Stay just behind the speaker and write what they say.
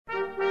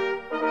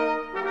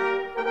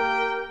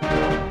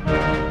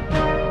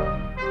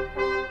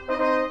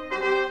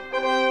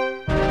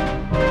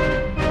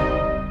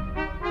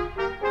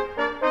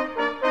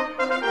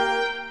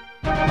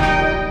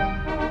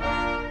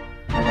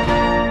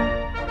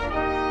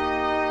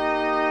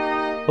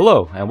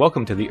Hello, and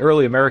welcome to the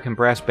Early American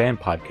Brass Band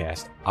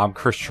Podcast. I'm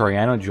Chris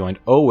Troiano, joined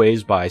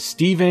always by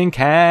Stephen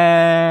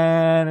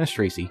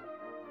Canastraci.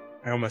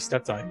 I almost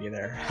stepped on you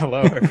there. Hello,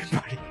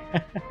 everybody.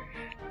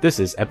 This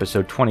is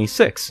episode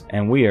 26,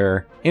 and we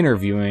are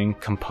interviewing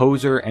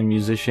composer and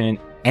musician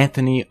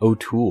Anthony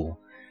O'Toole.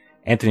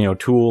 Anthony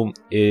O'Toole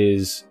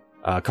is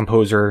a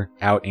composer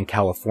out in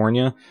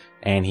California,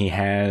 and he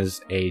has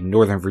a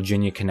Northern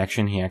Virginia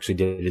connection. He actually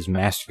did his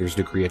master's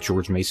degree at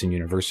George Mason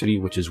University,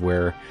 which is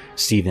where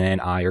Stephen and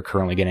I are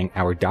currently getting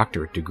our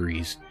doctorate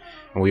degrees.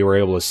 And we were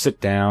able to sit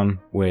down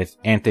with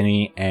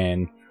Anthony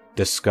and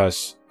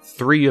discuss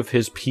three of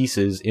his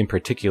pieces in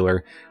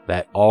particular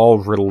that all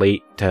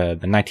relate to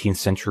the 19th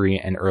century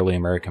and early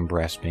American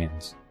brass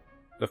bands.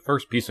 The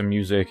first piece of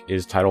music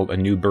is titled A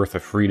New Birth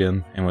of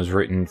Freedom and was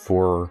written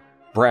for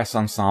brass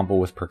ensemble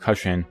with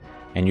percussion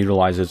and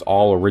utilizes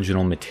all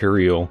original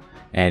material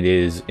and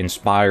is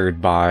inspired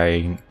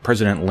by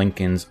President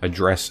Lincoln's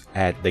address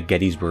at the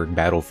Gettysburg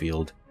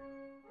battlefield.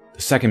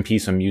 The second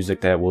piece of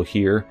music that we'll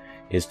hear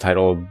is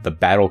titled The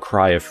Battle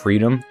Cry of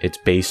Freedom. It's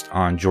based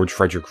on George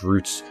Frederick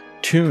Root's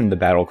tune, The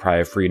Battle Cry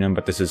of Freedom,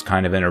 but this is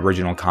kind of an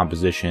original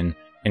composition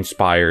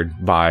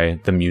inspired by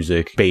the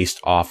music based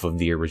off of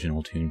the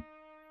original tune.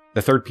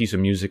 The third piece of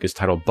music is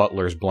titled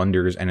Butler's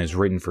Blunders and is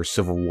written for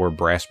Civil War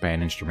brass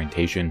band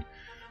instrumentation.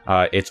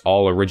 It's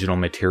all original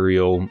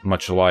material,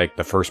 much like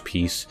the first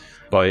piece,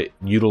 but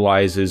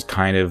utilizes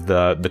kind of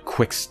the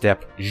quick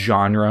step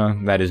genre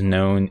that is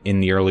known in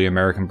the early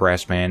American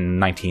brass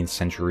band 19th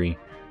century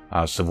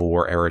Civil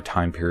War era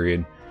time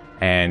period.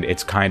 And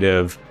it's kind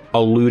of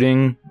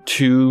alluding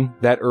to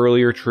that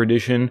earlier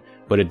tradition,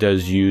 but it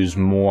does use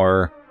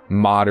more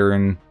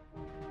modern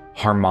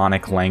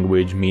harmonic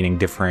language, meaning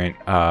different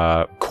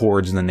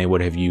chords than they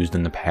would have used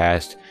in the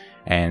past,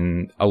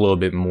 and a little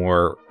bit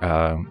more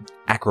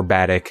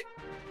acrobatic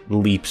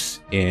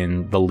leaps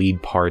in the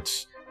lead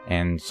parts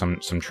and some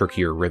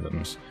trickier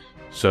rhythms.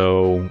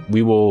 So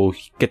we will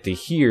get to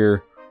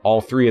hear all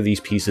three of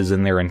these pieces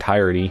in their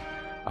entirety.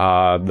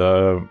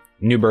 The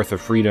New Birth of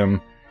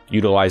Freedom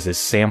utilizes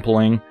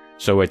sampling,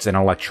 so it's an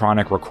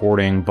electronic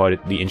recording,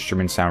 but the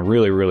instruments sound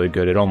really, really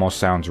good. It almost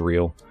sounds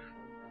real.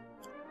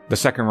 The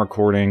second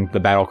recording, The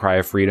Battle Cry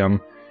of Freedom,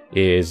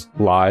 is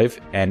live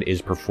and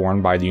is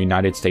performed by the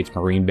United States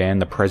Marine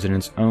Band, the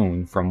President's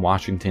Own, from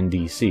Washington,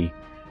 D.C.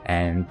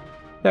 And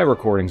that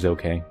recording's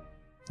okay.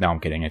 No, I'm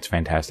kidding. It's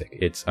fantastic.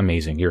 It's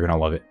amazing. You're going to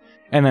love it.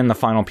 And then the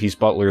final piece,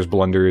 Butler's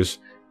Blunders,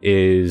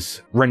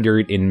 is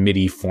rendered in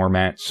MIDI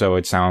format, so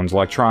it sounds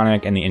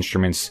electronic and the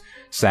instruments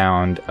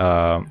sound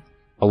a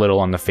little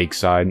on the fake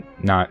side.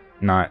 Not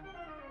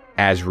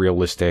as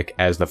realistic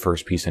as the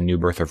first piece, A New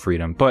Birth of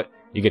Freedom. But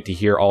you get to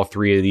hear all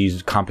three of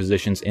these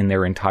compositions in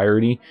their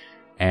entirety,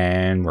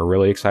 and we're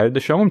really excited to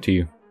show them to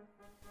you.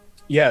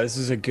 Yeah, this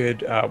is a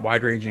good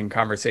wide-ranging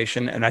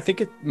conversation, and I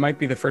think it might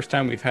be the first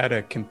time we've had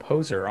a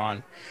composer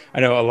on. I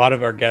know a lot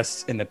of our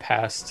guests in the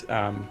past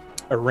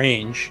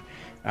arrange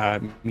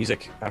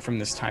music from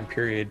this time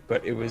period,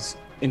 but it was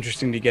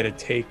interesting to get a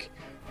take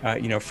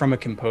from a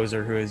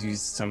composer who has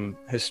used some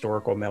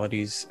historical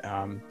melodies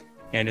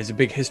and is a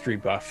big history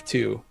buff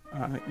too,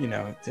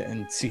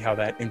 and see how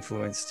that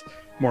influenced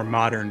more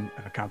modern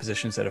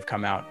compositions that have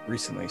come out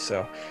recently.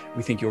 So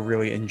we think you'll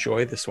really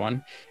enjoy this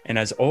one. And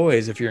as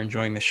always, if you're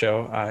enjoying the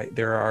show,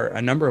 there are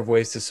a number of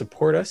ways to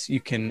support us. You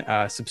can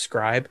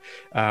subscribe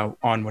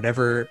on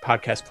whatever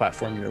podcast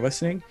platform you're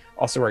listening.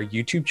 Also, our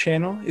YouTube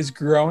channel is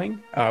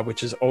growing,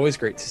 which is always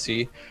great to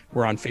see.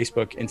 We're on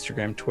Facebook,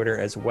 Instagram, Twitter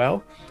as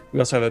well. We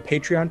also have a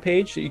Patreon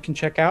page that you can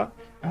check out.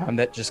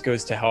 That just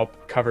goes to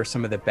help cover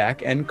some of the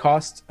back end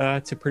costs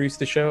to produce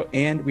the show.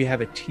 And we have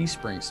a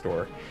Teespring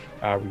store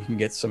where you can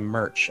get some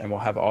merch, and we'll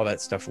have all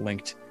that stuff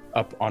linked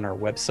up on our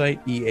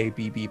website,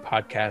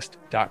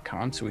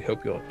 eabbpodcast.com. So we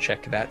hope you'll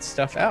check that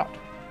stuff out.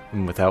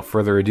 And without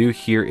further ado,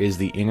 here is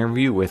the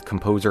interview with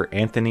composer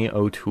Anthony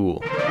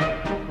O'Toole.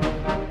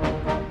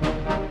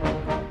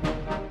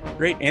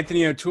 Great.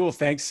 Anthony O'Toole,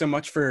 thanks so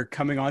much for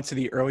coming on to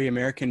the Early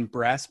American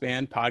Brass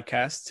Band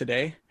Podcast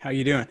today. How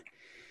you doing?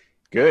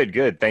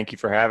 Good. Thank you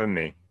for having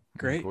me.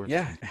 Great.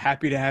 Yeah.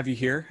 Happy to have you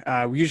here.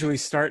 We usually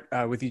start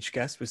with each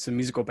guest with some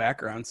musical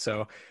background. So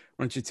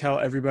why don't you tell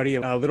everybody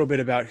a little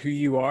bit about who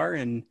you are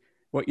and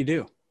what you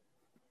do?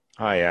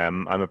 Hi,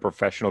 I'm a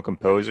professional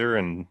composer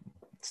and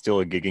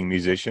still a gigging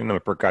musician. I'm a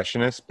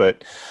percussionist,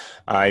 but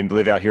I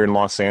live out here in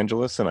Los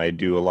Angeles and I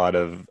do a lot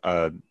of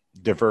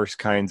diverse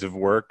kinds of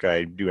work.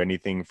 I do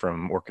anything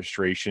from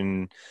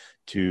orchestration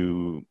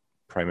to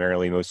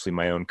mostly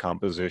my own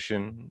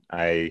composition.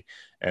 I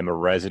am a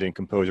resident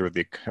composer with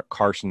the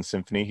Carson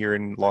Symphony here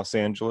in Los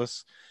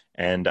Angeles,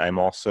 and I'm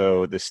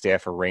also the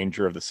staff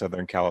arranger of the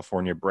Southern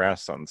California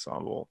Brass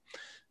Ensemble.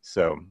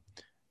 So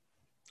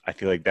I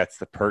feel like that's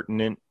the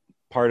pertinent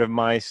part of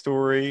my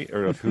story,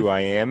 or of who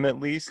I am at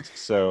least.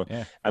 So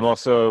yeah. I'm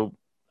also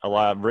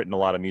written a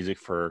lot of music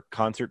for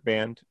concert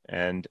band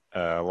and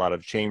a lot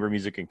of chamber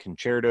music and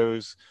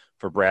concertos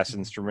for brass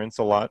instruments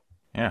a lot.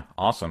 Yeah,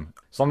 awesome.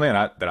 Something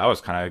that I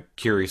was kind of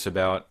curious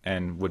about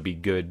and would be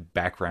good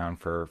background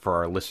for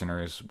our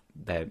listeners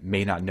that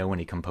may not know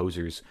any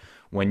composers.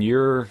 When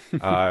you're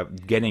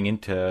getting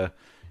into,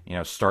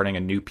 starting a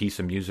new piece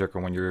of music,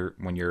 or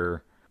when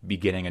you're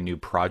beginning a new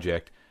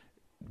project,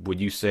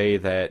 would you say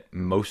that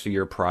most of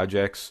your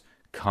projects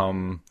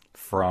come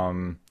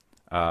from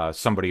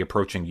somebody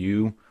approaching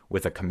you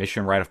with a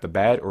commission right off the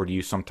bat, or do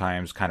you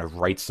sometimes kind of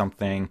write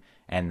something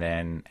and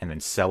then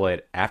sell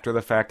it after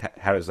the fact?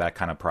 How does that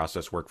kind of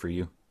process work for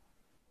you?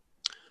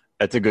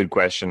 That's a good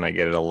question. I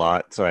get it a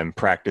lot, so I'm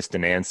practiced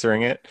in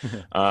answering it.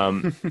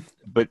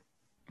 But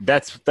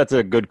that's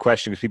a good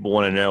question, because people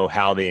want to know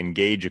how they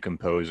engage a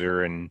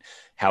composer and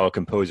how a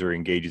composer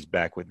engages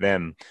back with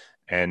them.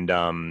 And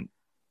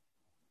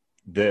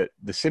the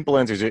simple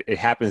answer is it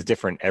happens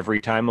different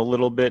every time, a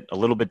little bit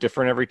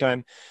different every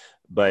time.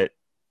 But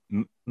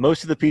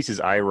most of the pieces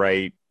I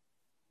write,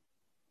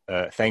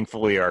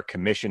 thankfully, are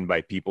commissioned by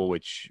people,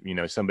 which,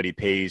 somebody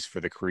pays for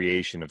the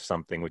creation of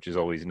something, which is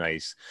always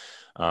nice.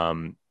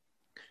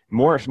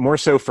 More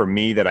so for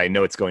me, that I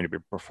know it's going to be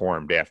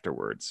performed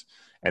afterwards.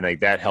 And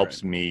like that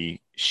helps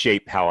me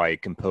shape how I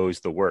compose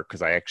the work,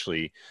 because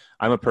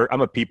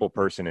I'm a people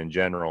person in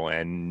general,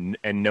 and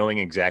knowing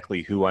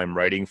exactly who I'm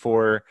writing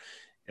for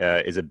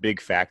is a big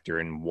factor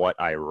in what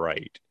I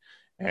write.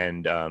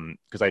 And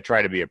because I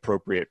try to be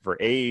appropriate for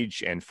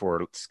age and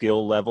for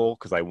skill level,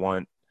 because I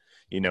want,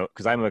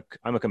 because I'm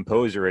a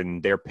composer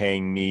and they're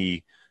paying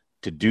me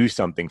to do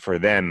something for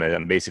them.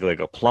 I'm basically like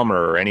a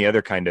plumber or any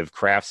other kind of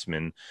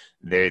craftsman.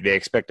 They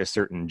expect a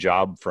certain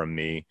job from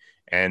me,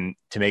 and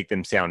to make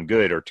them sound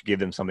good, or to give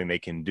them something they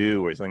can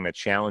do, or something that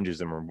challenges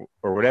them,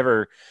 or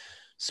whatever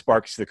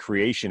sparks the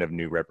creation of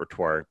new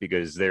repertoire,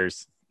 because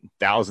there's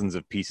thousands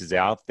of pieces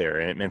out there.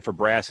 And for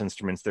brass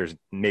instruments, there's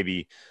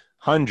maybe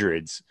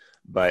hundreds,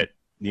 but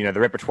the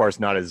repertoire is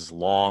not as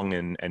long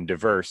and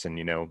diverse.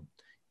 And,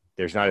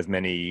 there's not as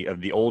many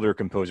of the older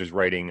composers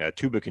writing a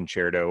tuba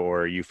concerto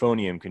or a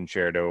euphonium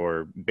concerto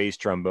or bass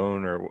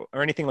trombone or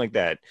anything like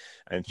that.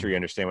 I'm sure you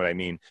understand what I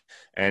mean.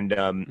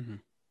 And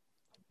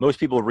most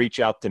people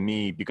reach out to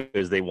me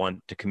because they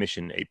want to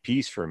commission a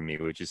piece from me,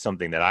 which is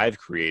something that I've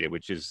created,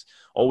 which is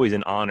always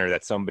an honor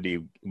that somebody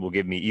will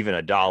give me even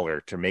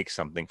 $1 to make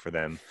something for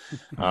them.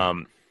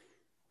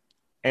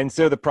 And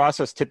so the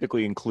process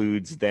typically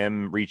includes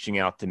them reaching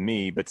out to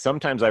me, but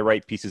sometimes I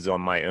write pieces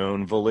on my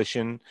own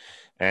volition,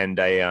 and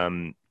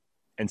and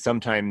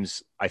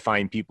sometimes I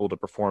find people to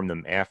perform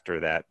them after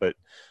that. But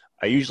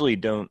I usually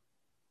don't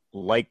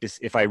like this.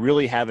 If I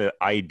really have an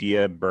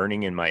idea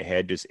burning in my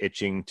head, just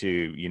itching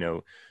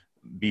to,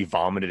 be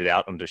vomited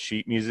out onto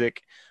sheet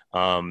music,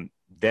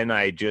 then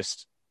I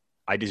just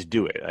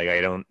do it. Like, I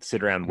don't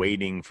sit around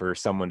waiting for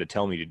someone to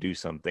tell me to do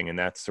something. And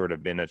that's sort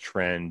of been a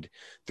trend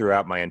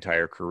throughout my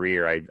entire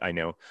career. I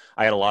know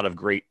I had a lot of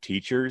great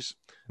teachers,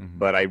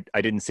 but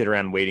I didn't sit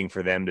around waiting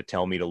for them to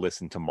tell me to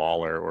listen to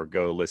Mahler or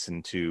go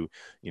listen to,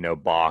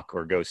 Bach,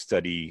 or go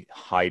study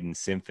Haydn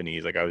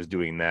symphonies. Like, I was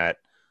doing that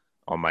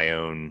on my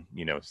own,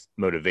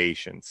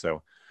 motivation.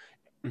 So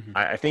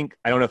I think,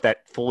 I don't know if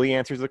that fully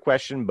answers the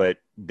question, but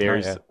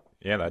there's,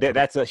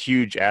 that's a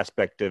huge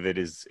aspect of it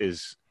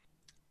is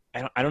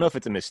I don't know if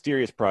it's a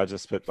mysterious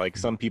process, but like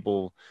some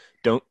people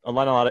don't,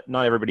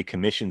 not everybody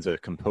commissions a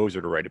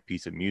composer to write a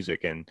piece of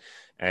music.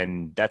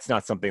 And that's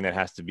not something that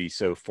has to be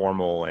so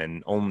formal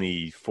and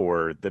only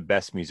for the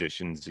best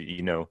musicians.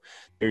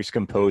 There's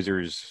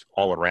composers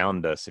all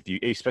around us.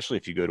 Especially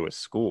if you go to a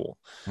school,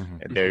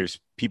 there's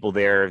people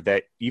there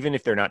that even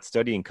if they're not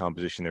studying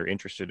composition, they're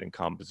interested in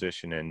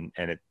composition, and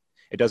it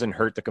doesn't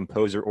hurt the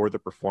composer or the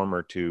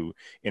performer to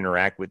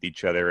interact with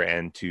each other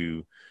and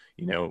to,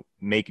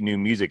 make new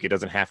music. It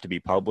doesn't have to be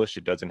published.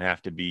 It doesn't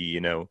have to be,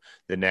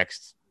 the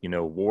next,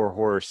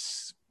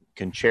 Warhorse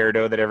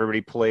concerto that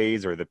everybody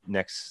plays, or the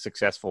next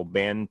successful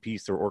band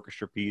piece or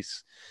orchestra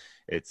piece.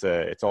 It's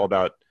all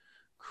about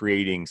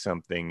creating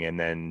something and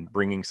then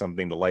bringing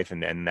something to life.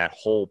 And that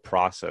whole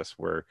process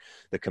where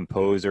the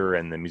composer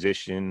and the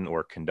musician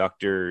or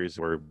conductors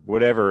or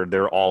whatever,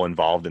 they're all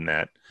involved in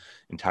that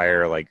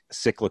entire like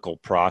cyclical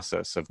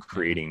process of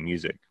creating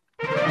music.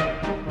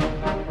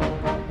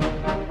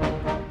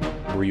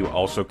 Were you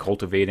also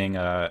cultivating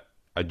a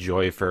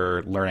joy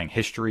for learning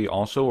history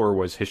also, or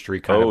was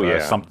history kind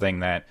of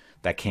something that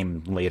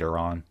came later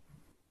on?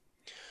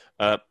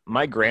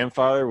 My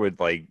grandfather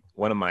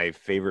one of my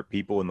favorite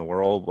people in the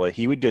world. Like,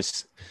 he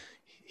was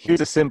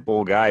a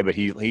simple guy, but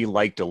he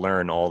liked to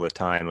learn all the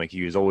time. Like,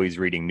 he was always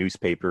reading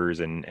newspapers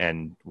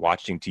and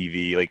watching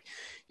TV. Like,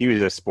 he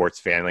was a sports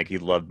fan. Like, he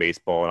loved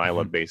baseball, and I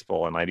loved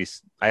baseball, and I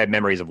had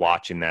memories of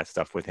watching that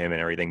stuff with him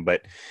and everything.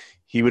 But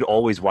he would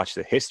always watch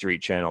the History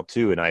Channel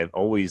too, and I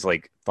always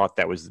thought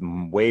that was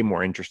way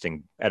more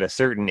interesting. At a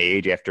certain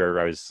age, after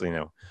I was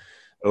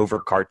over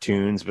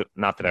cartoons, but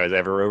not that I was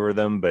ever over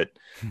them, but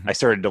I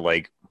started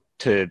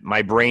to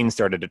my brain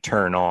started to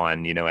turn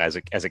on. As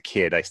a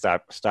kid, I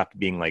stopped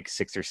being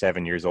 6 or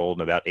 7 years old,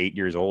 and about 8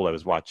 years old, I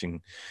was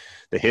watching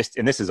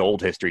and this is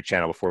old History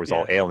Channel before it was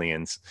all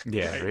aliens.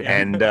 Yeah,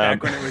 and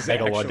back when it was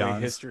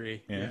actually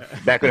history. Yeah.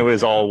 Back when it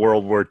was all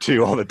World War II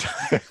all the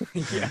time.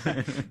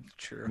 Yeah,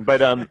 true.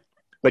 But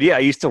But yeah, I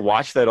used to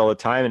watch that all the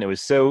time, and it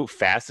was so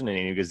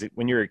fascinating because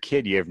when you're a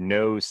kid, you have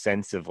no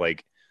sense of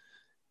like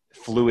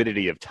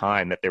fluidity of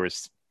time, that there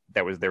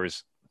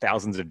was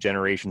thousands of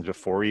generations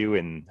before you,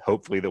 and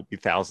hopefully there'll be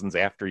thousands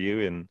after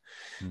you,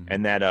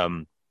 and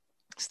that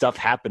stuff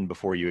happened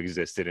before you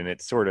existed, and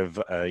it's sort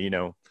of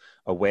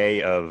a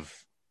way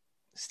of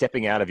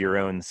stepping out of your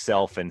own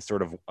self and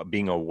sort of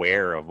being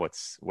aware of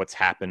what's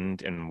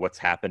happened and what's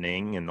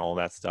happening and all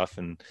that stuff.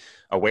 And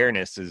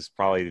awareness is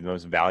probably the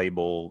most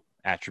valuable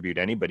attribute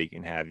anybody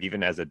can have,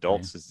 even as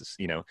adults, is this,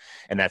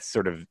 and that's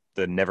sort of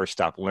the never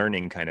stop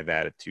learning kind of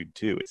attitude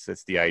too.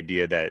 It's the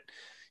idea that,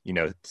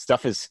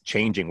 stuff is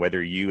changing,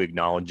 whether you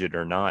acknowledge it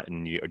or not.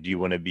 And do you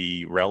want to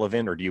be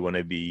relevant, or do you want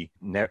to be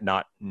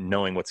not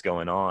knowing what's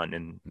going on?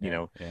 And,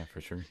 yeah,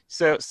 for sure.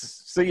 So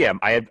yeah,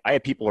 I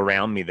had people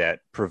around me that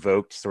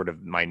provoked sort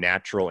of my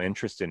natural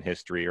interest in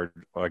history,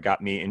 or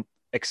got me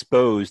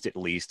exposed at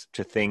least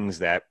to things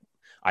that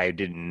I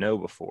didn't know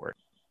before.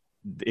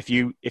 If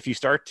you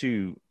start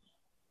to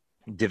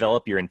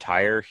develop your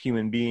entire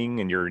human being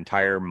and your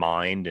entire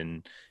mind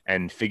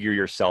and figure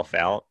yourself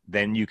out,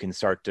 then you can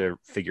start to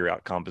figure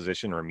out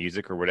composition or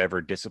music or whatever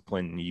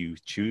discipline you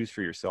choose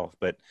for yourself.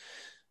 But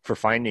for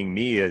finding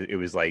me, it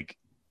was like,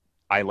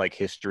 I like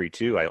history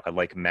too. I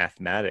like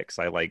mathematics.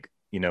 I like,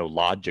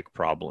 logic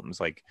problems,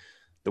 like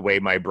the way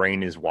my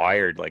brain is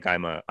wired. Like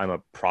I'm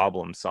a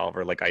problem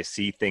solver. Like I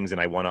see things and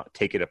I want to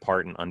take it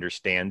apart and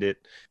understand it.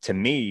 To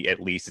me,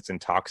 at least, it's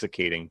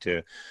intoxicating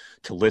to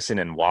listen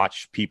and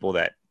watch people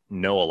that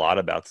know a lot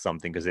about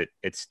something, because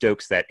it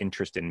stokes that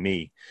interest in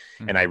me.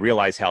 And I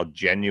realize how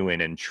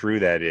genuine and true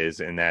that is,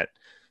 and that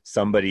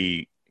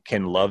somebody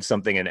can love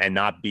something and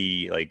not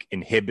be like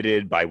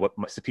inhibited by what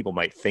people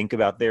might think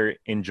about their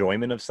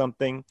enjoyment of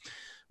something,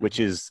 which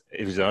is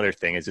another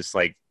thing. It's just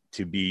like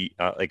to be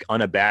like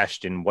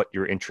unabashed in what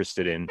you're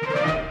interested in.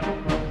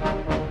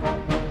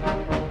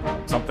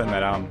 Something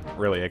that I'm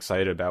really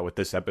excited about with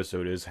this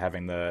episode is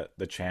having the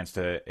chance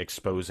to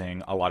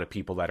exposing a lot of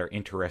people that are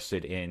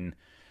interested in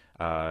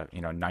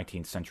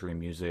 19th century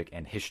music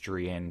and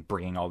history, and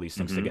bringing all these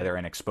things together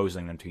and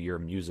exposing them to your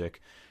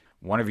music.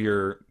 One of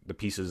the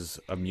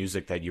pieces of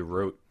music that you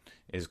wrote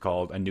is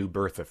called A New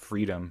Birth of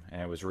Freedom,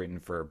 and it was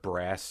written for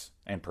brass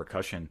and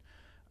percussion,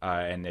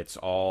 and it's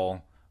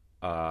all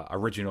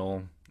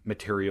original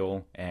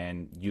material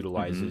and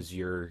utilizes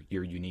your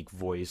unique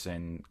voice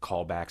and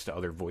callbacks to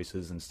other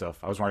voices and stuff.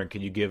 I was wondering,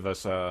 could you give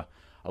us a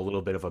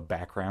little bit of a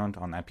background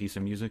on that piece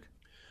of music?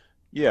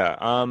 Yeah,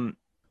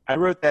 I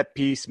wrote that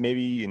piece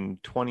maybe in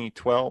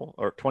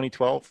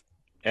 2012,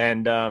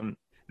 and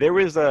there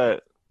was I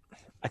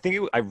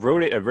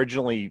wrote it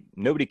originally.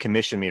 Nobody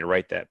commissioned me to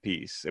write that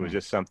piece. It was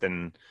just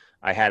something,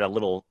 I had a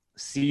little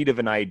seed of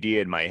an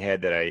idea in my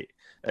head that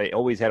I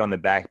always had on the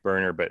back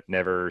burner, but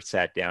never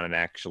sat down and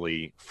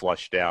actually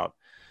flushed out.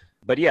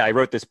 But yeah, I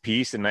wrote this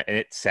piece, and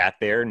it sat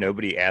there.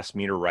 Nobody asked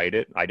me to write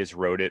it. I just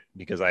wrote it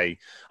because I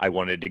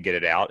wanted to get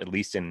it out, at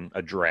least in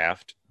a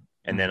draft.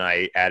 And then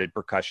I added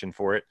percussion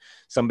for it.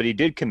 Somebody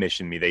did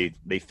commission me.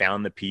 They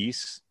found the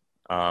piece,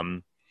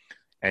 and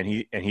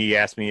he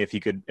asked me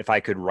if I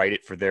could write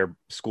it for their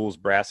school's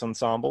brass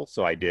ensemble.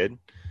 So I did,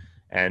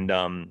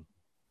 and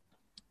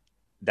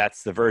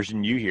that's the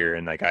version you hear.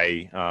 And like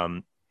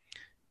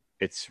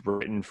it's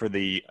written for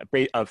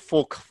a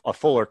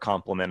fuller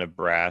complement of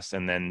brass,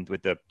 and then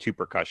with the 2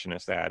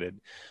 percussionists added.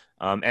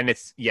 And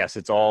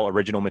it's all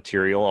original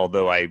material,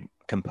 although I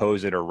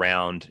compose it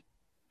around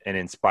an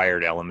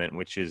inspired element,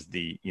 which is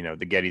the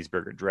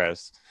Gettysburg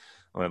Address,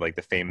 one of like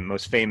the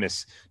most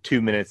famous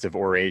 2 minutes of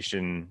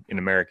oration in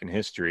American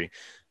history.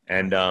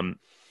 And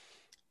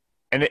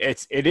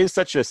it is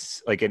such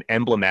an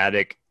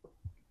emblematic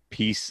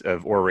piece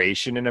of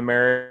oration in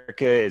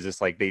America. Is just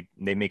like they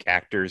make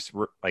actors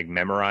like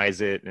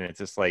memorize it, and it's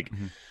just like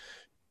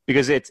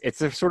because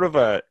it's a sort of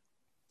a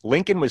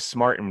Lincoln was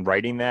smart in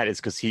writing that, is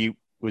because he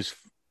was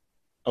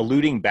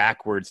alluding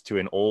backwards to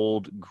an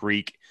old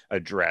Greek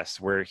address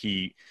where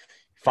he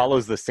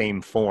follows the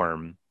same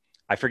form.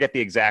 I forget the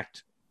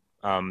exact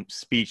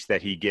speech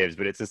that he gives,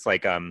 but it's just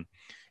like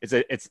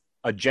it's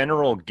a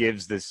general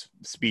gives this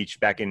speech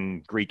back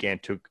in Greek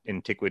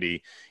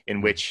antiquity,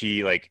 in which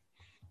he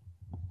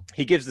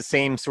gives the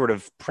same sort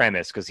of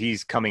premise, because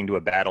he's coming to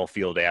a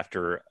battlefield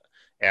after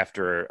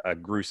a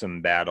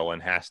gruesome battle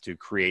and has to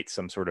create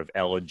some sort of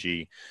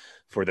elegy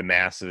for the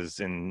masses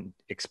and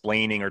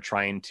explaining or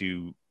trying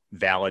to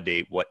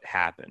validate what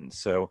happened.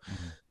 So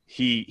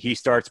he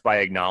starts by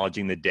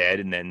acknowledging the dead,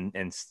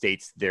 and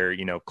states their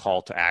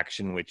call to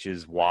action, which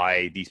is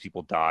why these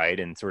people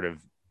died, and sort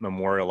of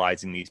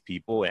memorializing these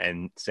people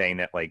and saying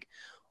that like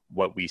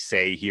what we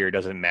say here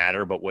doesn't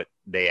matter, but what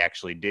they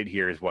actually did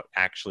here is what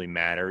actually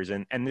matters.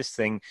 And this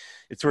thing,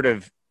 it sort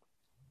of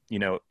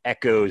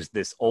echoes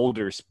this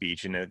older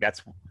speech, and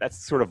that's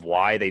sort of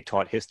why they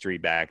taught history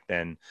back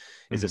then.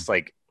 Is just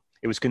like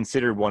it was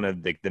considered one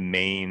of the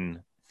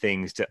main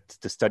things to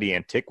study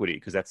antiquity,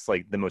 because that's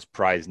like the most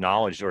prized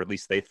knowledge, or at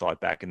least they thought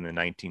back in the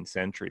 19th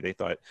century. They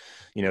thought,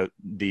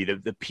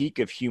 the peak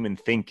of human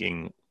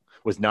thinking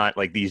was not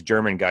like these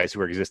German guys who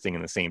were existing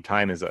in the same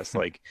time as us,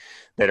 like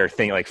that are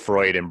thinking like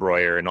Freud and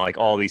Breuer and like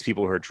all these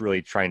people who are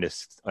really trying to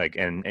like,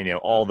 and you know,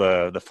 all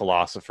the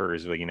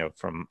philosophers, you know,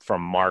 from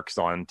Marx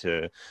on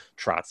to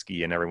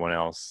Trotsky and everyone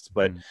else.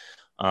 But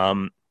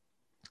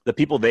the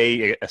people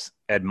they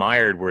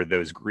admired were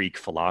those Greek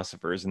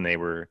philosophers,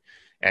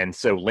 and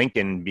so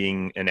Lincoln,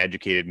 being an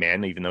educated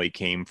man, even though he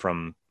came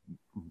from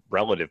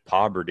relative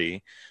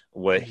poverty,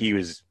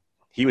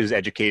 he was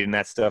educated in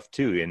that stuff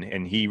too,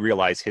 and he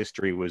realized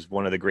history was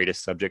one of the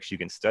greatest subjects you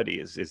can study.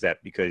 Is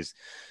that because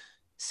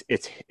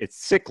it's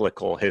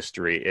cyclical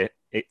history.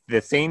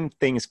 The same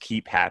things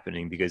keep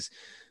happening because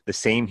the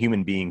same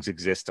human beings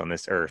exist on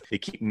this earth. They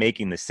keep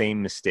making the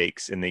same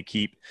mistakes and they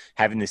keep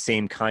having the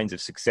same kinds of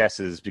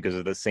successes because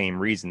of the same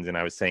reasons. And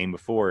I was saying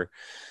before,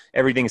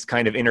 everything's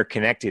kind of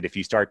interconnected. If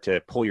you start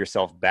to pull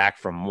yourself back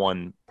from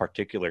one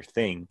particular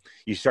thing,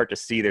 you start to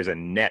see there's a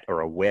net or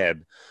a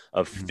web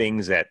of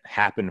things that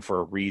happen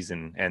for a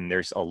reason. And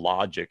there's a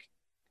logic,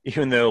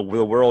 even though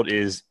the world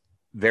is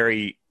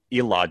very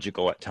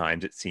illogical at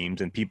times, it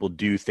seems, and people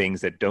do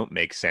things that don't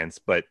make sense,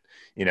 but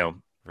you know,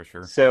 for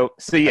sure. So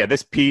yeah,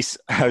 this piece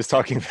I was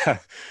talking about,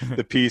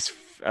 the piece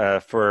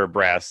for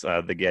brass,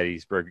 the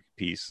Gettysburg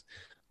piece.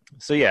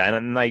 So yeah,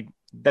 and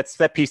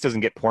that piece doesn't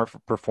get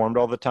performed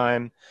all the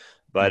time,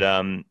 but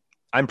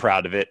I'm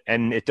proud of it,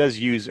 and it does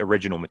use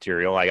original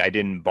material. I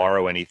didn't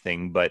borrow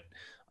anything, but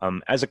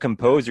as a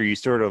composer, you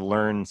sort of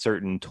learn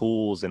certain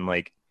tools, and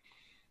like,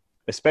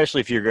 especially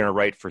if you're going to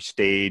write for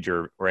stage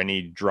or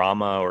any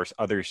drama or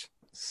others.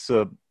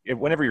 So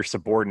whenever you're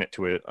subordinate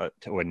to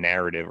a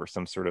narrative or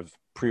some sort of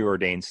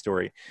preordained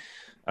story,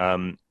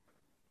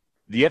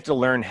 you have to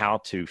learn how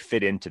to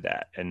fit into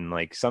that. And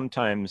like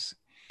sometimes,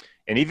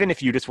 and even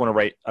if you just want to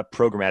write a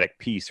programmatic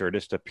piece or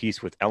just a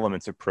piece with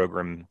elements of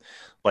program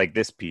like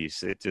this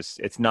piece,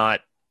 it's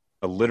not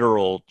a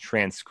literal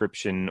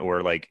transcription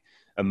or like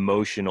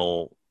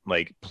emotional,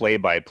 like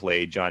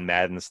play-by-play John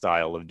Madden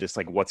style of just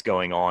like what's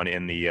going on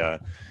in the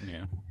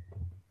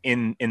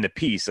in the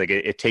piece. Like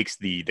it takes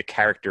the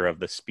character of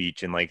the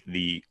speech and like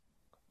the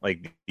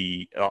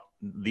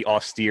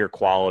austere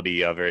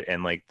quality of it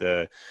and like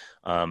the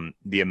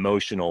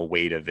emotional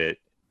weight of it,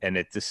 and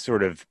it just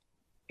sort of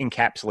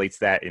encapsulates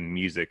that in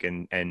music.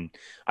 And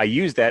I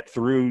use that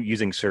through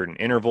using certain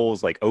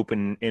intervals, like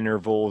open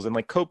intervals, and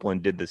like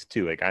Copland did this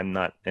too. Like I'm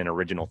not an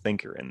original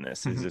thinker in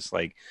this. It's just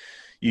like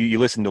you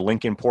listen to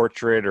Lincoln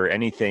Portrait or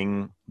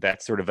anything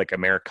that's sort of like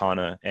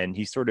Americana, and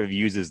he sort of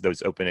uses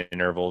those open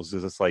intervals.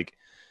 It's just like,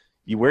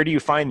 where do you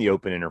find the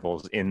open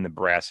intervals? In the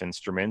brass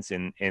instruments,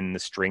 in the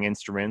string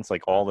instruments,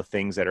 like all the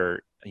things that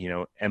are, you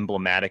know,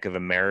 emblematic of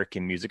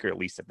American music, or at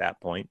least at that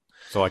point.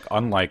 So like,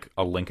 unlike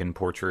a Lincoln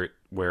Portrait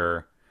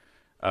where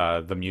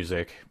the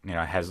music, you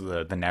know, has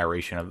the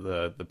narration of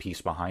the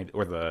piece behind,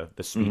 or the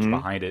speech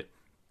behind it,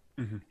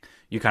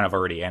 you kind of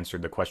already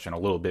answered the question a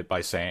little bit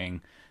by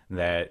saying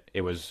that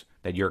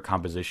that your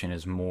composition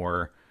is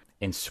more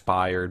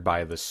inspired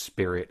by the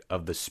spirit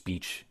of the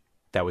speech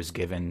that was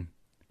given.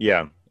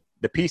 Yeah.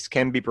 The piece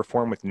can be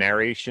performed with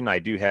narration. I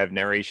do have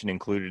narration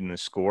included in the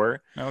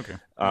score. Okay.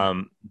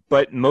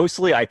 But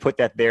mostly I put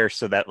that there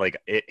so that like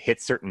it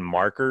hits certain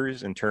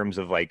markers in terms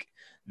of like,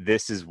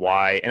 this is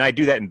why. And I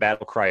do that in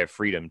Battle Cry of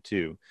Freedom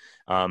too,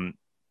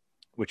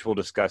 which we'll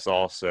discuss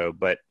also.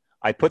 But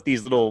I put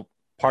these little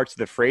parts of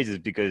the phrases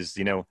because,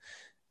 you know,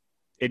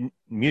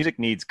 music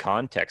needs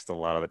context a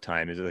lot of the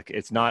time.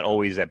 It's not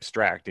always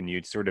abstract, and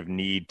you sort of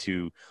need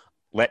to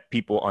let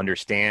people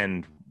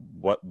understand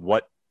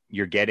what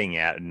you're getting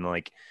at, and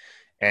like,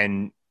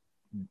 and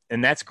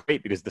that's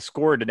great because the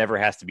score never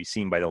has to be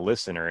seen by the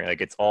listener.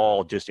 Like it's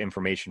all just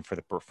information for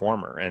the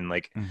performer, and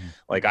like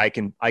like I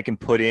can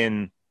put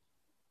in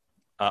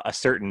a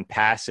certain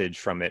passage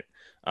from it,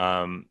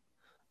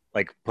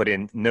 like put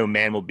in "No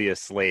man will be a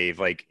slave,"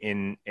 like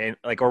in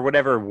like, or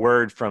whatever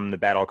word from the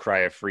Battle Cry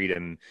of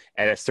Freedom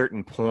at a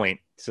certain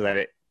point, so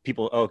that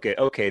people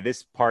okay,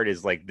 this part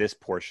is like this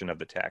portion of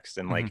the text,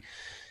 and like,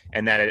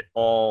 and that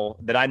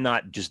I'm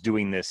not just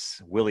doing this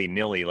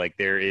willy-nilly. Like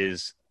there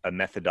is a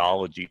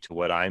methodology to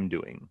what I'm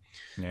doing,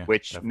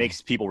 which definitely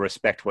makes people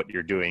respect what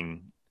you're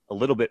doing a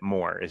little bit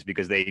more, is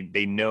because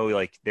they know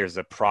like there's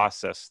a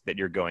process that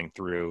you're going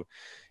through,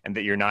 and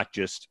that you're not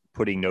just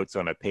putting notes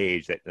on a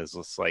page. That is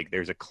just like,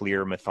 there's a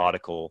clear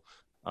methodical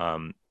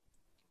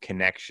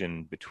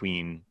connection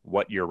between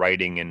what you're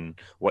writing and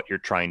what you're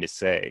trying to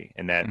say,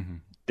 and that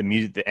the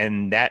music,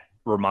 and that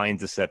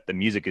reminds us that the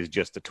music is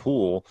just a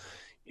tool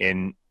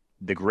in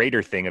the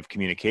greater thing of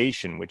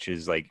communication, which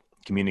is like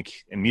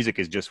and music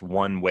is just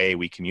one way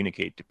we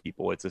communicate to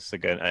people. It's just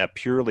like a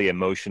purely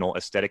emotional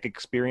aesthetic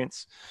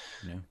experience,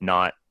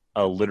 not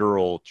a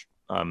literal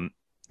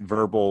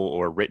verbal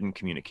or written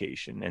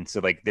communication. And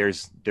so like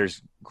there's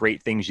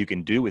great things you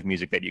can do with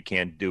music that you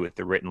can't do with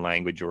the written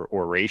language or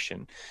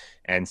oration.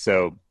 And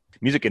so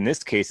music in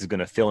this case is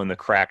going to fill in the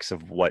cracks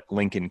of what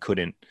Lincoln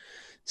couldn't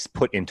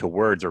put into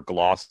words or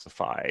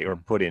glossify or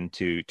put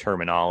into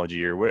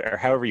terminology or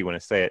however you want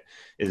to say it.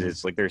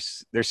 It's like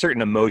there's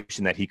certain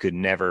emotion that he could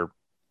never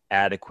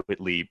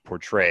adequately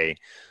portray.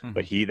 Mhm.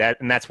 But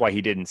that's why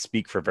he didn't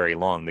speak for very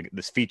long.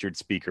 This featured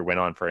speaker went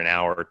on for an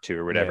hour or two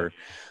or whatever.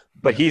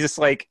 But he's just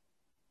like,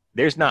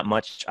 there's not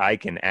much I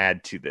can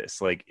add to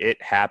this. Like,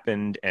 it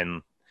happened,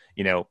 and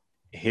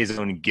his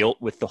own guilt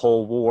with the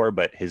whole war,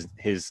 but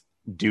his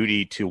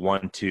duty to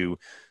want to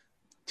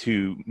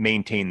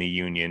maintain the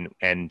union,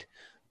 and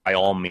by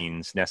all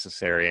means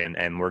necessary,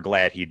 and we're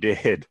glad he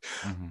did.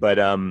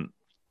 Mhm.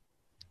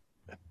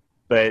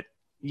 But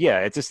yeah,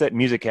 it's just that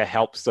music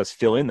helps us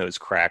fill in those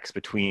cracks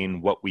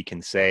between what we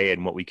can say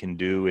and what we can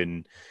do,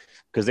 and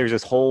because there's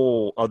this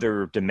whole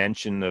other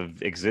dimension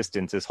of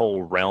existence, this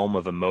whole realm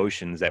of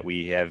emotions that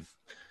we have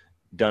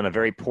done a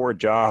very poor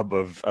job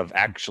of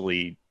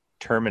actually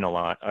terming a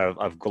lot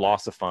of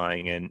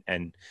glossifying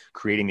and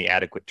creating the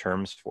adequate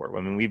terms for.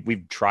 I mean,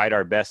 we've tried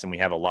our best, and we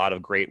have a lot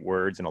of great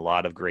words and a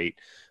lot of great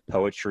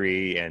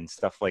poetry and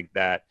stuff like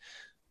that,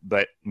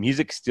 but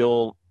music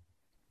still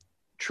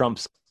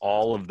trumps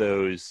all of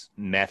those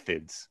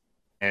methods,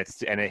 and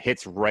it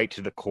hits right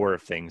to the core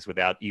of things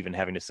without even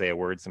having to say a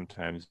word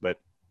sometimes. But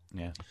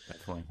Yeah,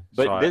 definitely.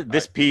 But So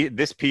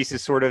this piece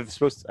is sort of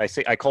supposed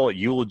to, I call it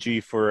Eulogy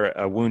for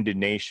a Wounded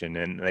Nation,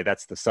 and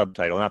that's the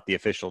subtitle, not the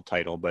official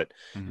title, but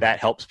Mhm. that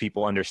helps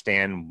people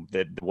understand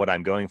that what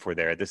I'm going for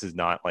there. This is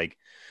not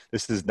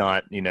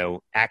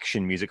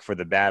action music for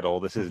the battle.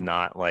 This is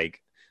not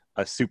like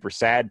a super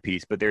sad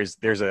piece, but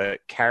there's a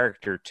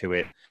character to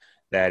it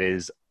that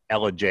is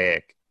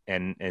elegiac,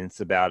 and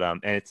it's about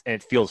and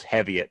it feels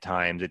heavy at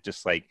times. It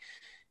just like,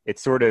 it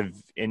sort of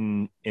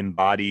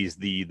embodies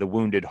the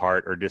wounded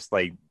heart, or just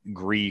like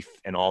grief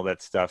and all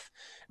that stuff.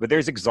 But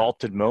there's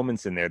exalted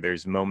moments in there.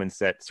 There's moments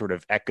that sort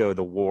of echo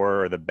the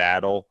war or the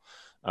battle,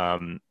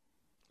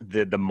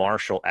 the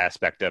martial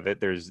aspect of it.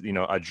 There's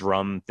a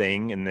drum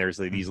thing, and there's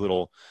like these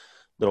little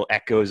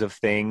echoes of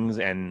things.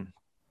 And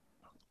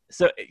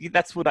so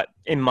that's what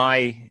in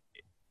my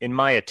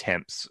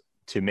attempts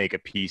to make a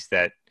piece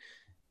that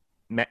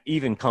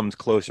even comes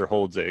closer,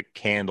 holds a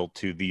candle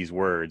to these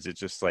words.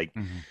 It's just like,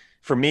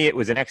 for me, it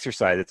was an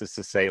exercise. It's just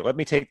to say, let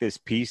me take this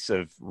piece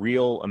of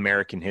real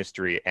American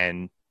history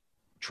and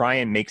try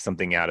and make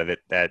something out of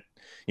it that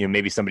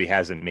maybe somebody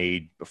hasn't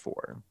made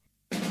before.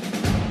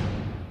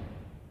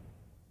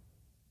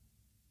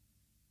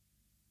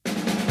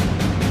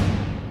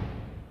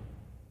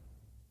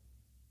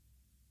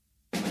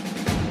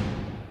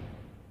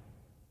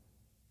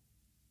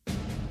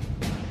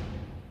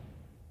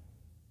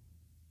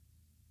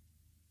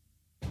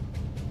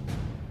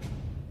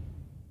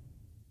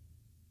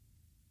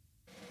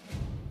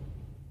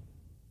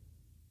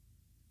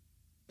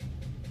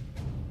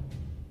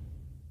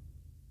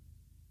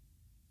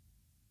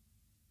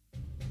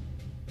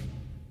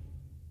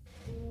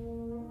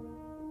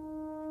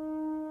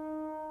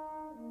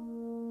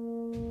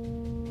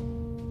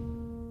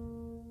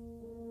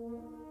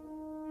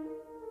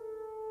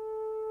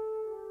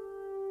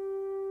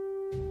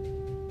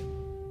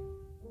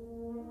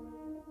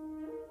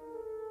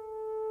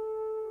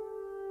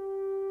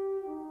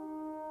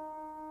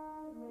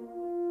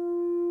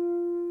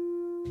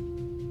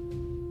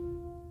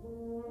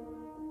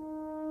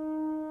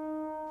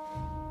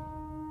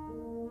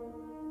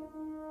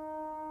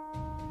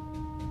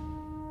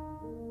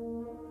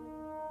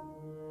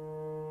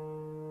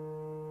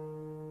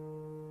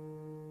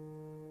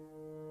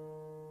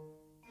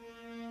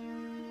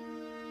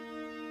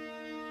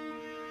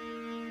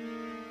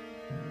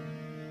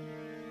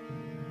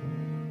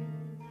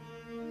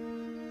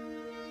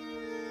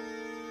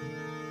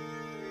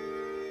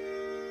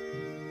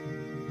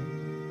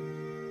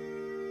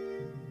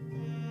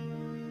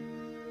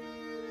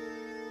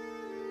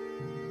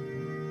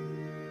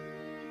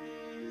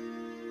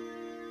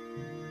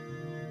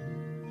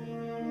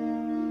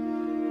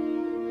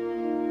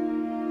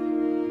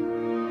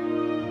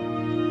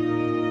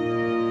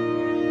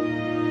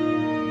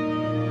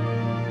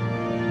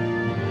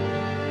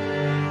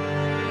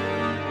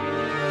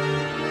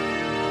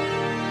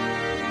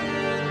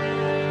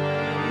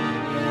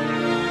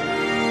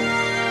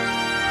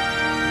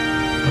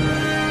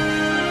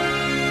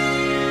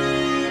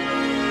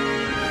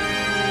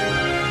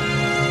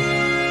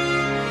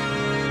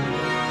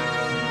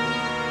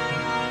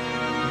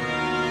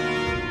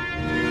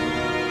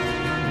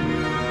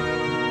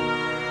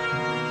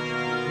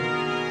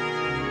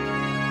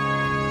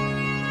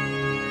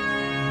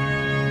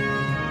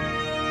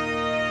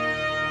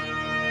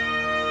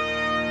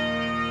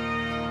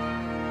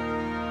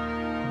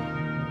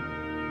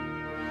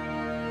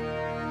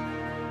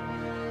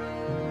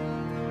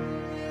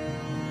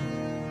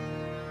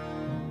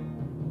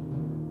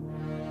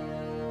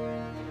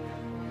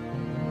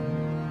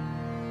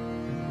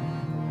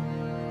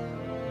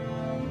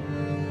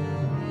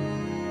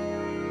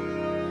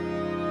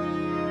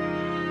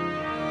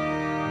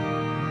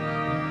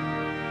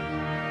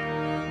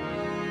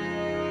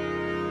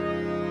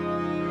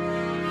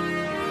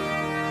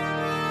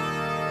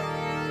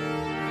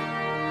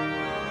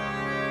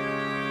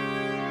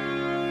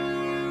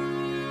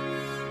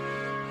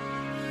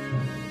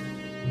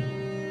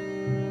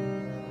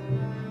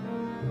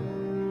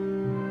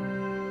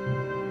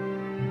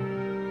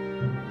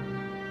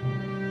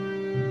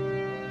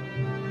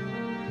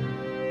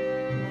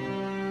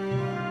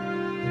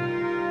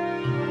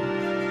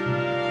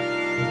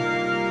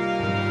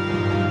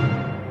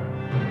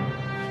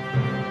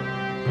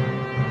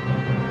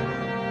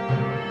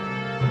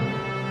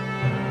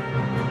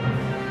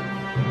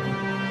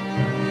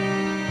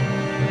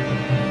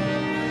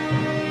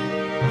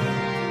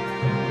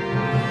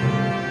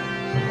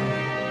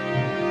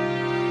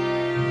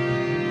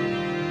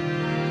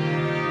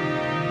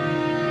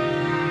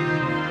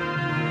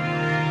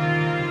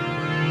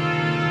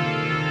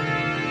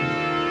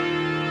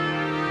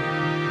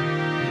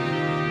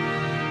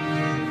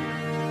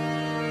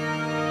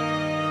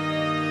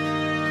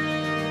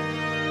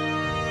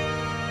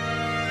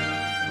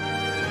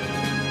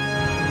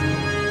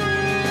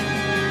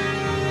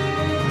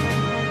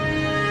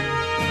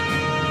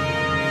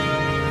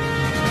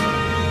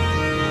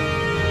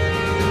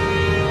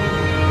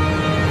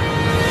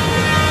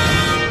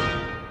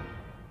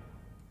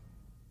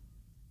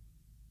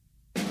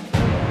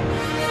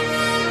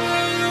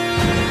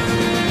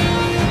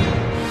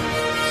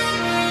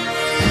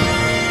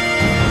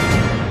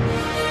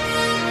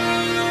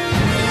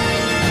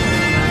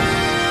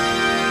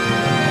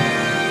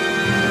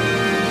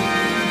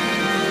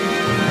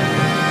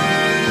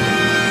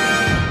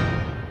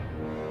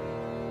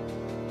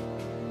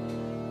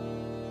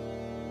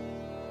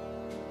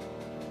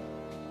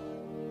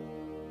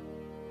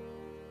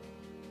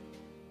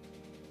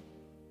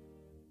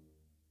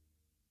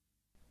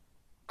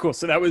 Cool.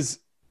 So that was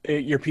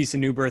your piece of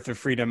New Birth of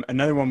Freedom.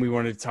 Another one we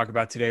wanted to talk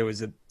about today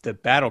was the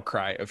battle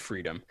cry of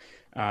freedom.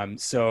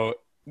 So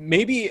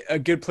maybe a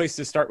good place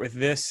to start with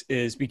this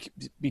is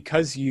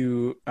because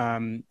you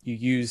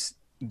use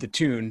the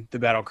tune, the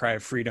battle cry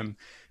of freedom.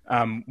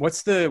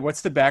 What's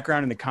the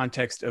background and the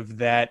context of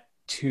that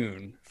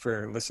tune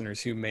for listeners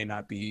who may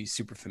not be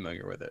super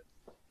familiar with it?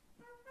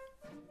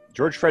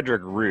 George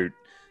Frederick Root,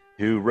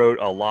 who wrote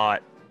a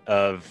lot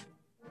of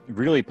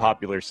really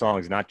popular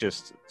songs, not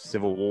just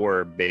Civil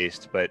War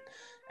based, but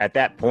at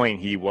that point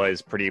he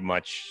was pretty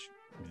much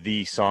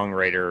the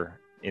songwriter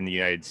in the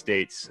United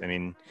States. I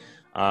mean,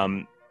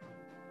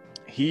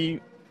 he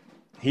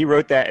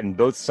wrote that, and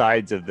both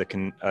sides of the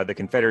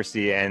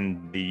Confederacy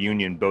and the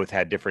Union both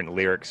had different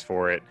lyrics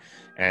for it,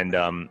 and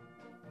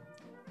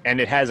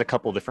it has a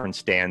couple different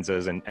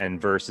stanzas and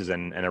verses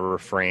and a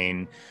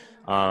refrain,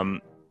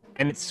 and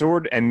it's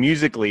and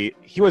musically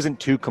he wasn't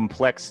too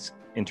complex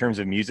in terms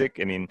of music.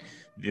 I mean,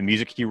 the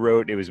music he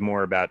wrote, it was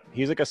more about,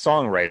 he's like a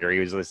songwriter. He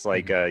was just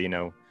like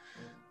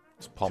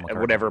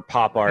whatever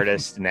pop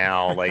artist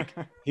now. Like,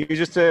 he was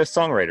just a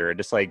songwriter,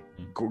 just like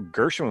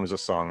Gershwin was a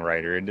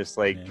songwriter, and just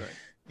like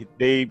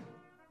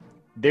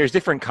there's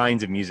different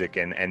kinds of music,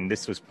 and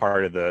this was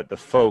part of the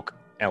folk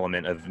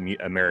element of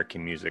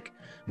American music,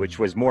 which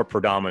was more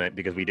predominant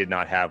because we did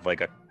not have like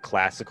a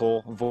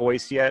classical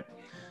voice yet.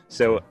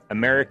 So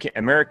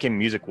American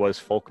music was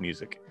folk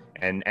music,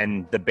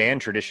 and the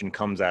band tradition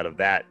comes out of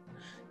that,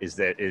 is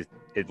that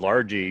it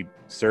largely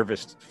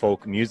serviced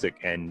folk music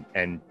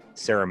and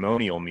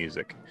ceremonial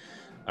music.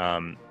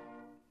 And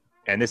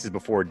this is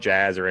before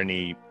jazz or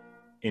any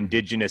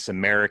indigenous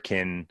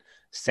American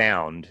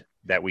sound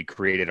that we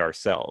created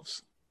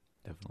ourselves.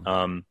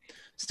 Definitely.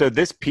 So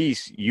this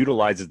piece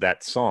utilizes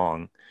that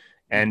song,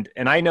 and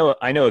I know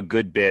a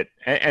good bit,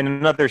 and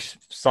another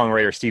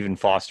songwriter, Stephen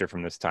Foster,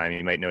 from this time,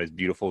 you might know his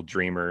Beautiful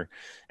Dreamer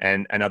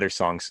and other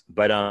songs,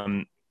 but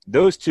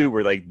those two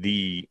were like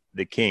the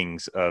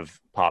kings of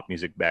pop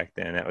music back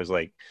then. That was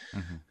like,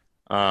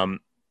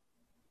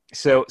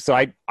 so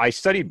I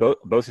studied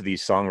both of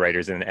these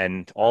songwriters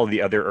and all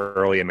the other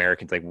early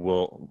Americans, like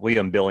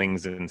William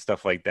Billings and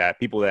stuff like that,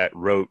 people that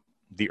wrote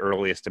the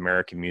earliest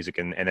American music,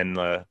 and then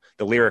the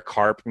lyric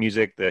harp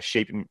music, the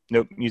shape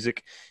note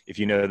music, if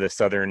you know the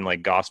Southern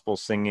like gospel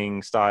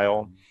singing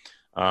style.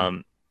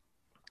 So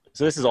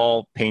this is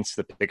all paints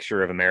the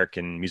picture of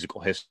American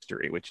musical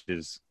history, which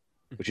is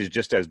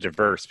just as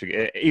diverse,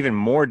 even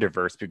more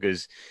diverse,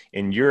 because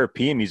in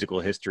European musical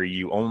history,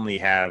 you only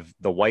have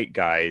the white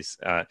guys,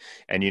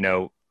 and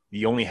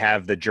you only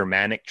have the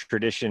Germanic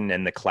tradition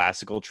and the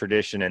classical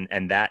tradition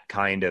and that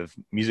kind of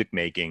music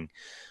making.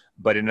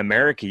 But in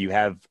America, you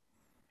have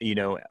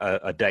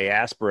a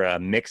diaspora, a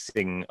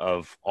mixing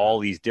of all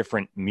these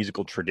different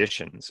musical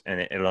traditions,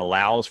 and it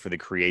allows for the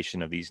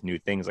creation of these new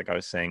things, like I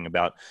was saying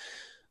about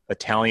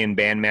Italian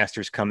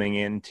bandmasters coming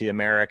into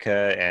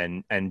America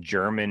and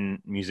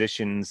German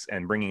musicians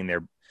and bringing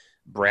their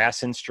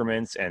brass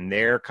instruments and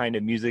their kind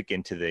of music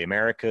into the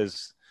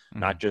Americas,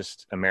 not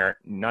just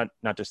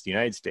not just the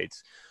United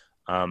States.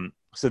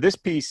 So this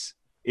piece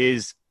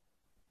is,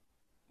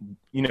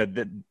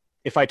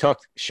 if I talk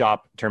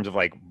shop in terms of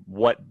like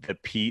what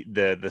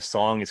the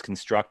song is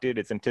constructed,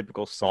 it's in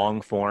typical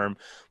song form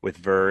with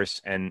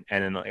verse and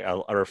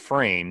a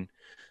refrain.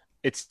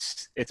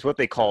 It's what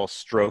they call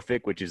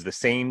strophic, which is the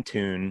same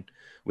tune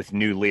with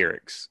new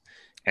lyrics.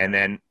 And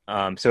then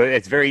so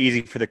it's very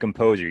easy for the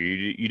composer.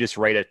 You just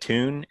write a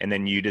tune and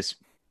then you just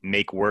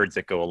make words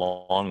that go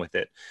along with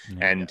it.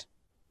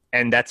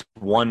 And that's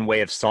one way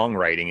of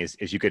songwriting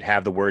is you could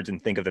have the words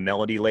and think of the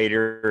melody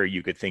later, or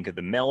you could think of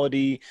the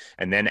melody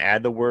and then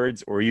add the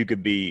words, or you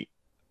could be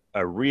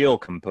a real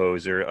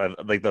composer.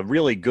 Like the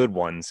really good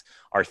ones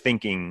are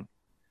thinking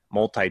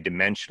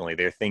multi-dimensionally.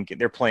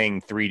 They're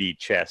playing 3D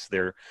chess.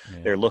 They're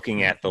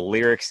looking at the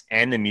lyrics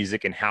and the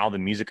music and how the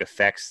music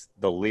affects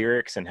the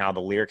lyrics and how the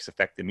lyrics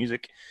affect the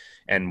music,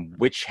 and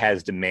which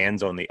has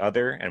demands on the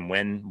other, and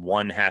when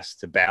one has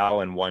to bow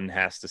and one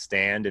has to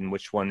stand, and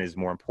which one is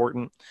more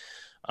important.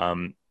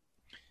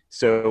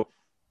 So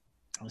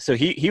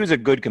he was a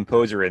good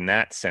composer in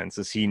that sense,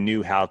 as he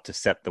knew how to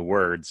set the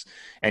words,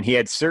 and he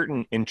had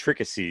certain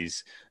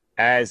intricacies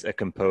as a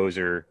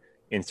composer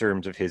in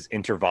terms of his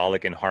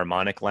intervallic and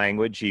harmonic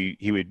language.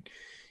 He would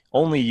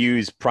only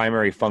use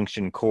primary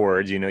function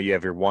chords. You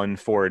have your 1,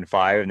 4, and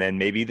 5, and then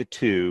maybe the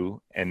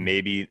 2, and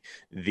maybe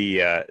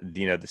the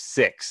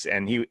 6,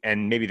 and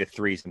maybe the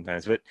 3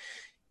 sometimes. But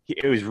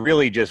it was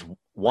really just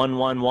 1,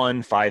 1,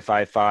 1, 5,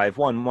 5, 5,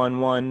 1, 1,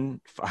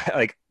 1, 5,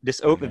 like this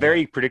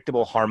very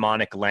predictable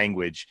harmonic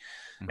language,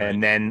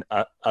 and then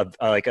a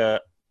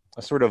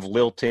sort of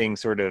lilting,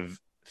 sort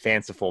of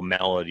fanciful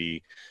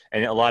melody,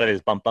 and a lot of it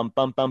is bum bum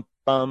bum bum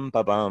bum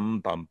ba bum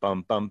bum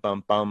bum bum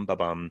bum bum ba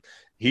bum.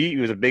 He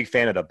was a big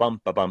fan of the bum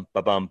ba bum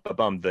ba bum ba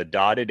bum, the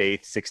dotted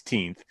 8th,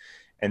 16th,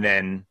 and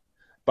then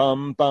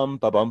bum bum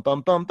ba bum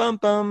bum bum bum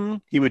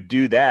bum. He would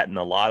do that in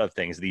a lot of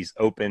things, these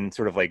open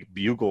sort of like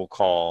bugle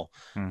call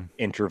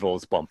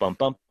intervals, bum bum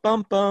bum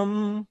bum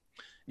bum.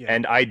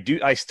 And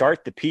I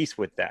start the piece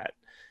with that.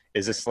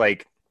 Is this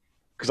like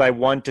I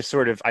want to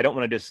sort of, I don't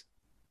want to just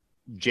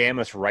jam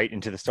us right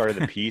into the start of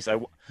the piece.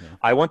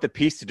 I want the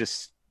piece to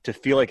just to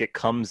feel like it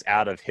comes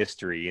out of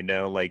history, you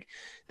know, like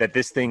that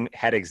this thing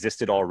had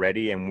existed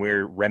already and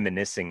we're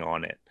reminiscing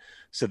on it.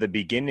 So the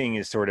beginning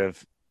is sort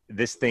of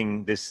this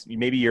thing, this,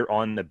 maybe you're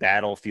on the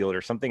battlefield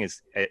or something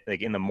is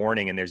like in the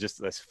morning and there's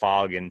just this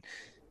fog and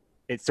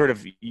it's sort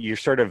of, you're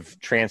sort of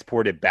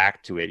transported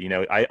back to it. You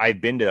know,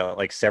 I've been to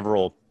like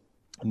several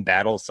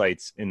battle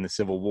sites in the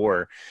Civil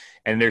War,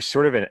 and there's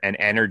sort of an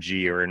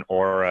energy or an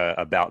aura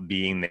about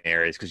being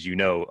there, is because, you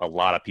know, a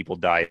lot of people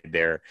died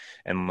there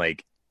and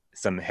like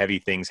some heavy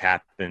things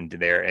happened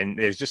there. And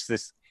there's just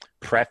this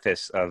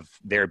preface of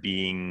there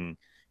being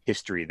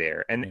history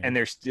there. And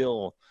there's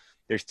still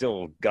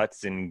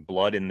guts and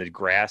blood in the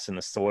grass and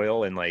the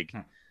soil. And like,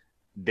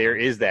 there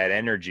is that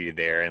energy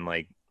there. And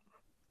like,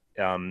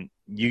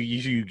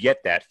 you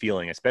get that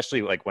feeling,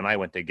 especially like when I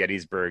went to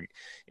Gettysburg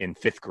in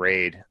 5th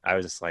grade. I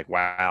was just like,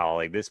 wow,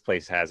 like this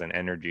place has an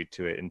energy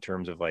to it in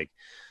terms of like,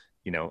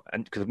 you know,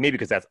 and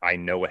because that's, I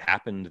know what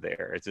happened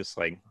there. It's just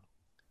like,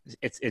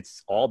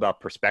 it's all about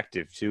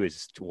perspective too.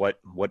 Is what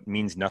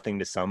means nothing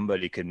to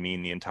somebody could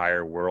mean the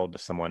entire world to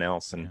someone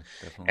else.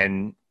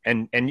 And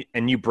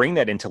and you bring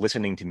that into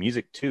listening to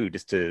music too,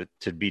 just to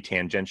be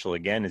tangential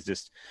again, is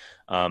just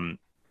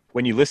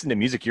when you listen to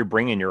music, you're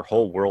bringing your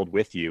whole world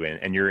with you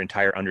and your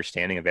entire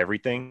understanding of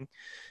everything.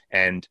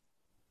 And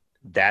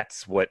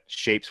that's what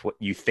shapes what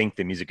you think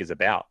the music is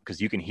about,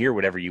 because you can hear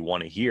whatever you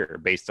want to hear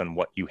based on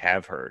what you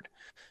have heard,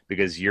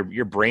 because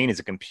your brain is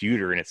a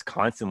computer and it's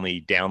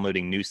constantly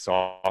downloading new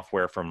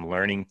software from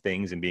learning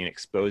things and being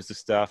exposed to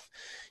stuff.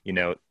 You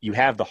know, you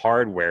have the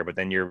hardware, but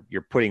then you're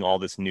putting all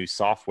this new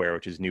software,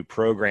 which is new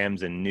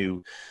programs and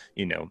new,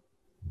 you know,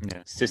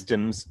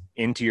 systems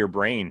into your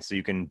brain so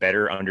you can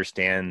better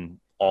understand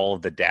all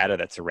of the data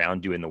that's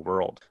around you in the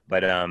world.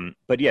 But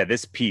yeah,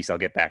 this piece, I'll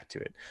get back to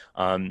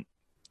it.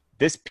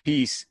 This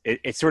piece,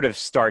 it sort of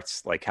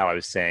starts like how I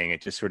was saying,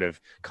 it just sort of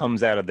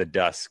comes out of the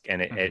dusk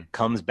and it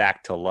comes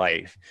back to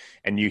life.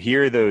 And you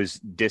hear those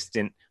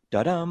distant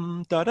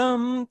da-dum,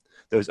 da-dum,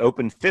 those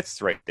open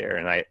fifths right there.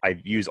 And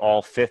I use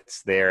all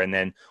fifths there, and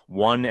then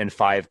 1 and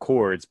 5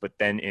 chords, but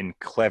then in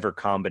clever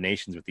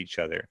combinations with each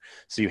other.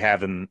 So you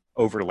have them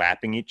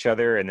overlapping each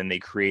other, and then they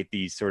create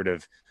these sort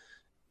of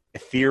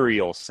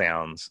ethereal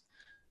sounds.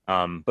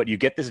 But you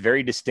get this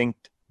very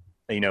distinct,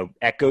 you know,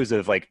 echoes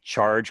of like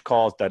charge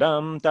calls,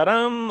 da-dum,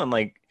 da-dum, and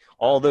like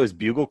all those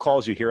bugle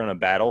calls you hear on a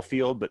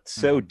battlefield, but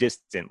so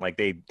distant, like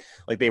they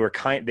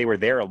were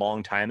there a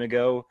long time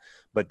ago,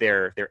 but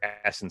their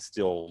essence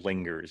still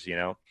lingers, you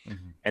know.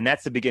 And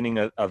that's the beginning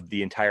of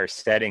the entire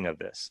setting of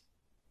this.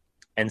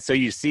 And so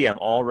you see, I'm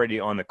already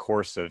on the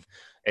course of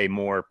a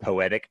more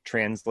poetic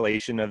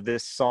translation of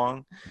this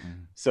song.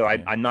 So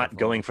I'm not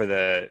going for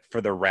the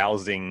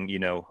rousing, you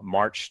know,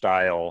 march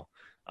style,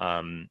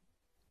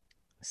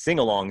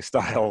 sing-along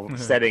style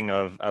setting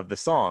of the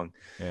song.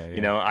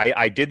 You know,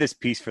 I did this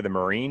piece for the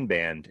Marine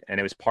Band, and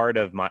it was part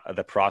of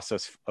the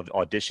process of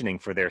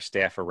auditioning for their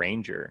staff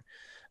arranger.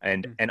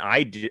 And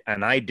I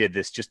did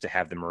this just to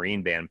have the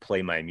Marine Band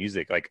play my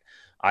music. Like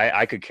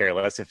I could care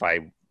less if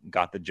I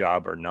got the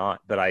job or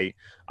not, but I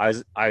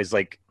was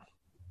like,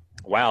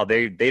 wow,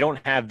 they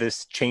don't have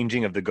this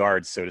changing of the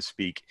guards, so to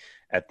speak,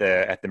 at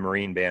the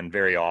Marine Band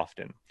very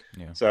often.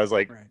 So I was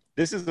like,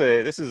 this is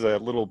a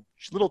little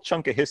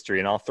chunk of history,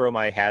 and I'll throw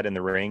my hat in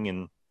the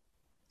ring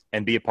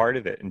and be a part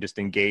of it and just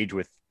engage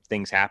with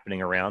things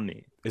happening around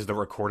me. Is the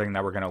recording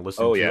that we're going to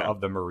listen to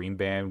of the Marine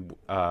Band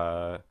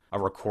a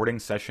recording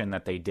session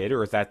that they did,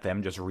 or is that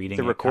them just reading?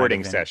 It's a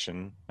recording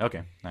session.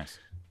 Okay, nice.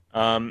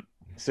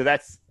 So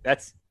that's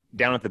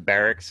down at the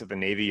barracks at the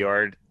Navy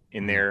Yard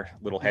in their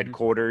little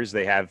headquarters.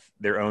 They have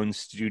their own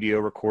studio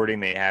recording.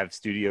 They have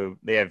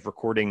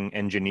recording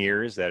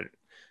engineers that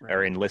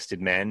are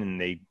enlisted men,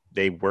 and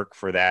they work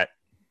for that,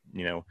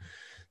 you know,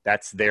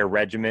 that's their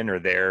regiment or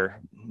their,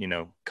 you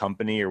know,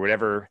 company or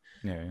whatever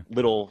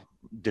little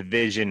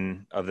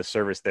division of the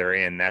service they're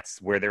in.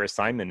 That's where their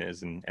assignment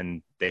is.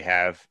 And they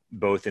have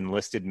both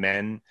enlisted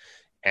men,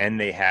 and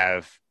they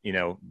have, you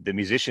know, the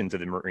musicians of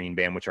the Marine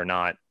Band, which are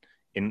not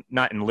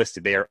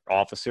enlisted. They are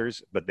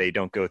officers, but they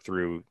don't go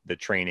through the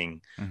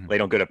training. They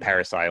don't go to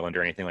Parris Island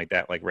or anything like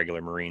that, like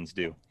regular Marines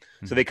do.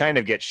 So they kind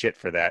of get shit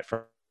for that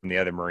from the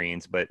other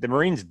Marines, but the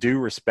Marines do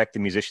respect the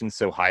musicians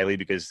so highly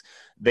because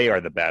they are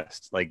the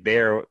best. Like,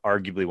 they're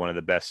arguably one of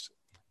the best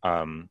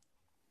armed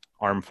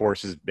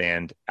forces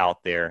band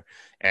out there,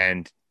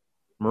 and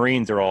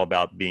Marines are all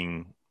about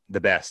being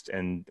the best.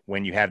 And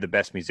when you have the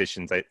best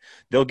musicians,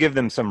 they'll give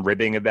them some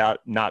ribbing about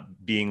not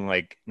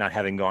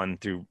having gone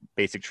through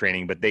basic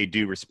training, but they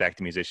do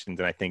respect musicians.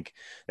 And I think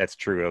that's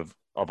true of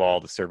all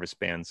the service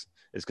bands,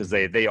 is because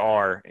they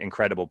are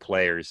incredible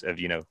players of,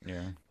 you know,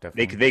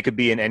 they could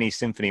be in any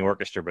symphony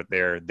orchestra, but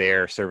they're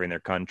there serving their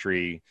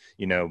country,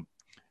 you know,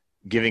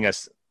 giving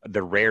us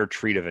the rare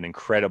treat of an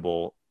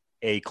incredible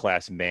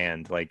A-class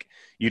band. Like,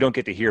 you don't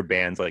get to hear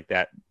bands like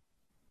that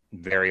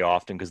very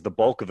often, because the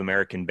bulk of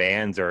American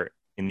bands are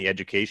in the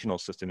educational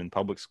system in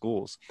public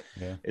schools.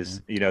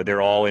 You know,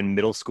 they're all in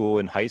middle school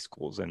and high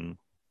schools, and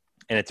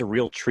and it's a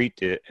real treat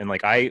to, and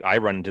like I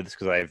run into this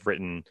because I've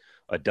written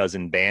a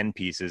dozen band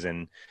pieces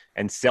and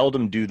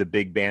seldom do the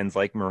big bands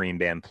like Marine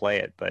Band play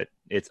it, but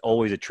it's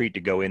always a treat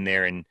to go in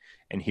there and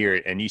hear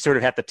it. And you sort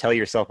of have to tell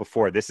yourself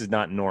before, this is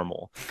not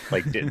normal.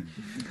 Like,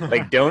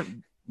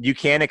 you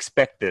can't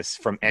expect this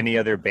from any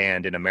other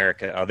band in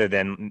America other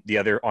than the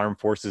other armed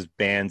forces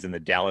bands and the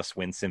Dallas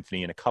Wind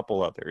Symphony and a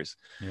couple others.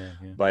 Yeah.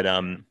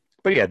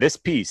 But yeah, this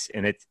piece,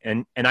 and it's,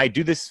 and I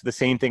do this the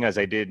same thing as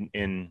I did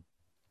in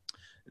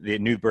the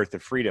New Birth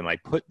of Freedom. I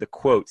put the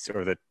quotes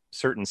or the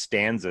certain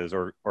stanzas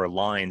or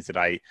lines that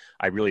I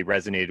really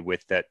resonated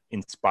with that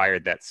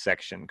inspired that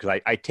section. Cause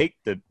I take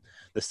the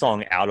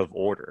song out of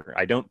order.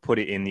 I don't put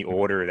it in the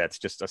order that's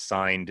just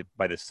assigned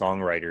by the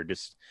songwriter,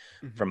 just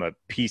from a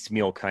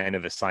piecemeal kind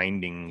of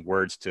assigning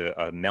words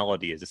to a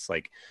melody. Is just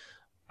like,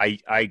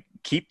 I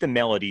keep the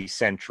melody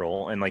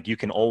central, and like, you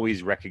can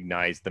always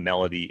recognize the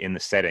melody in the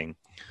setting,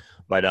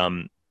 but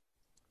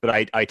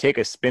I take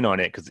a spin on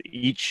it because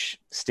each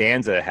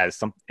stanza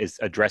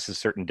addresses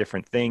certain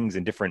different things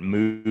and different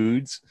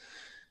moods,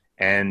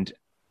 and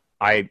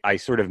I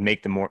sort of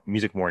make the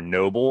music more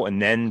noble.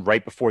 And then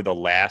right before the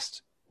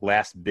last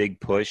big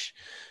push,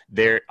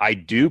 there I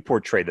do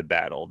portray the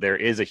battle. There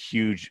is a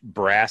huge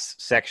brass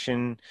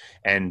section,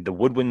 and the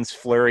woodwinds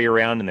flurry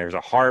around, and there's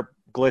a harp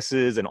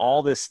glisses and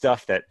all this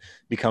stuff that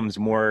becomes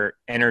more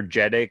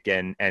energetic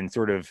and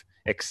sort of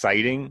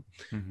exciting.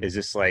 Is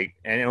just like,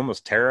 and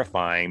almost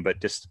terrifying,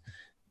 but just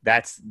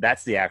that's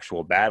the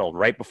actual battle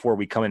right before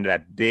we come into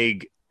that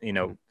big,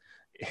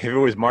 if it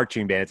was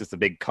marching band, it's just a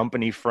big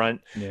company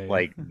front.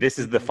 Like, this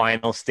is the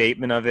final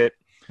statement of it.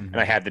 And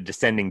I have the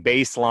descending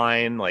bass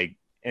line, like,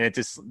 and it's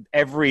just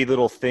every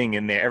little thing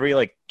in there, every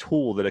like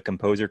tool that a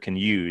composer can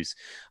use.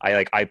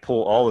 I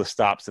pull all the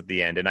stops at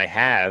the end, and I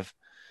have,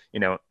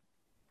 in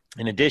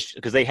addition,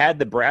 because they had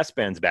the brass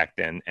bands back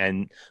then,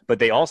 but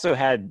they also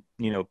had,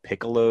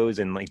 piccolos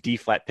and like D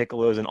flat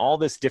piccolos and all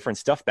this different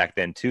stuff back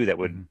then too that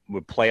would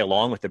play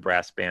along with the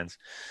brass bands.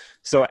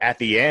 So at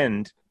the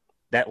end,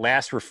 that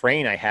last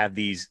refrain, I have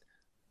these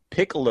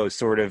piccolo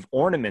sort of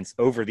ornaments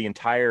over the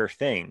entire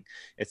thing.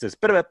 It says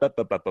like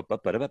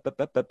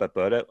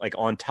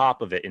on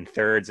top of it in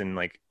thirds, and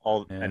like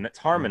all, and it's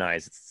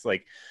harmonized. It's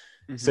like,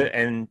 so,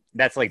 and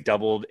that's like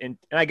doubled, and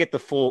I get the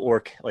full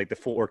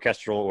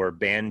orchestral or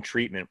band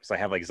treatment. So I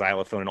have like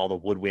xylophone and all the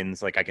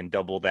woodwinds, like I can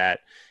double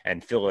that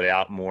and fill it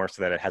out more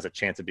so that it has a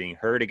chance of being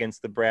heard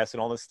against the brass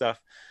and all this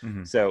stuff.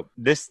 So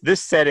this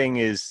setting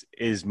is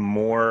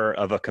more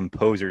of a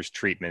composer's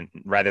treatment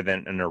rather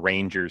than an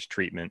arranger's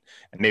treatment,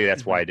 and maybe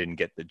that's why I didn't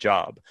get the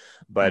job.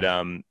 But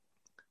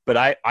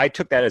I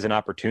took that as an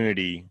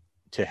opportunity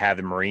to have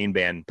the Marine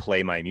Band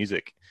play my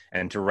music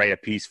and to write a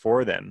piece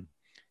for them.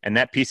 And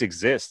that piece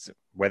exists,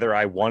 whether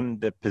I won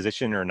the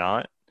position or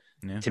not.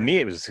 To me,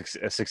 it was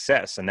a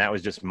success. And that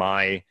was just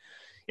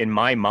in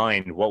my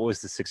mind, what was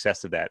the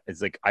success of that?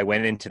 It's like, I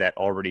went into that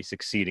already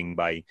succeeding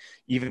by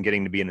even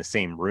getting to be in the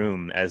same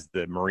room as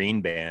the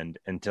Marine Band,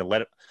 and to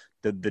let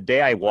the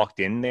day I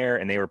walked in there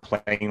and they were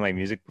playing my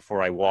music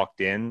before I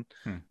walked in,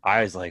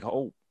 I was like,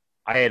 oh,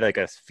 I had like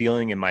a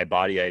feeling in my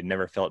body I had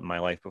never felt in my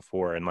life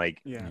before. And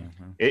like,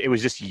 it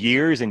was just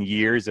years and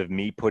years of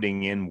me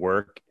putting in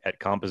work at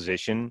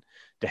composition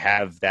to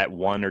have that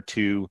one or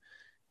two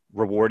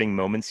rewarding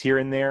moments here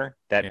and there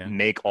that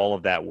make all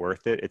of that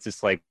worth it. It's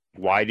just like,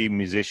 why do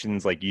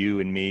musicians like you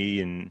and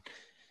me, and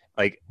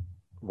like,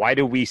 why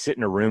do we sit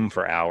in a room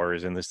for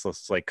hours and this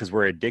like, because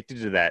we're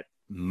addicted to that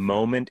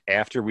moment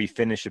after we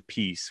finish a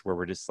piece where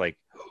we're just like,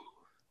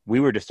 we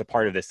were just a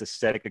part of this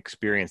aesthetic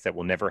experience that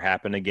will never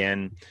happen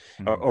again,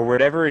 or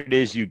whatever it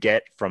is you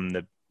get from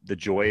the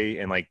joy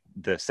and like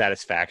the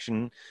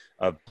satisfaction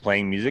of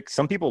playing music.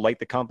 Some people like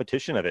the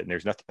competition of it, and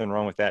there's nothing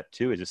wrong with that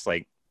too. It's just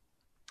like,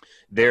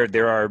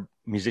 there are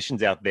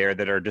musicians out there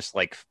that are just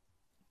like,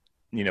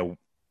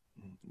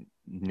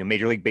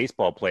 Major League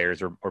Baseball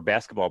players or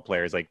basketball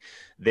players. Like,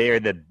 they are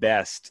the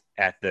best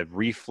at the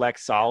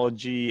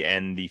reflexology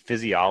and the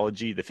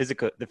physiology, the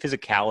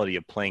physicality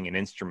of playing an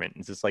instrument.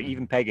 It's just like,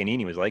 even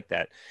Paganini was like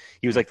that.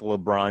 He was like the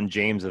LeBron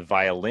James of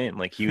violin.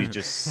 Like, he was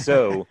just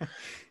so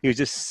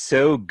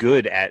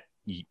good at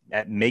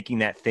making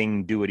that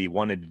thing do what he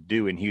wanted to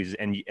do. And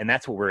and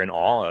that's what we're in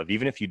awe of.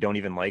 Even if you don't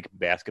even like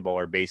basketball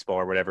or baseball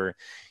or whatever,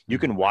 you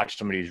can watch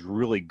somebody who's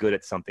really good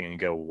at something and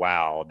go,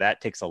 wow,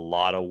 that takes a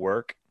lot of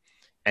work.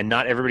 And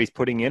not everybody's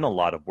putting in a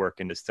lot of work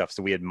into stuff.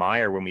 So we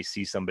admire when we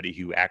see somebody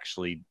who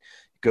actually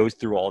goes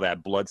through all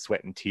that blood,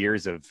 sweat, and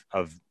tears of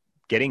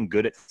getting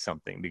good at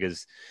something,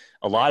 because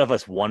a lot of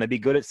us want to be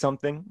good at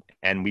something,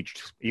 and we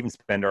even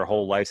spend our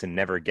whole lives and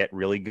never get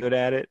really good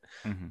at it.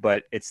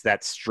 But it's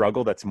that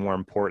struggle that's more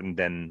important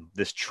than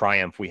this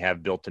triumph we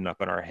have built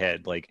up in our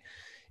head. Like,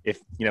 if,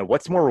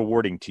 what's more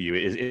rewarding to you?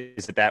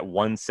 Is it that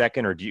 1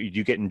 second, or do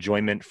you get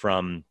enjoyment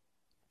from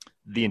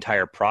the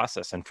entire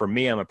process? And for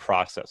me, I'm a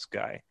process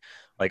guy.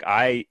 Like,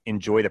 I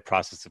enjoy the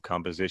process of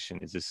composition.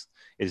 Is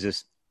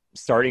this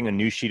starting a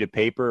new sheet of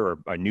paper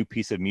or a new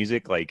piece of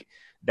music, like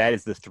that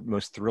is the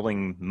most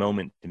thrilling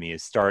moment to me,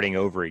 is starting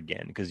over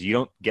again, because you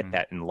don't get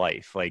that in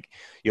life. Like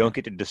you don't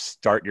get to just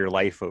start your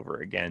life over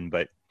again,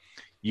 but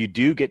you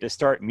do get to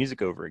start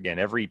music over again.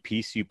 Every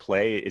piece you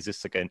play is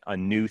just like a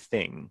new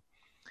thing.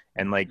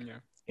 And like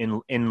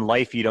in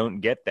life, you don't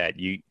get that.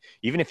 You,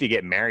 even if you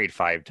get married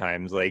 5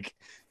 times, like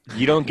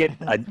you don't get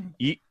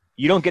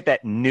you don't get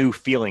that new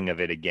feeling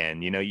of it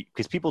again, you know,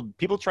 because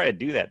people try to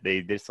do that.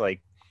 They just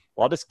like,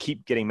 well, I'll just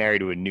keep getting married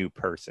to a new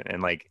person,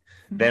 and like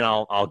then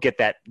I'll get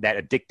that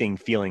addicting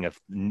feeling of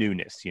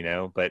newness, you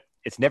know. But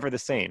it's never the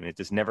same. It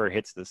just never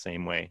hits the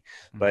same way.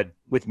 But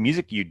with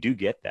music, you do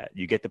get that.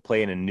 You get to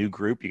play in a new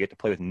group. You get to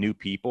play with new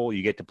people.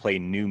 You get to play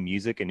new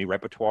music and new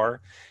repertoire.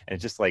 And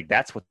it's just like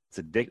that's what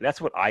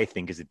I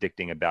think is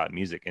addicting about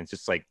music. And it's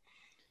just like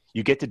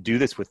you get to do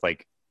this with,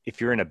 like, if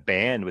you're in a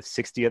band with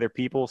 60 other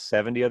people,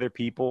 70 other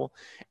people,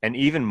 and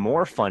even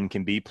more fun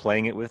can be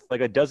playing it with like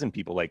a dozen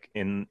people, like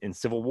in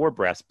Civil War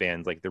brass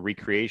bands, like the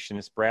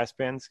Recreationist brass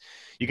bands.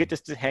 You get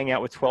just to hang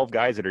out with 12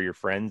 guys that are your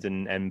friends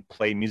and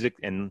play music,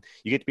 and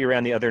you get to be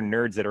around the other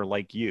nerds that are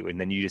like you. And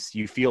then you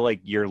feel like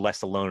you're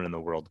less alone in the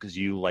world because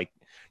you like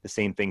the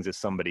same things as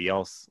somebody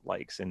else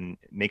likes, and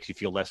it makes you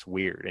feel less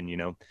weird. And, you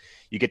know,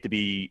 you get to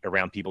be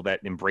around people that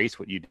embrace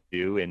what you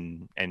do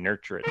and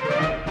nurture it.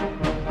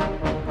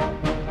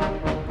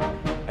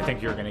 I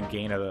think you're going to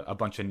gain a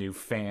bunch of new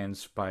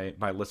fans by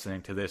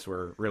listening to this.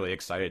 We're really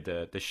excited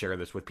to share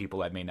this with people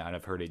that may not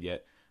have heard it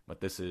yet.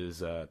 But this is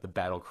the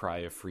Battle Cry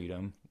of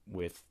Freedom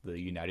with the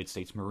United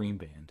States Marine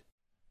Band.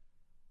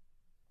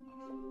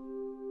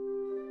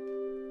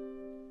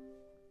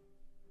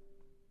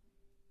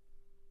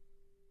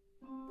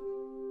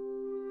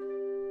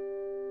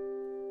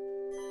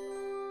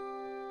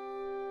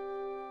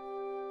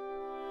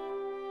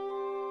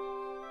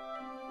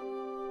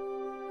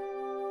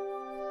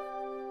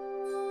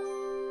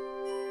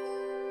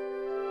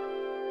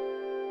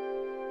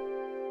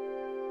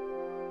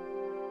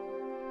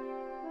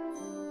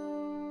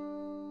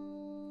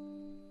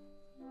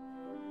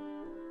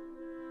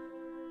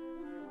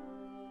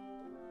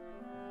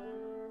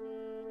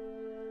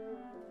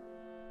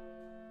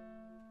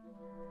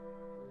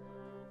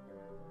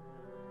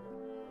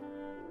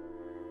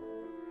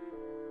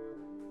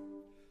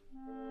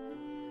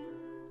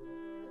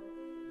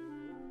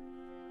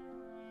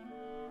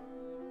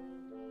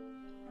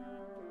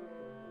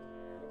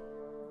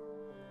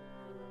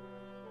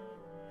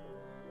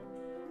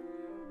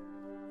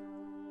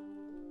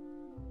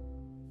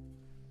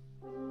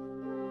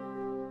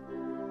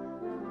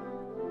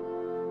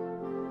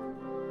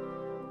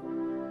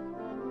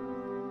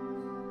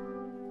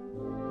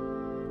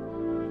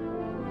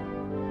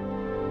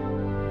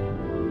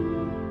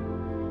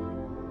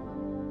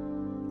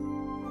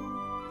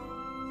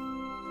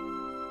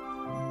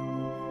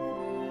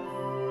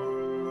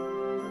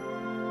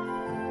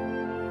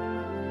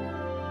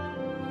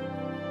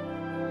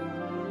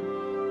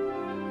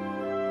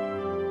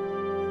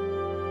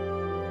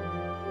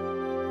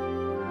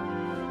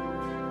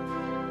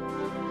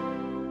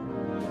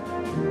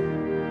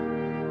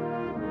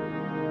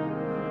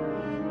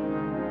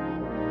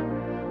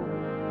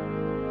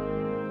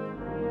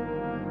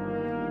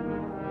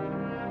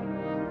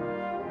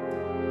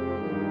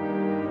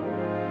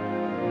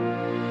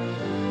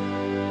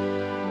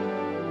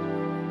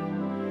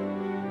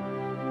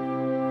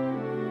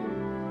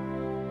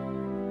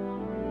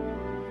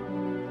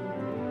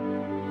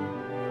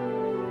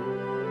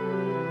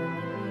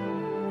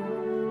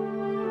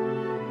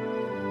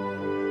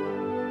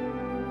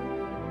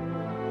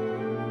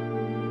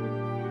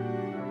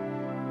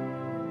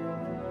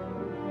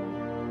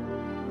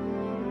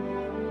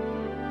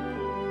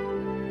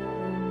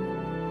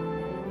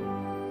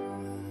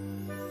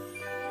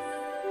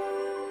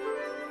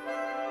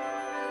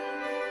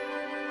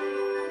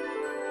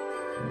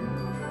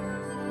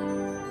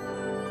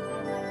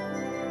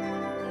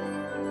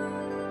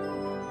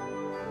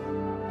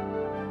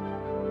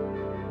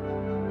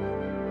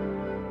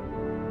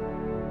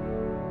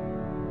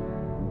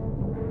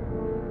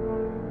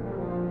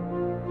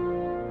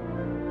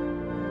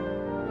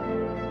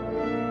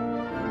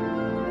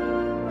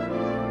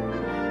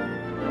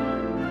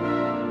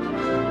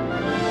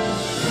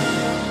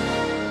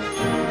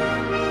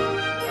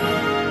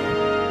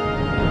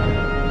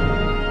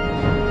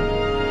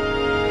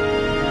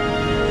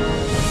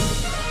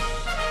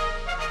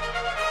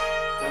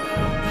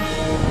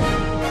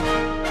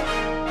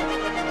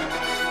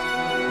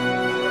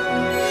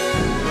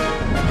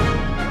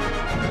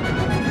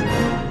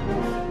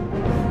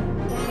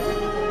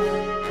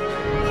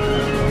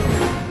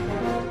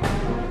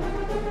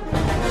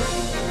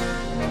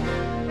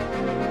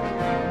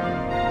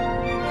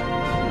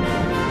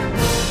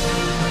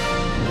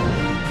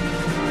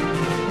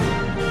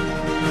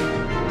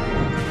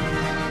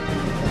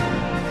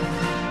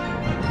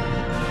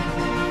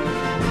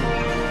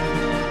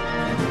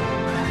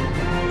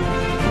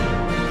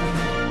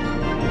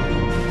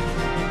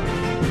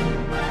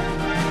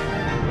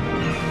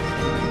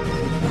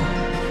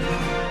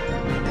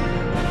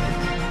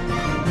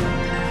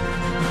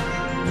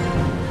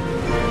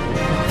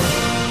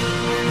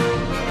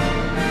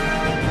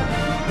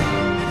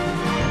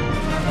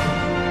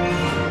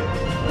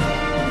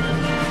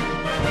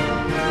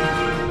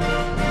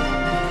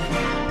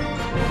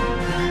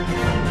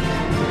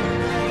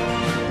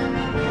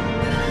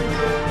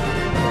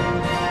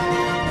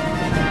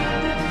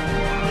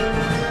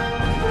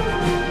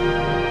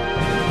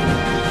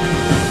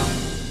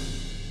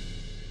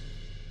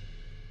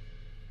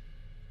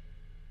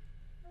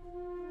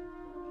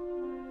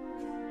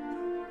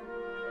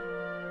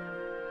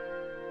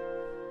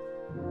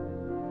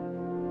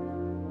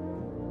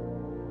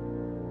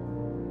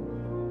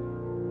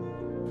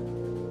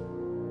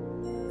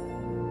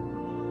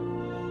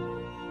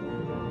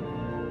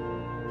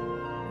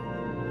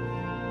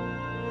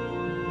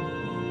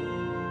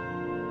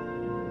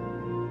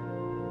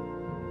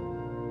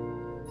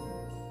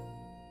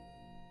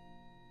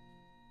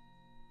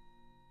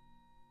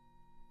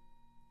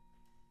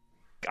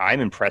 I'm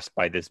impressed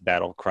by this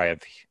Battle Cry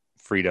of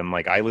Freedom.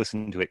 Like, I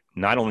listened to it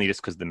not only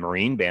just because the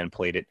Marine Band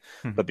played it,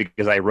 but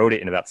because I wrote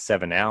it in about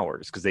 7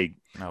 hours, because they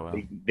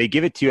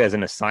give it to you as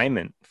an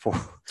assignment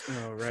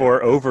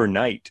for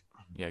overnight.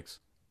 Yikes.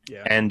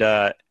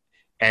 Yeah.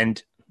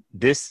 And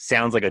this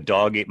sounds like a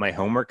dog ate my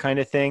homework kind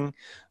of thing,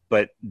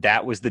 but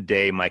that was the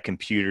day my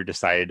computer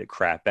decided to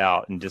crap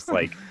out, and just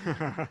like,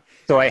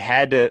 so I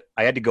had to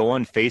go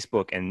on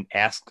Facebook and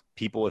ask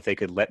people if they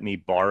could let me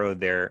borrow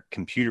their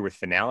computer with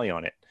Finale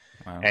on it.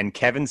 Wow. And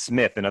Kevin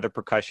Smith, another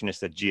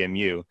percussionist at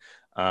GMU,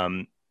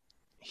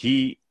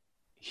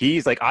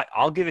 he's like,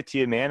 I'll give it to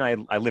you, man.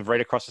 I live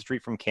right across the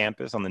street from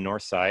campus on the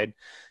north side.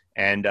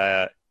 And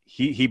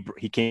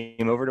he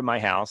came over to my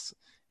house,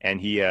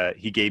 and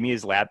he gave me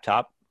his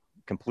laptop,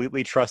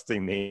 completely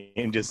trusting me,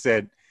 and just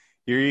said,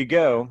 here you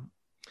go.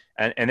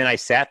 And then I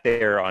sat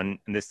there on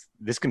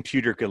this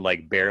computer could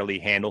like barely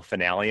handle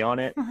Finale on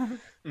it.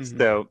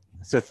 Mm-hmm.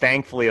 So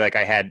thankfully, like,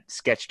 I had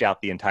sketched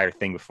out the entire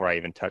thing before I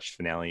even touched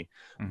Finale.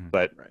 Mm-hmm.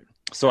 But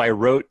so I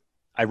wrote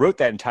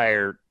that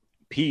entire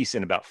piece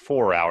in about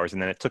 4 hours,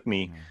 and then it took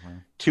me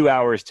 2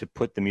 hours to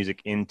put the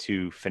music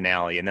into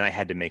Finale, and then I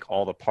had to make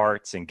all the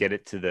parts and get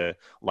it to the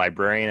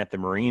librarian at the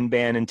Marine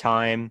Band in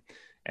time.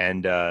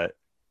 And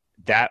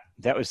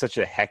that was such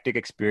a hectic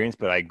experience,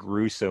 but I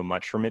grew so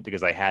much from it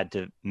because I had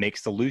to make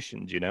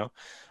solutions.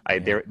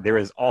 There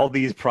was all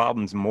these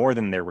problems, more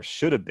than there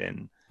should have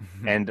been,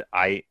 and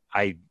I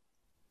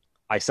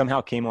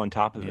somehow came on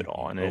top of it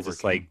all, and it's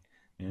just like,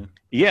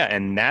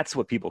 and that's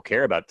what people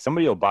care about.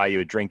 Somebody will buy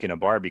you a drink in a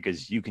bar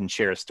because you can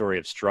share a story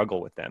of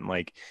struggle with them.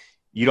 Like,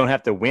 you don't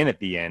have to win at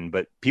the end,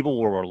 but people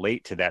will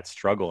relate to that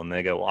struggle, and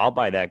they go, well, I'll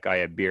buy that guy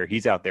a beer.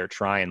 He's out there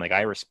trying. Like,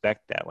 I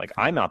respect that. Like,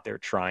 I'm out there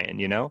trying,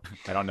 I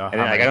don't know how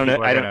many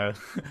people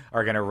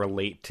are gonna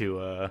relate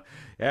to,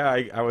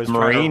 I was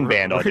Marine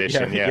Band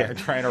audition.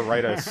 Trying to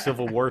write a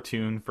Civil War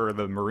tune for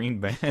the Marine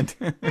Band.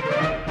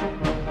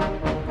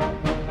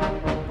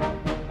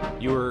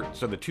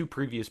 So the two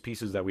previous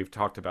pieces that we've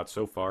talked about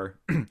so far,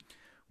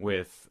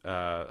 with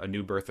A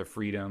New Birth of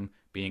Freedom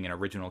being an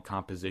original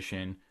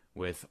composition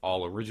with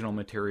all original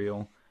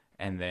material,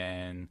 and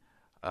then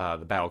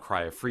the Battle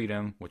Cry of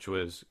Freedom, which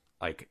was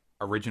like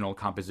original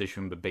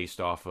composition but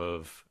based off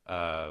of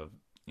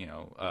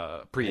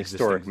pre-existing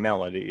historic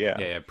melody,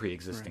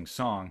 pre-existing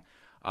song.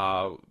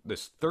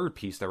 This third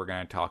piece that we're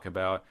going to talk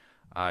about,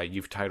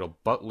 you've titled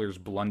Butler's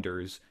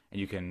Blunders, and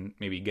you can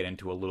maybe get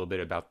into a little bit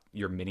about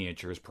your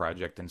miniatures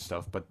project and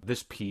stuff. But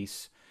this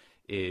piece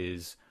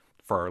is,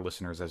 for our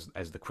listeners,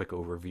 as the quick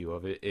overview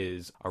of it,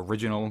 is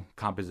original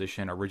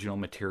composition, original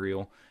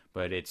material,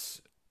 but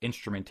its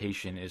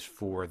instrumentation is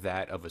for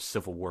that of a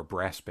Civil War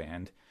brass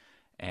band,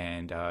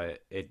 and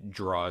it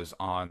draws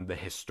on the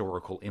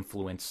historical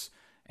influence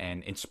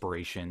and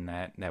inspiration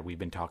that we've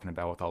been talking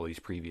about with all these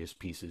previous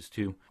pieces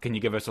too. Can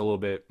you give us a little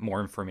bit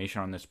more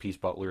information on this piece,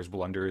 Butler's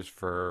Blunders,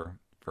 for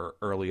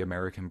early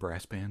American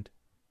brass band?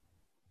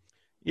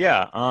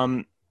 Yeah.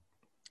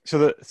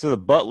 So the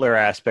Butler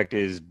aspect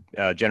is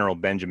General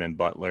Benjamin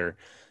Butler,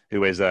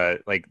 who is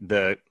like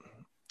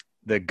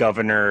the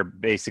governor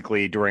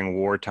basically during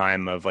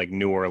wartime of like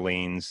New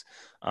Orleans.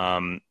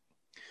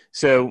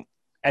 So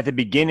at the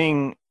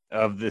beginning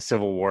of the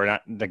Civil War,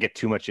 not to get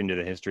too much into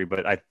the history,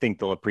 but I think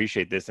they'll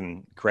appreciate this,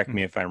 and correct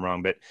me if I'm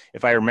wrong, but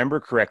if I remember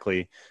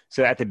correctly,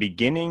 so at the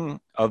beginning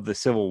of the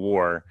Civil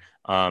War,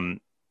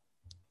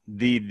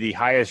 the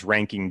highest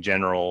ranking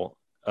general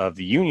of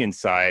the Union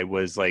side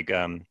was like,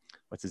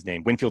 what's his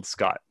name? Winfield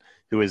Scott,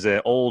 who is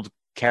an old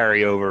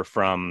carryover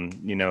from,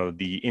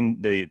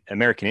 the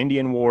American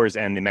Indian Wars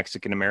and the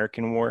Mexican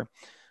American War.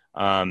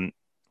 So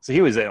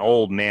he was an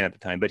old man at the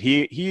time, but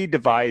he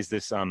devised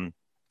this,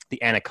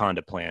 the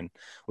Anaconda Plan,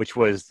 which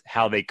was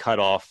how they cut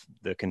off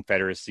the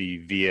Confederacy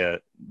via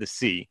the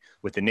sea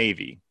with the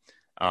Navy.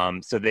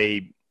 So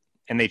they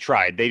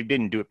tried. They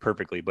didn't do it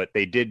perfectly, but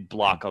they did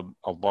block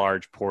a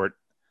large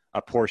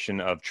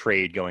portion of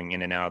trade going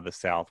in and out of the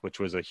South, which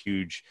was a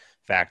huge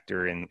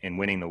factor in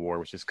winning the war,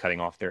 which is cutting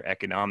off their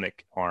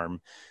economic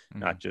arm,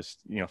 not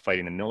just,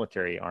 fighting the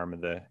military arm of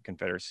the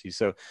Confederacy.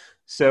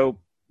 So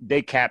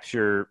they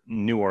capture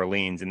New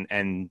Orleans,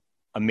 and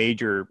a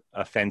major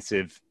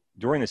offensive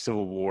during the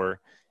Civil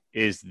War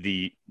is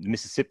the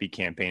Mississippi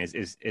campaign,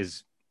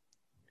 is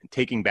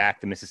taking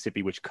back the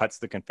Mississippi, which cuts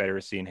the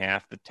Confederacy in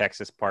half. The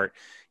Texas part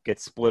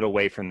gets split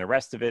away from the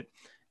rest of it.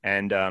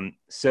 And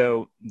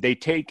so they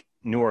take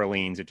New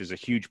Orleans, which is a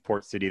huge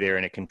port city there,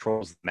 and it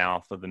controls the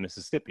mouth of the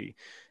Mississippi.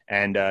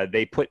 And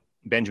they put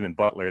Benjamin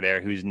Butler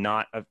there, who's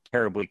not a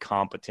terribly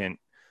competent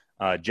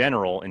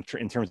general in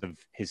terms of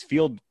his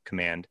field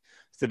command.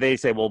 So they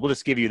say, well, we'll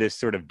just give you this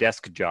sort of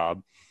desk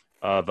job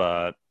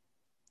of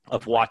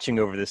watching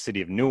over the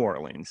city of New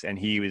Orleans. And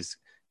he was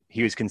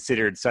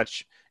considered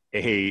such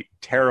a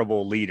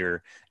terrible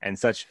leader and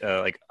such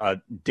like a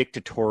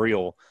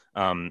dictatorial,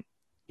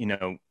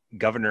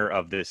 governor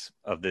of this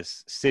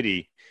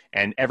city,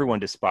 and everyone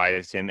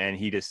despised him, and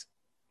he just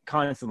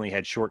constantly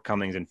had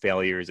shortcomings and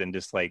failures, and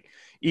just like,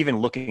 even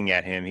looking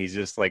at him, he's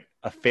just like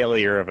a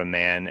failure of a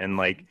man. And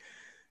like,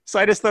 So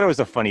I just thought it was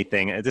a funny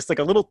thing. Just like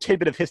a little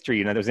tidbit of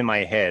history, that was in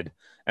my head.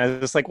 And I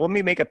was just like, well, let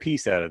me make a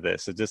piece out of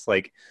this. It's just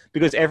like,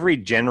 because every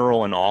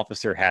general and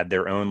officer had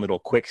their own little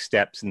quick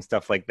steps and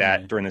stuff like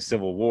that during the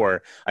Civil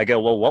War. I go,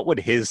 well, what would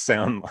his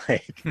sound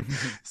like?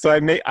 So I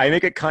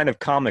make it kind of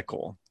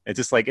comical. It's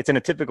just like, it's in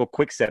a typical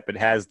quick step. It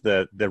has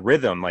the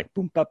rhythm, like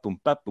boom, bop, boom,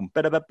 bop, boom,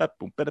 ba, ba, bop,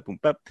 boom, ba, boom,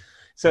 bop.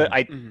 So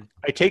I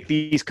take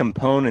these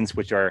components,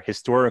 which are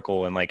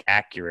historical and like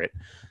accurate,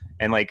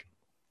 and like,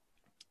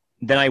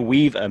 then I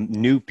weave a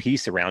new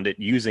piece around it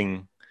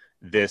using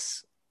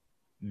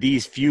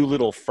these few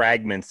little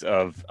fragments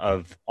of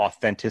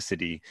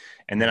authenticity,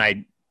 and then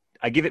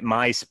I give it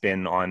my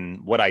spin on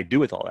what I do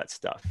with all that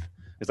stuff,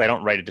 because I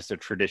don't write it just a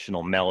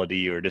traditional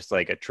melody or just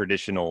like a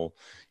traditional,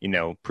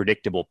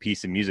 predictable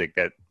piece of music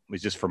that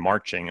was just for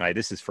marching.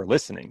 This is for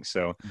listening.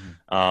 So,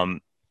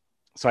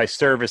 so I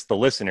service the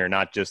listener,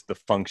 not just the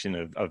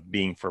function of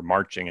being for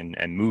marching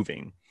and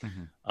moving.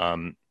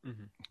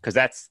 Because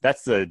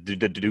that's the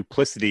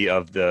duplicity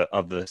of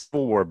the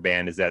Civil War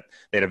band, is that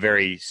they had a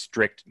very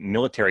strict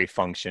military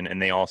function,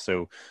 and they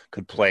also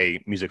could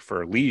play music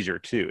for leisure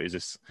too. Is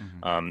this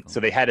so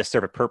they had to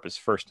serve a purpose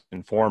first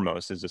and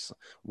foremost? Is this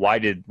why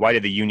did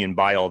the Union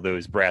buy all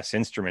those brass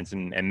instruments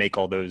and make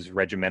all those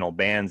regimental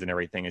bands and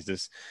everything?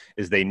 Is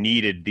they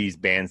needed these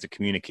bands to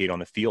communicate on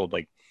the field,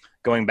 like.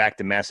 Going back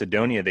to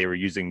Macedonia, they were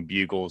using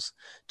bugles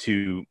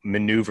to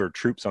maneuver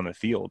troops on the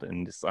field,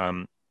 and this,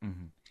 so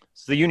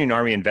the Union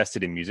Army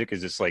invested in music.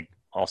 Is just like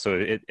also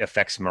it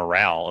affects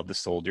morale of the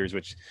soldiers,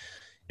 which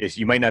is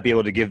you might not be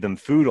able to give them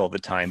food all the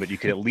time, but you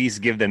could at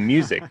least give them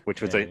music,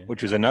 which was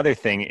which was another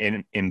thing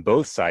in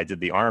both sides of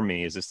the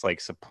army. Is this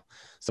like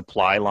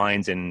supply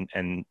lines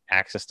and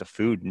access to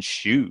food and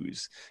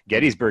shoes.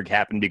 Gettysburg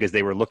happened because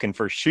they were looking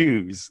for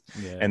shoes,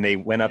 and they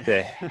went up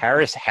to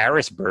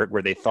Harrisburg,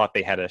 where they thought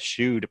they had a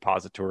shoe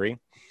depository.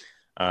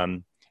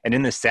 And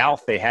in the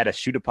South, they had a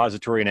shoe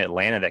depository in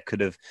Atlanta that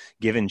could have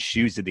given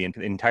shoes to the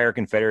entire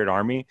Confederate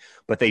Army,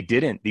 but they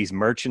didn't. These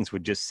merchants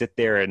would just sit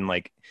there and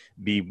like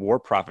be war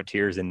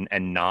profiteers and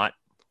not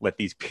let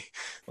these,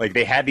 like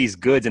they had these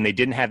goods and they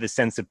didn't have the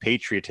sense of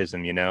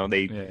patriotism.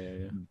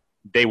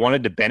 They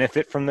wanted to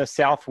benefit from the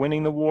South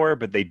winning the war,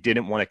 but they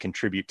didn't want to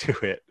contribute to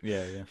it.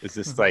 It's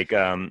just like,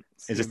 and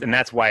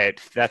that's why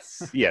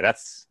that's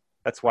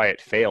why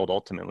it failed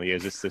ultimately.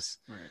 Is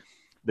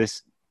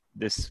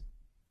this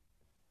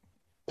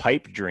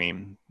pipe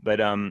dream? But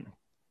I'm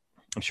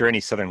sure any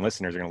Southern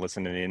listeners are going to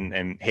listen to me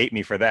and hate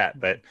me for that,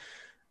 but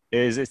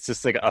it's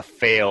just like a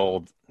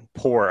failed,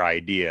 poor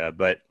idea.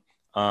 But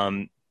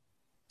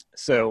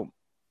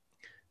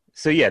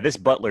so yeah, this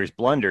Butler's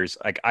Blunders,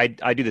 like I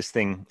do this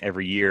thing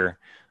every year,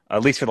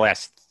 at least for the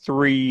last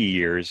 3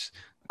 years,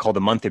 called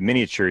the Month of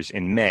Miniatures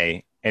in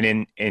May.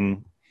 And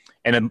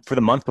for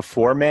the month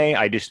before May,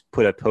 I just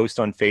put a post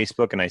on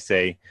Facebook and I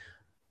say,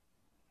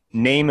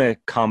 name a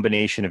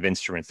combination of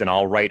instruments, and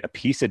I'll write a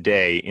piece a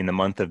day in the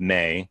month of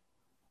May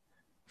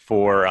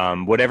for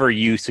whatever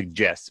you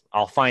suggest.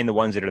 I'll find the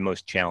ones that are the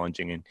most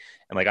challenging, and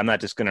like I'm not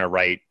just gonna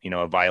write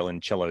a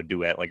violin-cello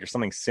duet, like, or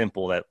something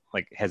simple that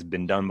like has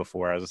been done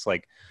before. I was just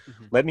like,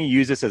 let me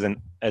use this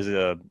as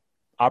a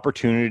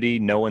opportunity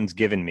no one's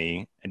given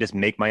me, and just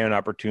make my own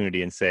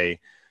opportunity and say,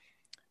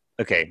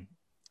 okay,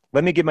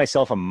 let me give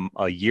myself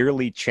a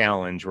yearly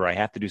challenge where I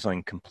have to do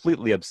something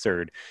completely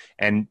absurd.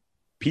 And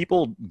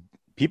people,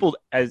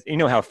 as you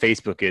know how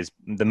Facebook is,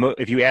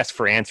 if you ask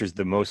for answers,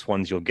 the most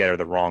ones you'll get are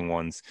the wrong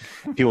ones.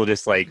 People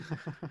just like,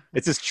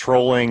 it's just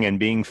trolling and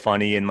being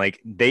funny, and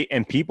like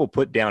people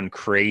put down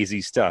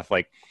crazy stuff.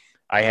 Like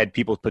I had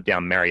people put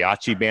down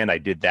mariachi band. I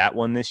did that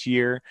one this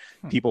year.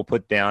 People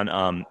put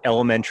down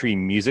elementary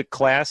music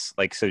class.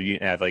 Like, so you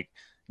have like,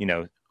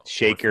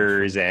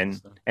 shakers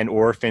and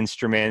Orff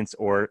instruments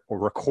or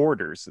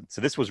recorders.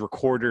 So this was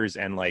recorders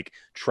and like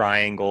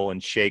triangle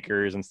and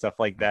shakers and stuff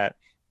like that.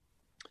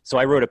 So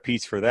I wrote a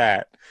piece for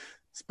that,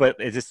 but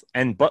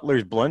and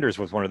Butler's Blunders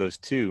was one of those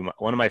too.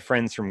 One of my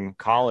friends from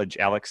college,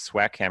 Alex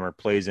Swackhammer,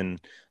 plays in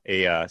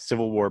a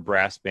Civil War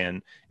brass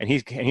band, and he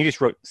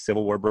just wrote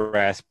Civil War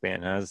brass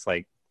band. And I was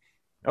like,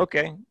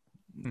 okay,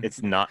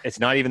 it's not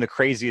even the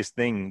craziest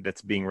thing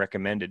that's being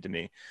recommended to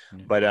me,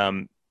 but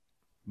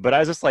I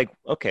was just like,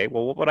 okay,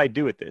 well, what would I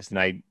do with this?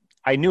 And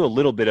I knew a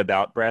little bit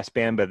about brass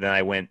band, but then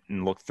I went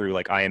and looked through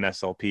like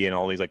IMSLP and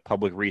all these like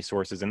public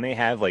resources, and they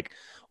have like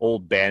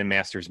old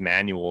bandmasters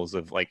manuals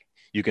of like,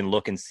 you can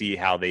look and see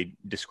how they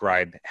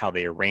describe how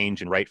they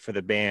arrange and write for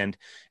the band,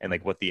 and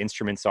like what the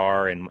instruments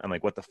are and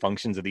like what the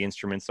functions of the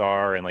instruments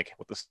are and like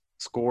what the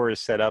score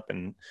is set up.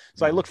 And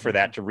so I looked for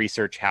that to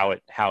research how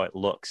it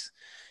looks.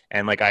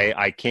 And like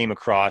I came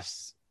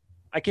across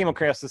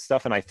this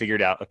stuff, and I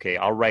figured out, okay,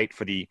 I'll write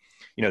for the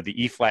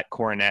E flat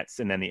cornets,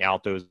 and then the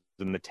altos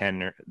and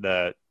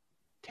the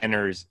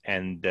tenors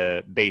and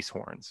the bass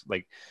horns.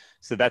 Like,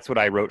 so that's what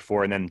I wrote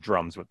for, and then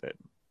drums with it.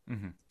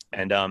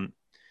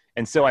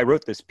 And so I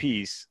wrote this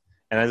piece,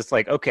 and I was just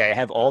like, okay, I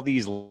have all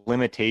these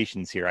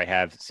limitations here. I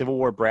have Civil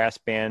War brass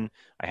band.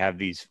 I have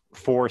these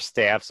 4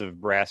 staffs of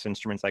brass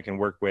instruments I can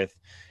work with,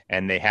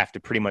 and they have to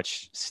pretty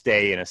much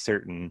stay in a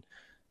certain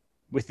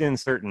within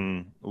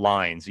certain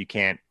lines. You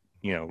can't,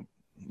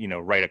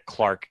 write a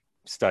Clark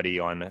study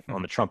on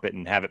the trumpet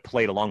and have it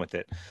played along with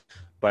it.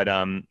 But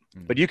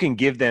you can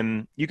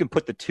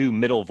put the two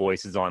middle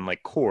voices on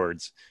like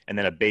chords and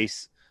then a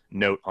bass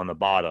note on the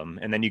bottom,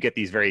 and then you get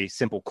these very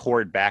simple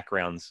chord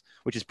backgrounds,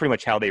 which is pretty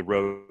much how they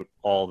wrote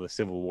all the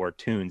Civil War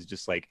tunes.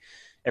 Just like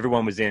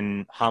everyone was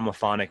in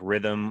homophonic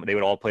rhythm, they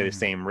would all play the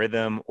same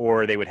rhythm,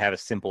 or they would have a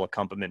simple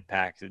accompaniment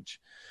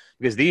package.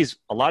 Because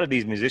a lot of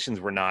these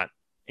musicians were not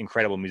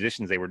incredible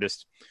musicians. They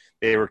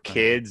were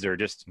kids or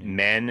just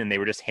men, and they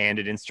were just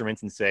handed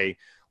instruments and say,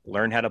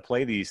 learn how to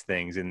play these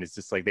things. And it's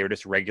just like they were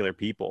just regular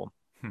people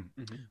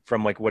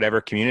from like whatever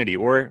community.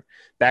 Or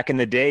back in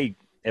the day,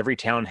 every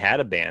town had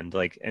a band,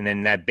 and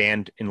then that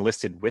band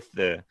enlisted with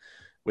the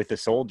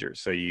soldiers,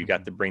 so you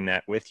got to bring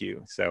that with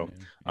you. So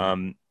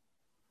what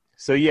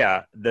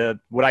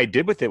I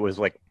did with it was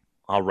like,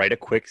 I'll write a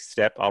quick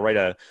step, I'll write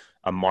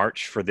a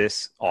march for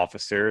this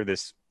officer,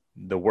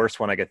 the worst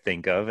one I could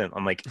think of, and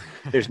I'm like,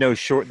 there's no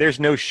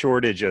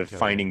shortage of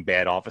finding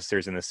bad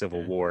officers in the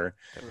Civil War,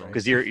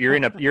 because you're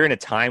in a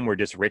time where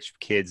just rich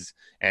kids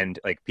and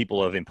like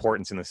people of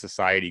importance in the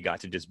society got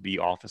to just be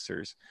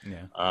officers.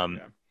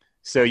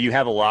 So you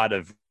have a lot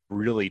of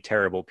really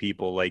terrible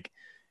people. Like,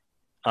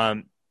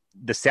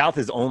 the South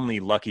is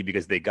only lucky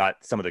because they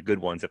got some of the good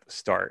ones at the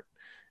start,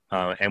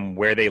 and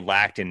where they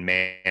lacked in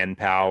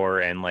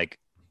manpower and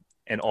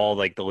all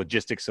like the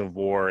logistics of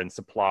war and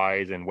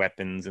supplies and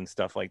weapons and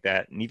stuff like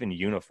that, and even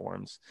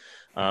uniforms.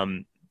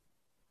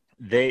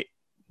 They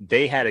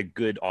had a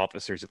good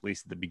officers, at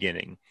least at the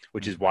beginning,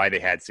 which is why they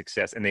had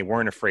success, and they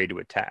weren't afraid to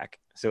attack.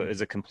 So it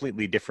was a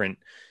completely different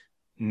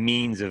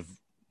means of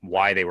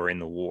why they were in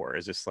the war.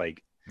 Is just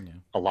like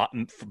a lot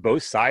for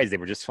both sides. They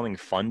were just something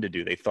fun to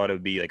do. They thought it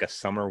would be like a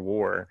summer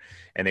war,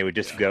 and they would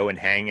just go and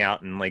hang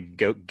out and like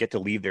get to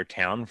leave their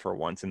town for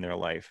once in their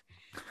life.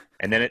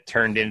 And then it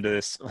turned into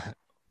this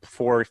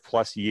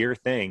 4+ year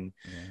thing,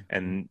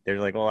 and they're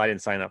like, well, I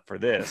didn't sign up for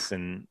this.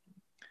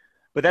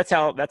 But that's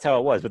how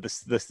it was. But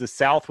the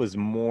South was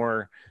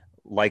more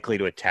likely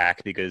to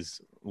attack because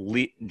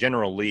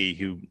General Lee,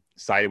 who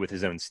sided with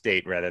his own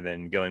state rather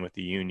than going with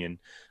the Union,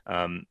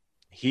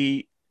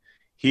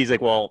 he's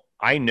like, well,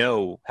 I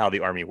know how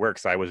the Army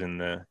works. I was in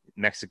the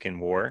Mexican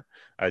War.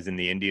 I was in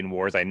the Indian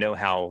Wars. I know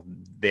how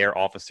their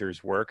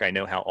officers work. I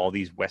know how all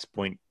these West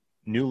Point,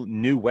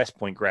 new West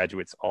Point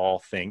graduates all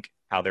think,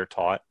 how they're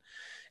taught.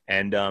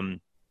 And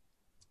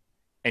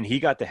he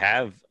got to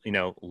have,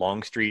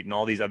 Longstreet and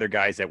all these other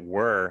guys that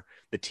were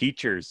the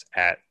teachers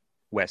at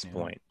West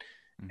Point.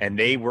 And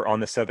they were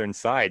on the Southern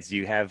side. So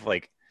you have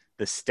like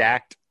the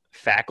stacked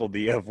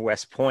faculty of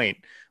West Point,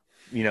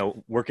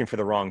 working for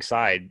the wrong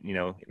side,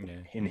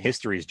 in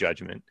history's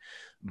judgment.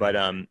 But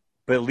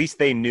at least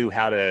they knew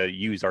how to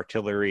use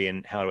artillery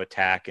and how to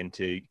attack and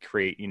to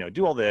create,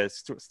 do all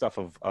this stuff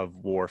of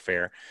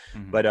warfare.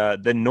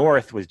 But the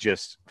North was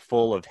just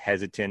full of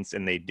hesitance,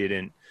 and they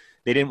didn't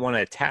want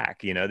to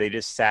attack. They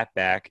just sat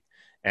back,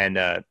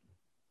 and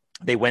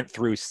they went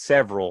through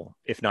several,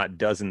 if not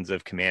dozens,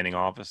 of commanding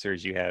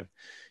officers. You have,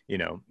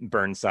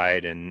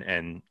 Burnside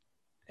and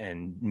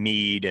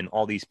Meade and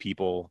all these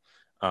people.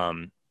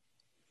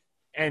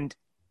 And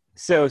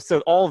so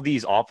all of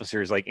these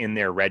officers, like in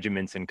their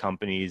regiments and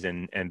companies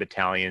and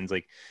battalions,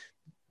 like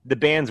the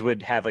bands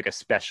would have like a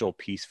special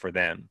piece for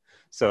them.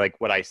 So like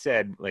what I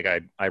said, like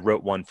I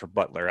wrote one for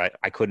Butler.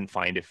 I couldn't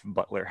find if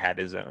Butler had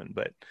his own,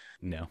 but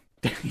no.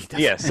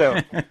 Yeah.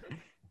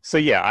 So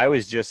yeah, I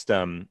was just,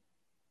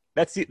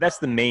 that's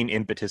the main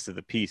impetus of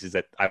the piece, is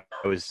that I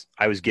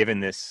was given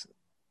this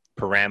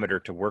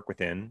parameter to work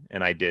within,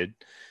 and I did.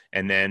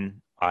 And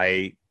then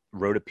I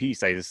wrote a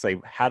piece. I just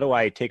like, how do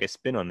I take a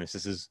spin on this?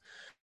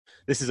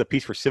 This is a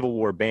piece for Civil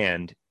War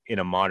band in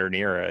a modern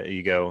era.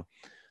 You go,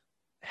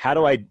 how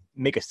do I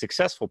make a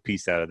successful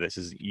piece out of this?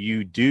 Is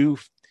you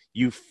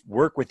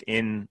work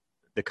within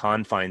the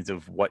confines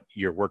of what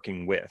you're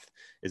working with.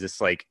 Is this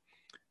like,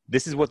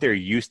 this is what they're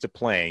used to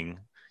playing.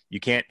 You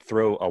can't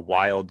throw a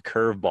wild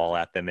curveball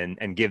at them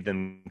and give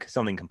them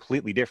something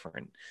completely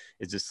different.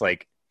 It's just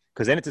like,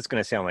 because then it's just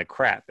going to sound like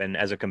crap. And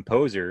as a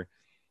composer,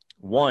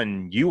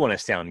 one, you want to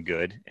sound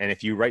good, and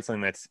if you write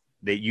something that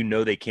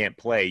they can't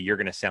play, you're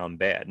going to sound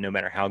bad, no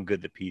matter how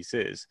good the piece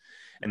is.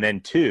 And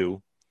then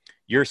two,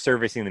 you're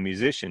servicing the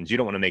musicians. You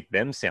don't want to make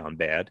them sound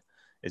bad.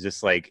 It's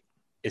just like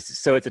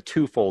it's a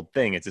twofold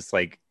thing. It's just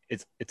like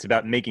it's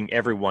about making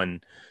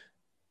everyone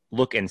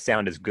look and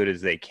sound as good as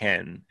they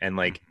can, and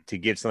like to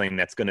give something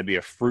that's going to be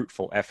a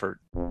fruitful effort.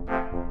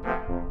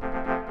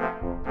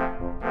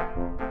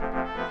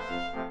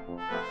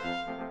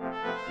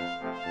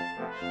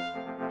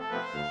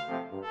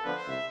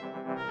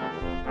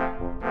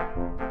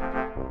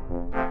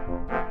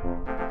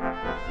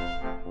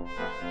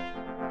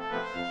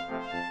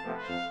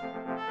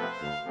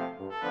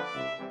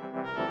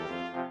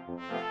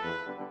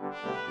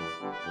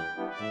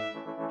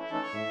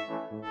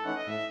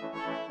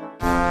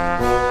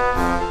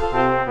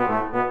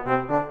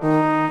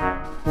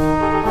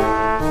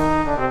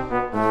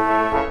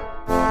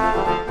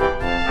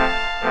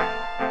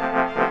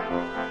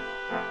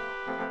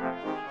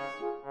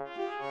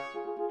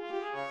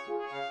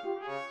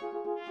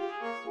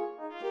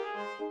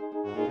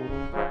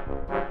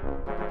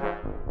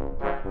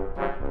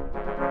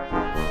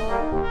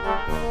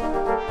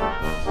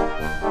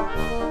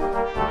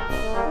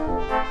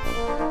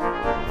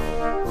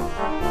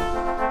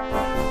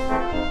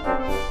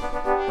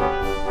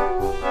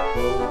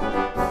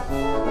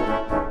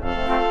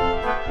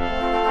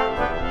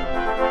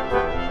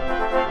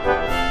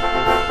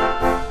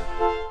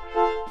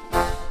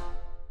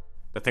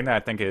 thing that I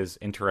think is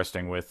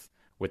interesting with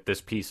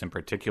this piece in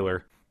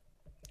particular,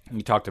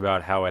 you talked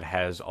about how it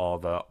has all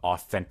the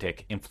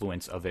authentic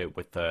influence of it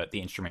with the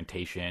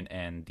instrumentation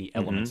and the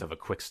elements of a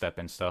quick step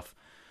and stuff.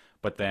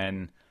 But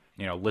then,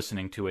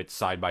 listening to it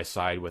side by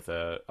side with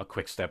a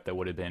quick step that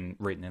would have been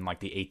written in like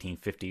the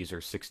 1850s or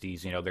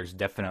 60s, there's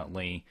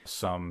definitely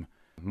some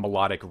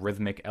melodic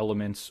rhythmic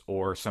elements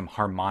or some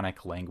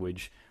harmonic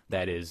language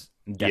that is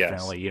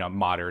definitely,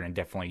 modern and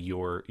definitely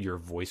your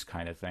voice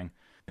kind of thing.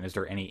 And is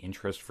there any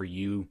interest for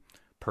you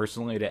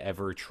personally to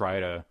ever try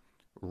to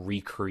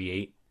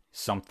recreate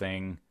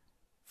something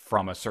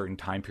from a certain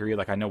time period?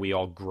 Like, I know we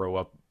all grow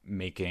up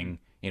making,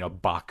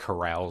 Bach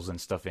chorales and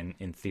stuff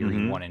in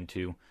theory 1 and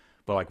 2,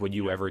 but like, would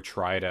you ever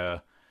try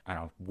to, I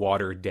don't know,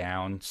 water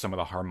down some of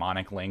the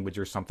harmonic language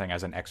or something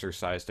as an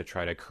exercise to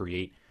try to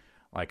create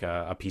like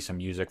a piece of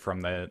music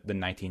from the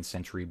 19th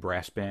century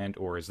brass band?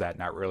 Or is that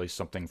not really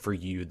something for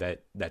you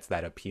that's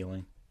that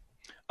appealing?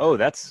 Oh,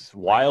 that's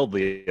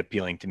wildly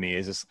appealing to me.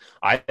 Is this,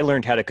 I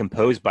learned how to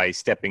compose by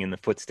stepping in the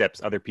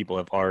footsteps other people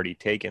have already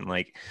taken.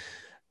 Like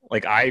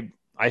I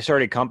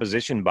started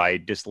composition by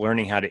just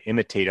learning how to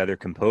imitate other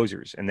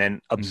composers and then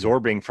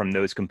absorbing from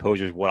those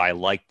composers what I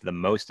liked the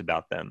most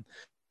about them.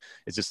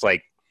 It's just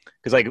like,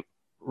 because like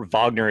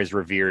Wagner is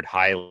revered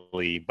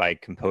highly by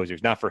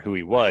composers, not for who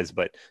he was,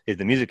 but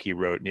the music he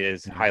wrote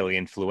is highly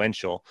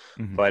influential.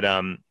 But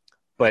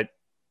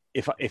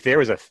if there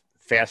was a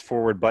fast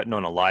forward button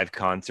on a live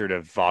concert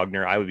of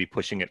Wagner, I would be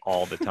pushing it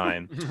all the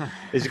time.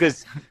 It's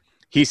because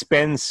he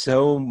spends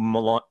so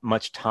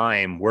much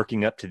time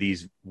working up to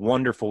these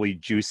wonderfully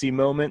juicy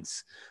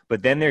moments,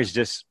 but then he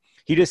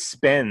just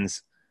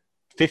spends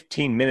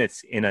 15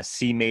 minutes in a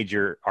C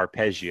major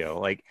arpeggio.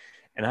 Like,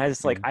 and I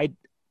was like,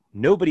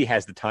 nobody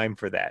has the time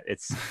for that.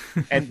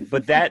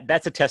 But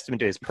that's a testament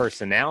to his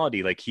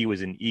personality. Like, he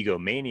was an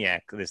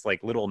egomaniac, this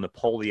like little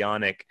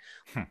Napoleon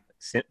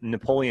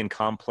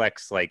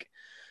complex, like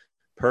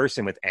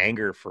person with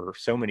anger for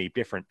so many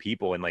different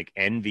people and like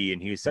envy.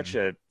 And he was such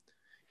a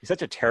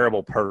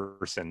terrible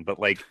person, but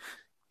like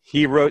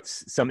he wrote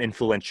some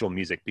influential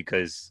music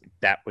because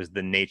that was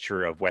the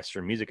nature of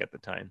Western music at the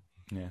time.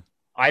 Yeah.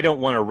 I don't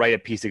want to write a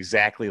piece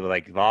exactly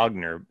like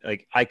Wagner.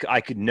 Like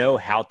I could know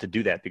how to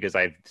do that because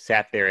I've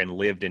sat there and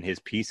lived in his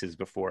pieces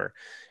before.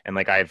 And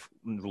like, I've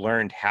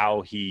learned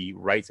how he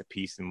writes a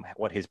piece and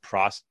what his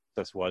process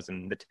was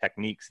and the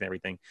techniques and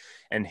everything,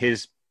 and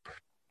his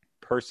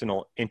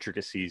personal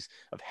intricacies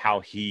of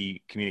how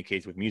he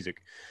communicates with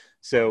music.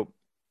 So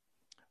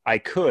I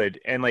could,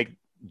 and like,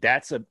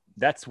 that's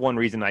one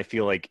reason I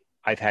feel like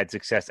I've had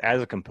success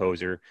as a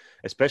composer,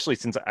 especially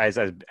since as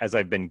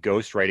I've been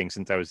ghostwriting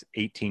since I was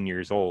 18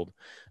 years old.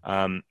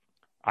 I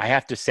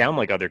have to sound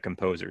like other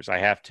composers. I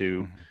have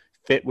to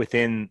fit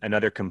within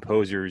another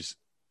composer's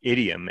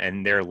idiom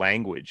and their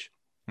language.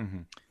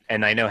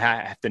 And I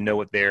have to know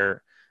what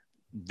their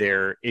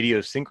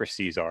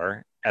idiosyncrasies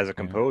are as a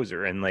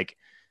composer. And like,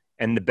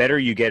 and the better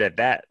you get at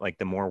that, like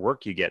the more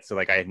work you get. So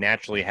like, I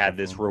naturally had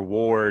this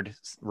reward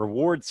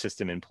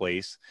system in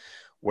place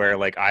where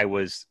like I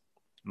was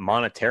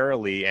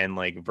monetarily and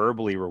like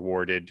verbally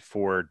rewarded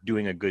for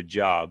doing a good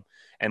job.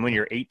 And when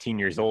you're 18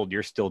 years old,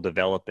 you're still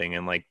developing,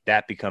 and like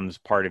that becomes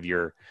part of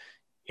your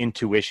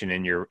intuition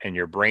and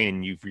your brain,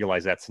 and you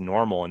realize that's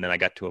normal. And then I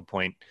got to a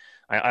point,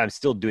 I'm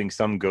still doing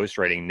some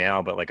ghostwriting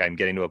now, but like I'm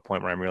getting to a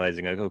point where I'm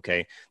realizing like,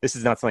 okay, this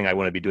is not something I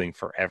want to be doing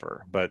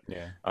forever. But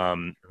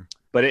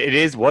but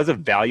it was a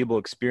valuable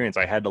experience.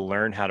 I had to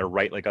learn how to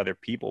write like other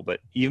people.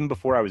 But even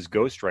before I was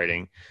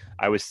ghostwriting,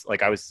 I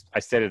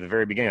said at the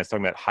very beginning, I was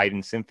talking about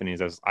Haydn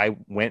symphonies. I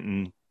went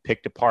and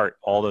picked apart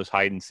all those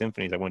Haydn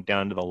symphonies. I went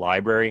down to the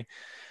library.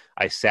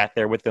 I sat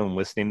there with them,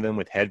 listening to them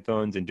with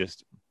headphones and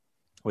just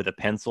with a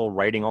pencil,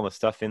 writing all the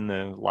stuff in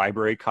the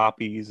library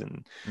copies.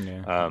 And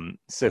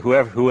so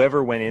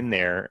whoever went in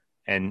there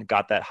and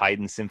got that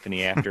Haydn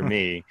symphony after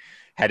me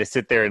had to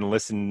sit there and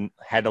listen,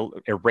 had to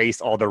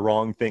erase all the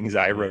wrong things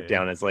I wrote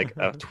down as like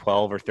a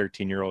 12 or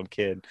 13-year-old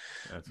kid.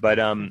 But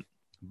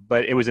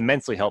it was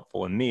immensely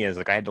helpful in me, as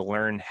like I had to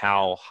learn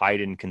how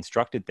Haydn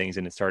constructed things,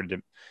 and it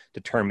started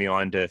to turn me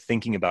on to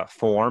thinking about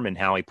form and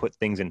how he put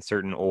things in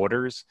certain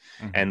orders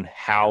and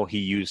how he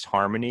used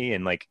harmony.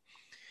 And like,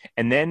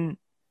 and then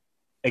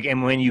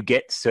again, when you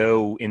get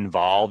so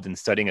involved in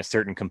studying a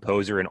certain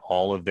composer and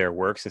all of their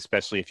works,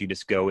 especially if you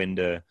just go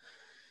into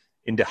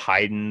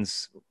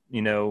Haydn's,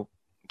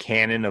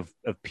 canon of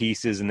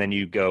pieces, and then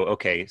you go,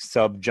 okay,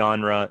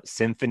 subgenre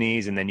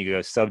symphonies, and then you go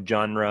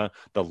subgenre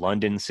the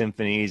London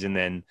symphonies, and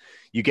then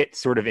you get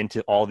sort of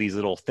into all these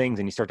little things,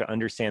 and you start to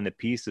understand the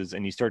pieces,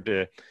 and you start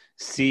to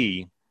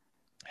see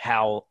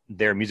how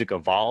their music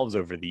evolves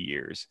over the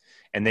years,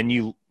 and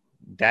then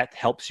that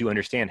helps you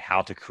understand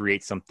how to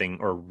create something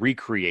or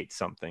recreate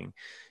something.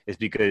 Is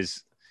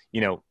because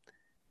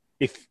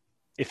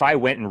if I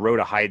went and wrote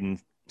a Haydn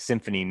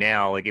symphony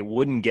now, like it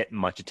wouldn't get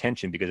much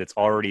attention because it's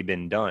already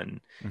been done.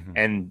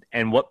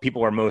 And what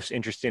people are most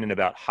interested in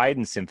about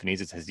Haydn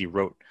symphonies is, as he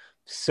wrote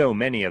so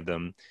many of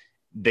them,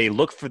 they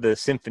look for the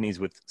symphonies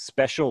with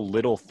special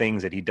little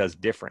things that he does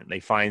different.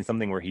 They find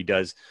something where he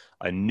does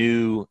a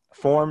new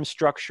form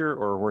structure,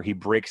 or where he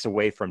breaks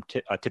away from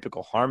a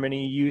typical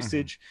harmony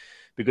usage,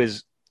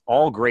 because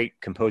all great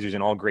composers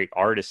and all great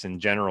artists in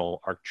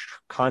general are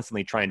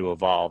constantly trying to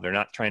evolve. They're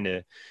not trying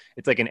to,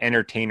 it's like an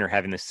entertainer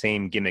having the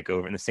same gimmick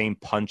over and the same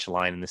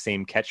punchline and the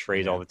same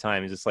catchphrase all the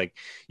time. It's just like,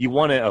 you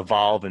want to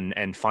evolve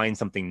and find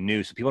something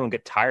new so people don't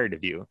get tired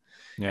of you.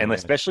 And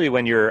especially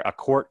when you're a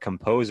court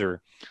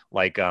composer,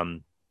 like,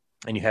 and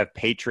you have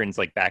patrons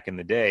like back in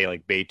the day,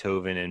 like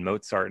Beethoven and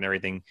Mozart and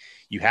everything,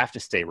 you have to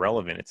stay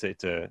relevant.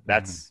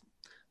 That's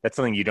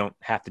something you don't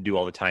have to do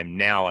all the time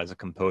now as a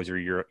composer.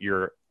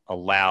 You're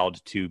allowed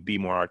to be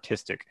more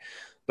artistic,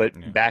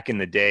 but back in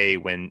the day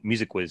when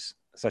music was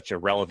such a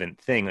relevant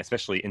thing,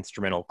 especially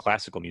instrumental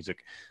classical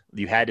music,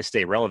 you had to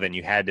stay relevant.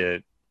 You had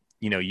to,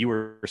 you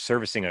were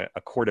servicing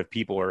a court of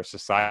people or a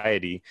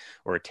society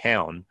or a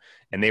town,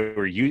 and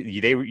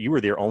you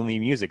were their only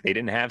music. They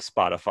didn't have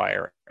Spotify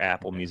or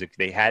Apple Music.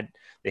 They had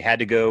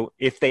to go,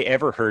 if they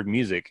ever heard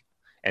music,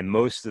 and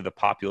most of the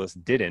populace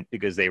didn't,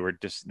 because they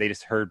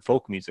just heard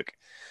folk music.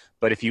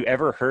 But if you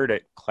ever heard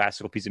a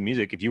classical piece of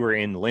music, if you were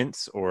in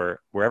Linz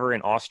or wherever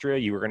in Austria,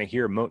 you were going to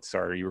hear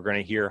Mozart, or you were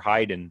going to hear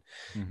Haydn,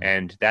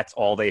 and that's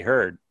all they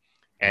heard.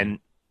 And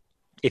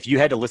if you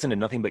had to listen to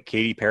nothing but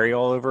Katy Perry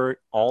all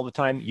the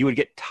time, you would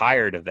get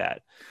tired of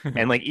that.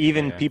 And like,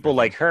 even people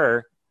like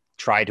her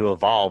try to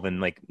evolve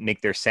and like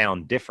make their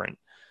sound different.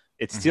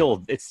 It's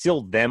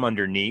still them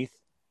underneath,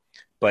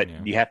 but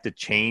you have to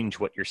change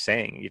what you're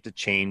saying. You have to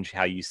change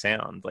how you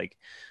sound. Like,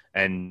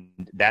 and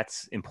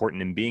that's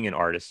important in being an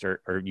artist,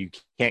 or you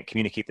can't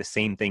communicate the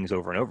same things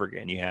over and over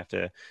again. You have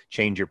to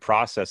change your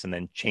process and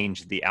then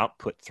change the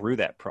output through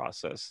that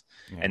process.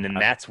 And then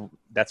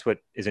that's what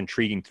is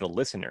intriguing to the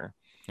listener.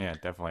 Yeah,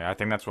 definitely. I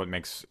think that's what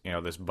makes,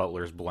 this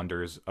Butler's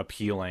Blunders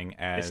appealing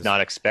as it's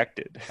not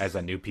expected as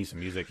a new piece of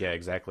music. Yeah,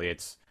 exactly.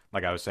 It's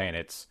like I was saying,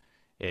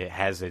 it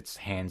has its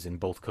hands in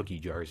both cookie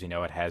jars. It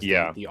has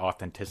the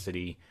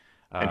authenticity.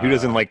 And who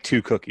doesn't like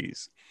two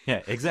cookies?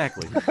 Yeah,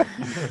 exactly.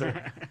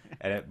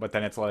 But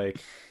then it's like,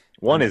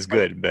 one is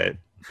good, but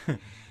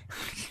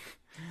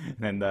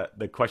then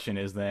the question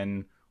is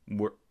then,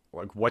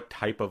 what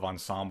type of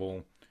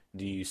ensemble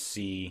do you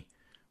see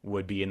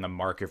would be in the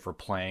market for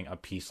playing a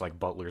piece like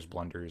Butler's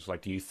Blunders?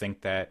 Like, do you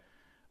think that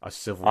a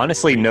Civil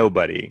honestly War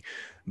nobody,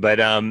 but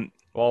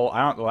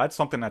well, that's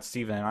something that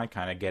Steven and I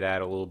kind of get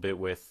at a little bit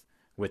with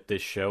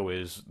this show,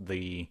 is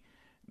the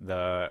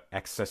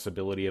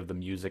accessibility of the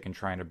music and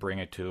trying to bring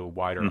it to a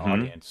wider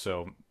audience.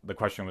 So the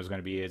question was going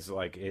to be,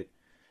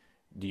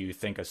 do you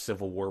think a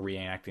Civil War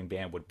reenacting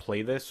band would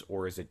play this,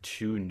 or is it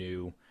too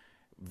new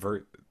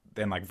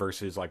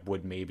versus like,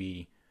 would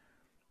maybe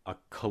a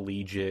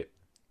collegiate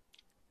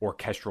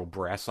orchestral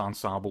brass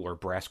ensemble or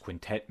brass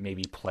quintet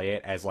maybe play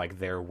it as like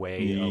their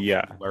way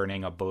of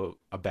learning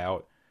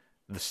about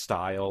the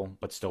style,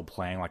 but still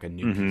playing like a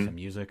new piece of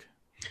music?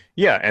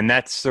 Yeah. And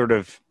that's sort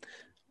of,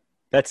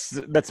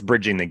 that's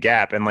bridging the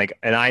gap. And like,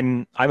 and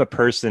I'm a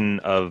person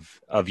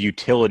of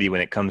utility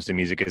when it comes to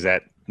music, is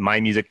that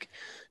my music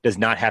does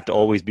not have to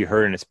always be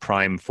heard in its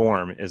prime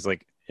form. Is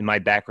like, in my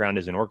background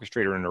as an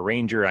orchestrator and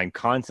arranger, I'm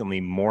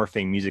constantly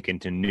morphing music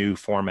into new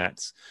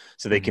formats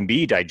so they can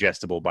be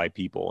digestible by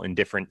people in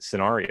different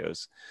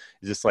scenarios.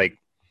 It's just like,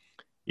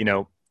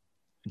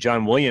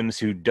 John Williams,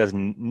 who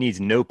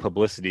needs no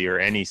publicity or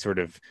any sort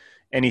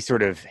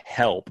of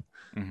help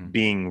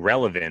being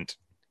relevant.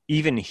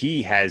 Even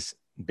he has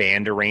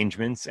band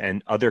arrangements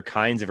and other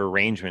kinds of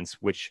arrangements,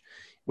 which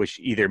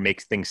either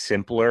makes things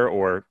simpler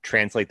or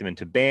translate them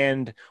into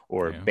band,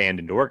 or band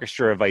into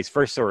orchestra, or vice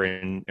versa, or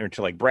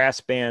into like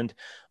brass band.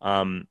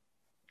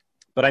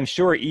 But I'm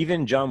sure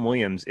even John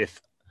Williams,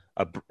 if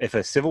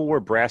a Civil War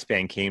brass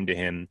band came to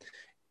him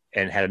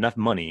and had enough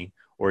money,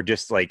 or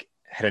just like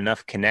had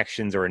enough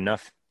connections or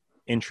enough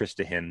interest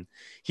to him,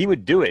 he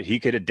would do it. He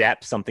could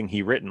adapt something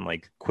he written,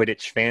 like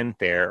Quidditch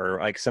Fanfare, or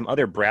like some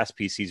other brass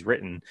piece he's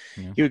written.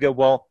 He would go,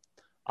 well,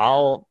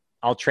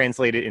 I'll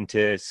translate it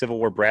into Civil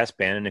War brass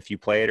band, and if you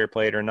play it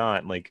or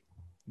not, like,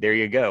 there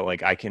you go.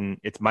 Like,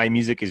 my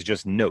music is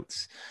just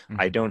notes.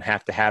 I don't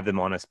have to have them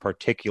on a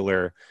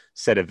particular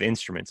set of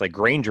instruments. Like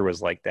Granger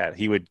was like that.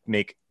 He would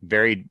make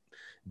very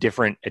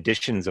different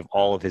editions of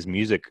all of his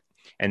music,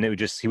 and he would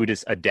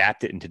just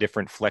adapt it into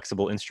different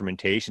flexible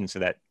instrumentation so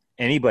that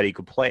anybody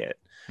could play it.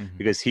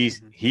 Because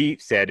he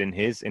said in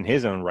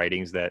his own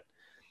writings that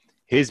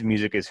his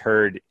music is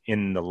heard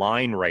in the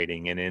line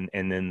writing and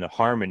in the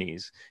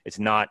harmonies. It's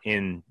not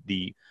in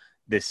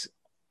this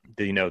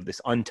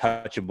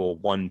untouchable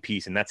one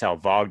piece. And that's how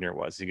Wagner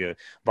was.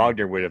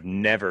 Wagner would have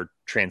never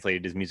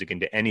translated his music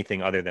into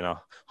anything other than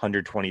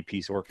 120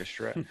 piece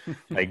orchestra.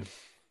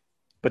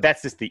 But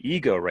that's just the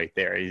ego right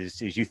there.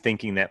 Is you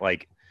thinking that,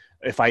 like,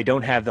 if I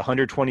don't have the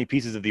 120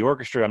 pieces of the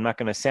orchestra, I'm not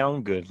going to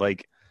sound good.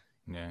 Like,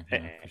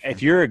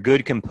 if you're a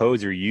good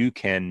composer, you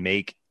can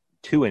make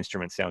two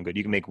instruments sound good.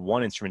 You can make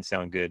one instrument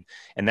sound good.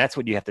 And that's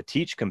what you have to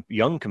teach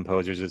young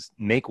composers, is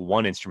make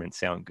one instrument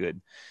sound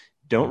good.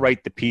 Don't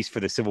write the piece for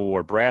the Civil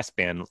War brass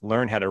band.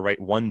 Learn how to write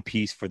one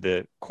piece for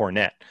the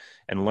cornet,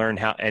 and learn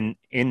how, and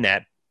in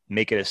that,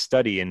 make it a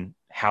study in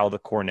how the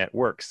cornet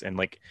works and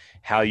like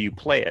how you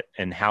play it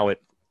and how it,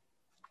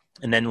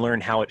 and then learn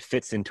how it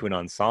fits into an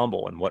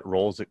ensemble and what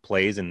roles it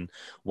plays and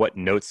what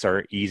notes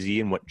are easy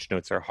and what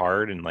notes are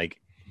hard. And like,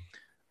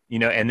 you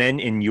know, and then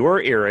in your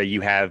era,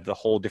 you have the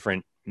whole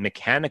different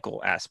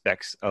mechanical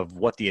aspects of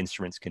what the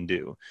instruments can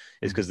do,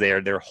 is because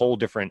they're whole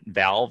different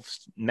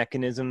valves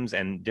mechanisms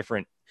and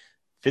different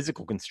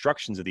physical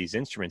constructions of these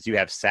instruments. You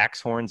have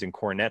sax horns and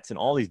cornets and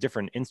all these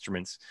different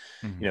instruments,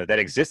 you know, that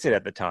existed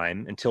at the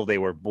time until they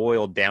were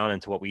boiled down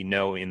into what we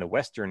know in the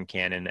Western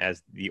canon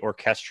as the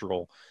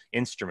orchestral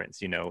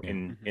instruments, you know,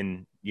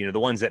 in, you know, the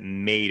ones that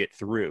made it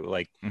through.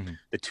 Like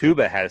the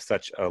tuba has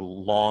such a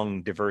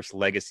long, diverse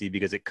legacy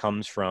because it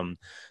comes from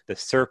the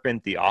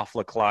serpent, the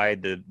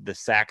ophicleide, the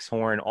sax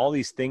horn, all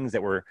these things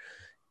that were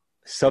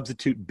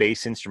substitute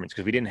bass instruments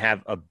because we didn't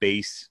have a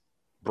bass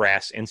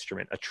brass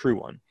instrument, a true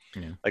one.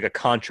 Like a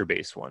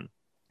contrabass one.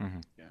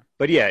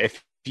 But yeah,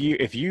 if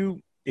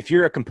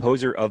you're a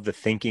composer of the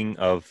thinking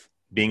of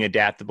being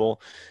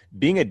adaptable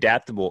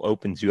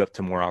opens you up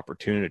to more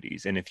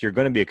opportunities. And if you're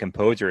going to be a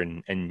composer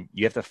and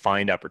you have to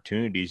find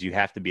opportunities, you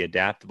have to be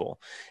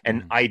adaptable.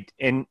 And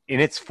in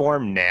its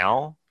form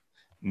now,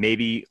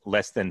 maybe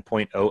less than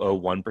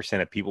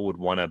 0.001% of people would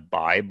want to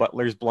buy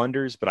Butler's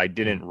Blunders, but I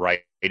didn't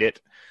write it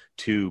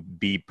to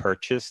be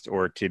purchased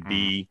or to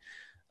be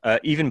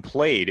even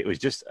played. It was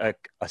just a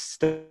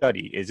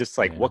study. It's just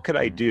like, what could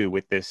I do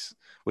with this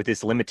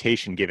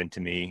limitation given to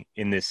me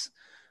in this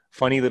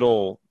funny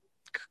little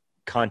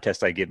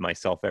contest I give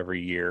myself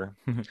every year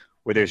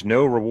where there's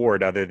no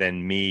reward other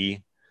than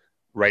me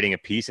writing a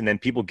piece and then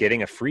people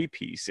getting a free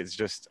piece. It's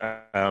just,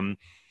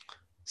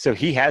 so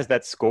he has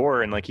that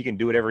score and like, he can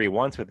do whatever he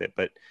wants with it.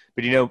 But,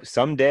 you know,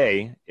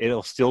 someday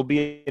it'll still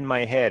be in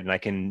my head and I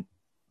can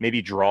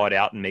maybe draw it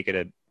out and make it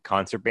a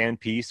concert band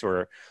piece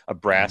or a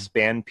brass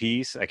band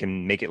piece. I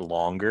can make it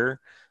longer.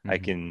 I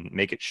can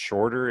make it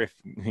shorter if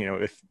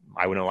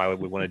I would know I would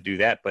want to do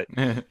that. But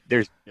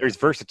there's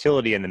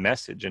versatility in the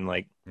message and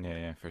like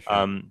for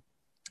sure.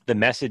 The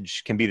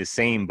message can be the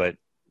same, but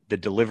the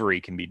delivery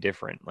can be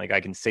different. Like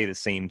I can say the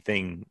same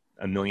thing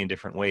a million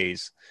different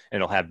ways and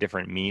it'll have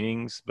different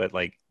meanings, but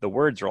like the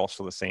words are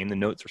also the same, the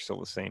notes are still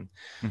the same.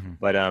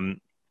 But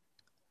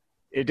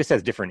it just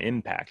has different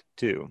impact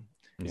too.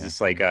 It's just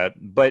like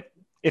but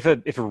if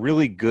a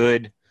really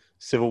good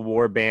Civil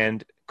War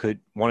band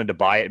wanted to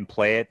buy it and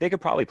play it, they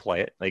could probably play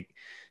it. Like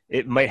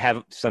it might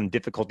have some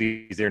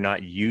difficulties they're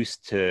not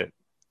used to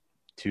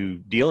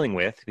dealing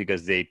with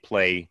because they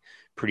play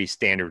pretty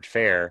standard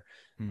fare.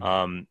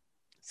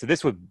 So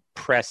this would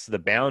press the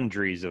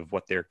boundaries of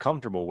what they're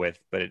comfortable with,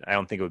 but I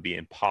don't think it would be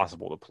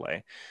impossible to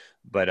play.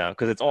 But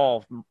because it's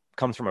all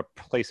comes from a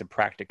place of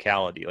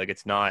practicality. Like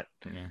it's not,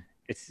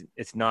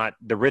 it's not,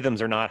 the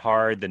rhythms are not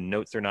hard, the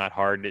notes are not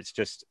hard. It's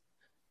just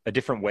a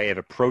different way of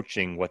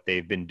approaching what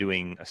they've been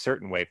doing a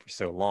certain way for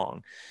so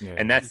long.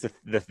 And that's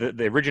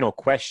the original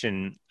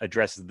question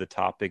addresses the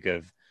topic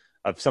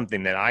of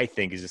something that I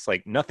think is just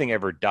like nothing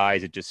ever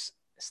dies. It just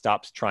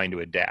stops trying to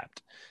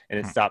adapt and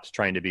it stops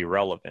trying to be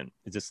relevant.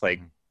 It's just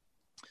like,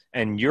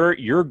 and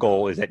your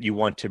goal is that you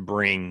want to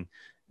bring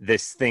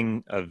this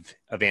thing of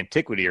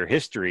antiquity or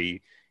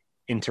history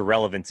into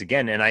relevance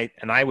again. And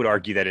I would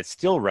argue that it's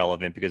still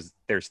relevant because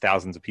there's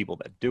thousands of people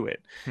that do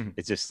it.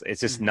 It's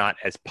just not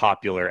as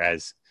popular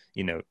as,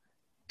 you know,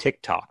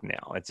 TikTok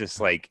now. It's just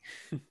like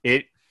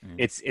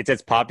it's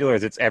as popular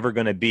as it's ever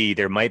going to be.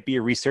 There might be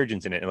a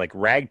resurgence in it. And like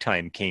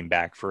ragtime came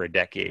back for a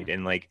decade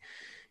and like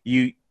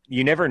you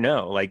never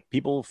know. Like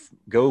people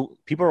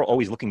are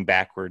always looking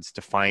backwards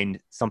to find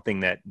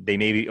something that they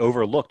maybe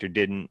overlooked or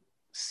didn't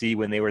see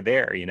when they were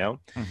there, you know?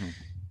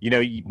 You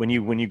know, when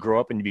you grow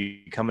up and you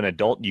become an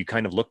adult, you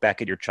kind of look back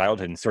at your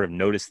childhood and sort of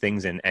notice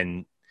things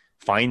and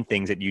find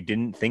things that you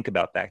didn't think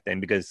about back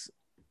then because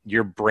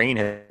your brain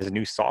has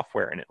new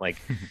software in it. Like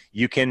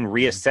you can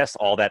reassess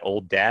all that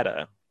old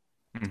data.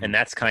 And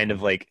that's kind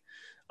of like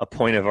a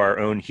point of our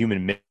own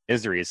human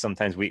misery is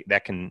sometimes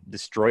that can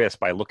destroy us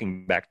by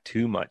looking back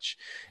too much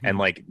and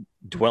like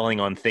dwelling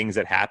on things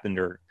that happened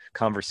or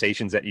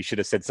conversations that you should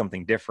have said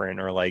something different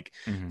or like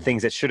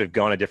things that should have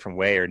gone a different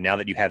way. Or now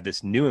that you have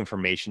this new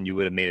information, you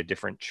would have made a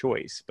different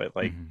choice. But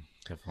like,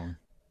 definitely.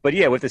 But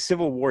yeah, with the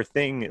Civil War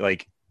thing,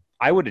 like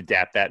I would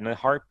adapt that in a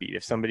heartbeat.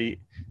 If somebody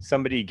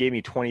gave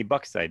me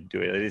 $20, I'd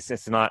do it.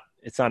 It's not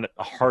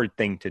a hard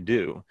thing to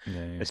do,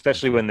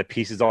 especially when the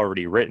piece is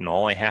already written.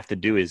 All I have to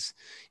do is,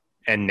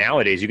 and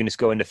nowadays you can just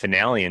go into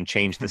Finale and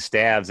change the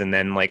stabs, and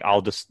then like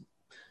I'll just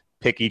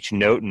pick each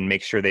note and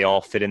make sure they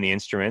all fit in the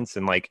instruments,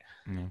 and like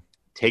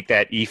take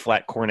that E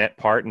flat cornet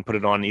part and put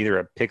it on either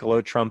a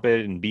piccolo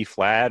trumpet and B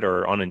flat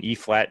or on an E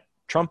flat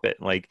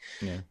trumpet. Like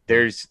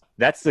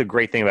that's the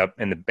great thing about,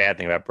 and the bad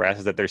thing about brass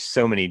is that there's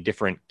so many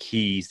different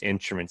keys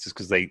instruments, is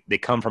because they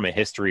come from a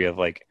history of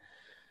like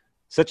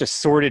such a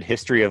sordid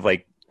history of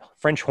like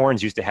French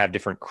horns used to have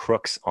different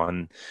crooks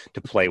on to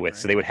play with.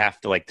 So they would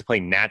have to like to play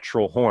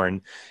natural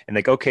horn and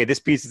like, okay, this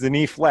piece is an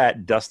E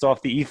flat, dust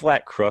off the E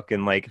flat crook.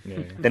 And like,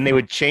 then they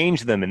would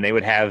change them and they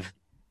would have,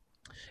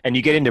 and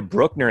you get into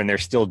Bruckner and they're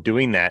still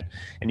doing that.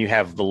 And you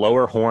have the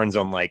lower horns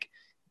on like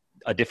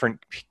a different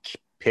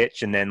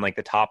pitch and then like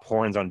the top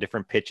horns on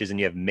different pitches and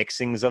you have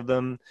mixings of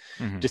them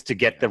just to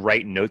get the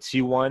right notes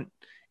you want.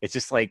 It's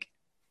just like,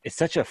 it's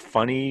such a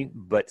funny,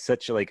 but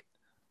such a, like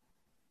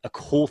a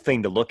cool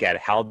thing to look at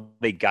how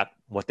they got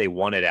what they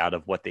wanted out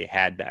of what they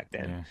had back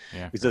then.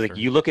 Because like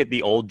you look at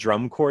the old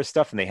drum corps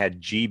stuff and they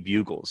had G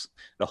bugles,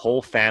 the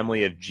whole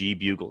family of G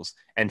bugles.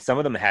 And some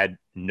of them had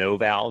no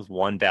valves,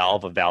 one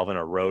valve, a valve and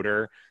a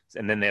rotor.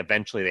 And then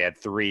eventually they had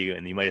three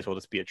and you might as well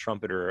just be a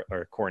trumpet or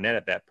a cornet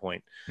at that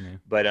point.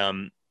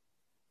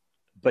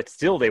 But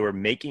still they were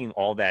making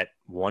all that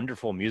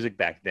wonderful music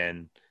back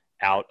then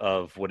out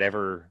of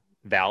whatever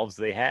valves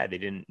they had. They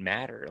didn't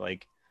matter.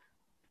 Like,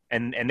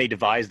 and they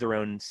devised their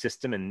own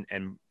system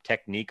and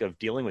technique of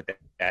dealing with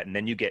that. And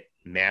then you get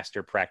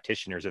master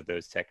practitioners of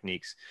those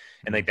techniques.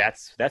 And like,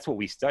 that's what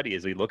we study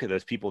is we look at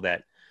those people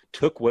that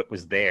took what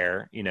was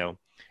there, you know,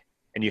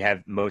 and you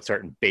have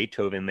Mozart and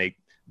Beethoven,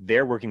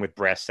 they're working with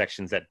brass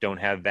sections that don't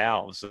have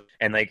valves.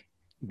 And like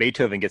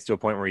Beethoven gets to a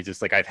point where he's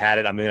just like, I've had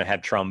it. I'm going to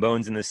have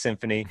trombones in this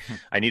symphony.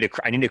 I need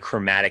a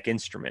chromatic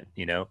instrument,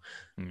 you know?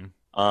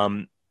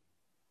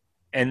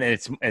 And then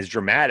it's as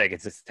dramatic.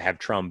 It's just to have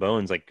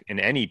trombones, like in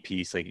any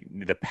piece, like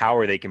the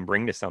power they can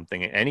bring to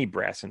something, any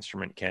brass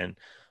instrument can.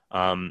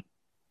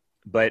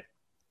 But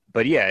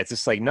yeah, it's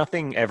just like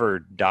nothing ever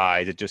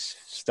dies. It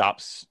just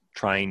stops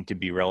trying to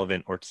be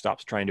relevant or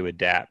stops trying to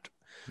adapt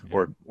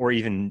or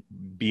even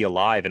be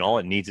alive. And all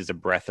it needs is a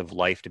breath of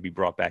life to be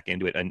brought back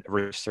into it, a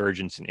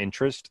resurgence and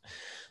interest.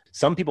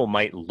 Some people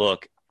might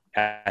look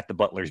at the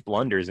Butler's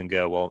Blunders and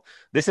go, well,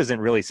 this isn't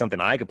really something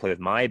I could play with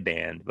my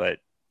band. But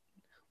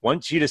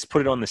once you just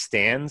put it on the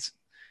stands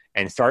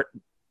and start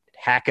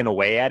hacking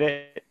away at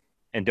it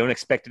and don't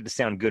expect it to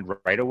sound good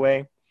right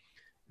away,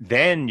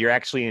 then you're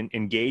actually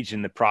engaged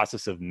in the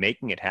process of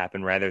making it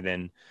happen rather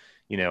than,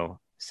 you know,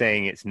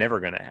 saying it's never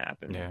going to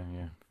happen.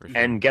 For sure.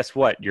 And guess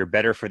what? You're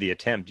better for the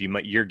attempt.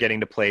 You're getting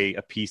to play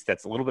a piece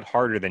that's a little bit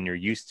harder than you're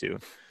used to.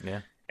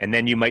 And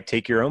then you might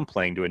take your own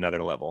playing to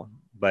another level.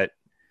 But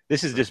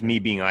this is just me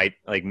being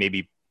like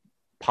maybe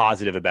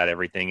positive about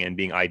everything and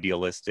being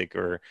idealistic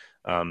or,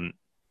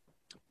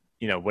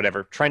 you know,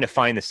 whatever, trying to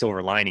find the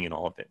silver lining in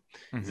all of it.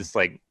 It's just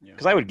like,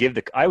 because I would give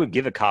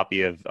a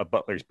copy of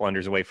Butler's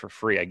Blunders away for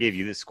free. I gave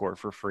you this score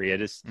for free. I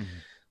just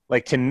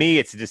like, to me,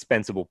 it's a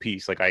dispensable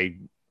piece. Like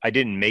I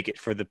didn't make it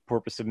for the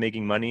purpose of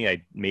making money.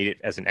 I made it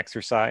as an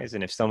exercise.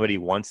 And if somebody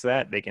wants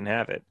that, they can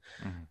have it.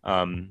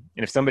 And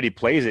if somebody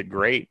plays it,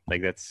 great.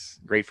 Like that's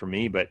great for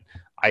me. But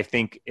I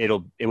think it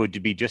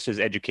would be just as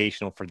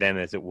educational for them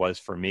as it was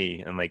for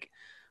me. And like,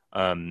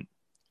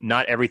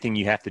 not everything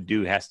you have to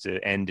do has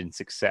to end in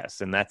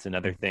success. And that's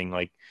another thing.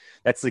 Like,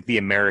 that's like the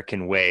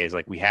American way is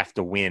like, we have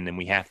to win and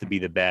we have to be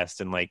the best.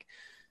 And like,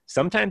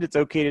 sometimes it's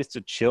okay just to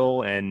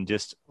chill and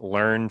just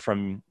learn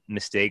from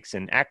mistakes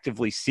and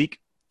actively seek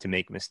to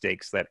make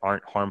mistakes that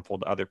aren't harmful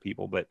to other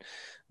people, but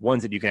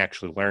ones that you can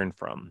actually learn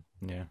from.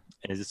 And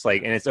it's just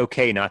like, and it's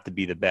okay not to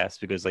be the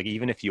best, because like,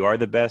 even if you are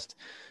the best,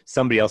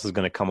 somebody else is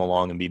going to come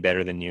along and be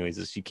better than you. It's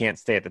just, you can't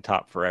stay at the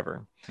top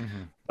forever.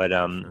 But,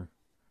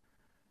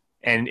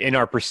 and in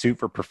our pursuit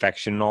for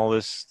perfection and all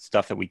this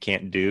stuff that we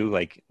can't do,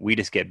 like we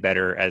just get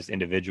better as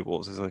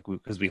individuals. It's like,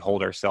 because we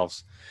hold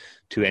ourselves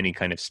to any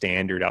kind of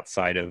standard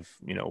outside of,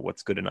 you know,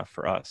 what's good enough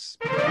for us.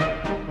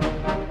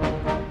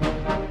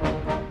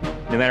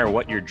 No matter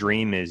what your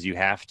dream is, you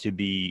have to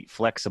be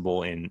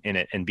flexible in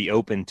it and be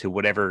open to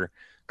whatever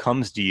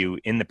comes to you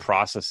in the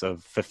process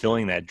of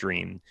fulfilling that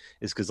dream.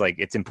 Is because like,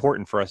 it's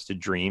important for us to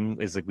dream.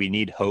 Is like, we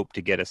need hope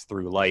to get us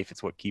through life.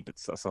 It's what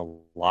keeps us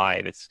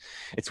alive.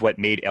 It's what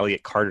made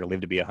Elliott Carter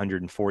live to be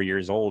 104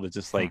 years old. It's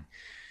just like,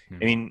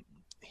 I mean,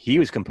 he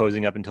was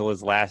composing up until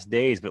his last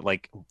days, but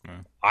like,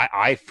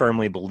 I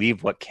firmly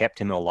believe what kept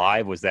him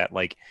alive was that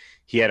like,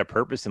 he had a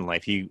purpose in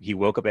life. He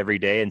woke up every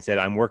day and said,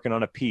 I'm working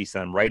on a piece.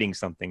 I'm writing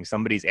something.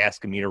 Somebody's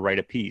asking me to write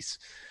a piece.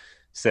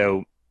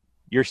 So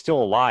you're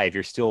still alive.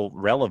 You're still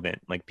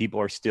relevant. Like,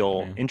 people are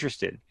still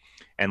interested.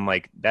 And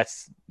like,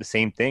 that's the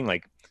same thing.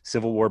 Like,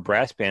 Civil War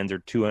brass bands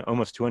are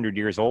almost 200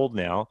 years old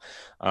now.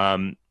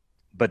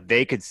 But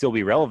they could still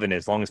be relevant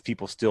as long as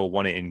people still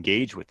want to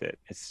engage with it.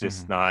 It's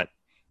just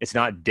it's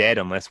not dead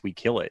unless we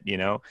kill it, you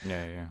know?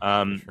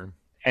 For sure.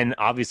 And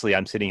obviously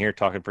I'm sitting here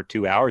talking for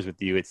 2 hours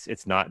with you.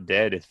 It's not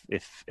dead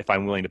if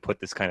I'm willing to put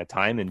this kind of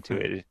time into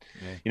it.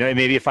 You know,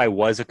 maybe if I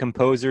was a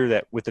composer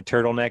that with the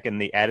turtleneck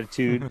and the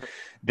attitude,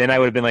 then I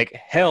would have been like,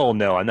 hell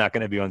no, I'm not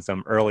going to be on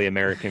some early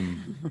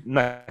American, I'm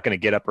not going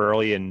to get up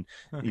early and,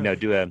 you know,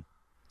 do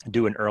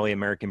an early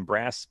American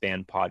brass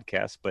band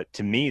podcast. But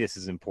to me, this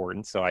is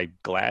important. So I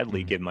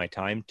gladly give my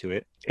time to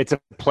it. It's a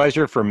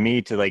pleasure for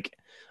me to like,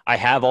 I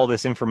have all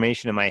this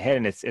information in my head,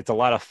 and it's a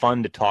lot of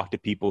fun to talk to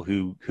people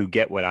who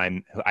get what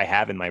I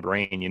have in my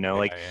brain. You know,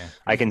 like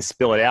I can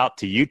spill it out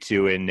to you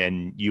two,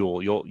 and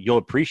you'll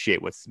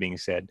appreciate what's being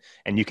said,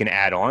 and you can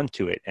add on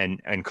to it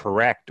and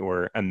correct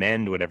or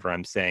amend whatever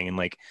I'm saying,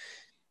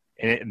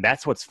 and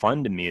that's what's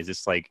fun to me. Is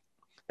just like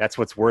that's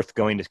what's worth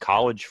going to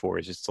college for,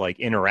 is just to like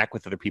interact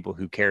with other people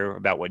who care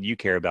about what you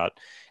care about,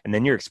 and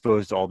then you're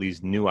exposed to all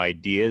these new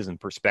ideas and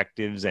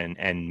perspectives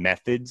and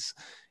methods.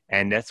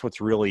 And that's what's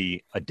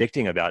really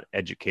addicting about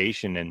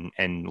education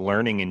and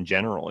learning in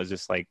general, is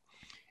just like,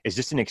 it's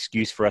just an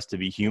excuse for us to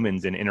be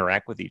humans and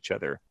interact with each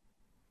other.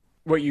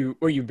 What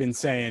you've been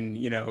saying,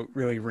 you know,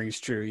 really rings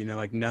true. You know,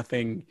 like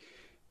nothing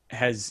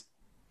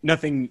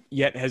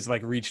yet has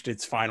like reached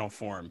its final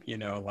form, you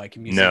know, like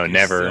music is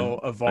never. Still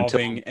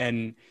evolving.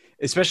 And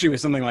especially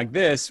with something like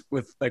this,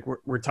 with like,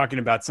 we're talking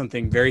about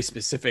something very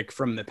specific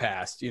from the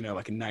past, you know,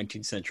 like in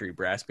 19th century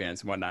brass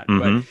bands and whatnot,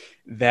 but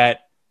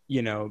that,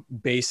 you know,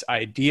 base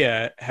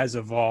idea has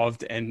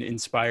evolved and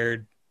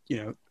inspired, you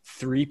know,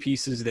 3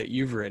 pieces that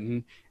you've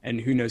written, and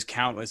who knows,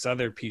 countless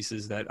other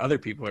pieces that other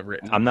people have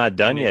written. I'm not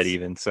done yet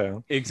even.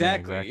 So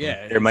exactly.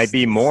 Yeah. There might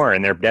be more,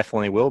 and there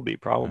definitely will be,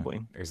 probably.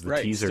 There's the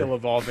teaser. Still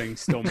evolving,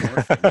 still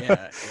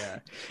morphing. Yeah.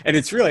 And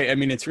it's really, I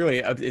mean,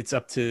 it's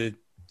up to,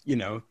 you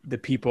know, the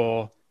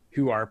people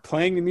who are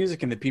playing the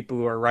music and the people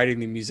who are writing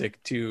the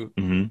music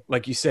to,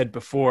 like you said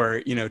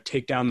before, you know,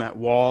 take down that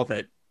wall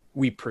that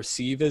we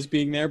perceive as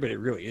being there, but it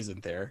really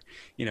isn't there,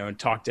 you know, and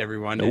talk to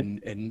everyone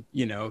and,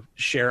 you know,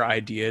 share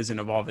ideas and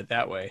evolve it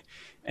that way.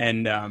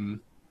 And,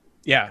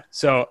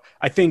 so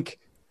I think,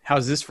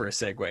 how's this for a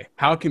segue?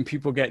 How can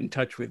people get in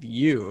touch with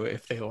you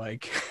if they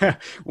like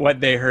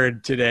what they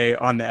heard today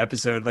on the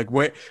episode? Like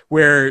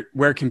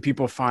where can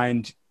people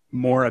find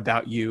more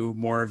about you,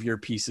 more of your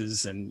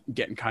pieces, and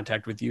get in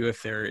contact with you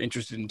if they're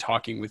interested in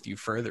talking with you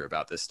further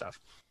about this stuff?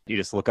 You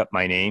just look up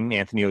my name,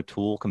 Anthony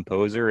O'Toole,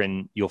 composer,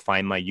 and you'll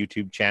find my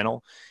YouTube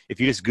channel.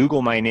 If you just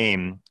Google my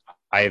name,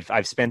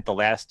 I've spent the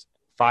last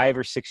 5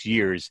 or 6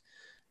 years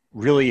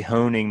really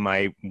honing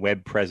my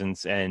web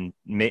presence and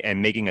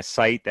making a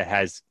site that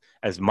has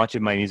as much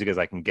of my music as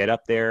I can get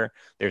up there.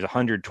 There's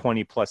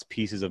 120 plus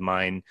pieces of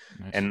mine,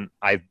 and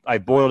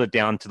I've boiled it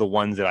down to the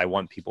ones that I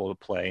want people to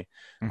play.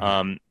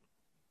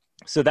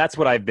 So that's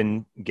what I've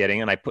been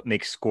getting, and I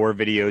make score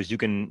videos. You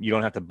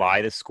don't have to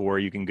buy the score.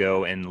 You can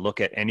go and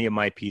look at any of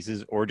my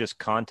pieces, or just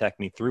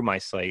contact me through my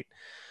site.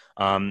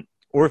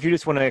 Or if you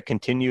just want to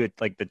continue it,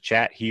 like the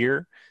chat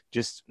here,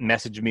 just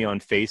message me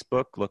on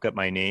Facebook. Look up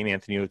my name,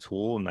 Anthony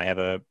O'Toole, and I have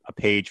a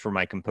page for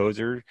my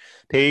composer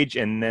page,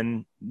 and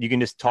then you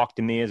can just talk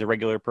to me as a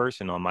regular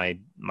person on my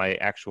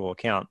actual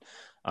account.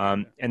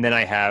 And then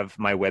I have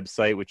my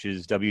website, which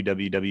is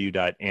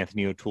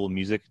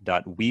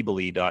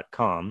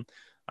www.anthonyo'toolemusic.weebly.com.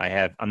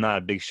 I'm not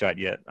a big shot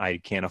yet. I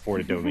can't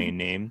afford a domain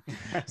name.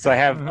 So I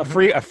have a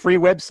free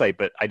website,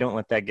 but I don't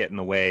let that get in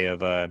the way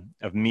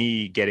of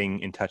me getting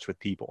in touch with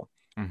people,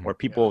 or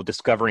people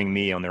discovering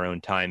me on their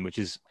own time, which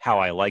is how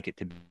I like it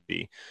to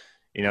be.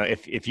 You know,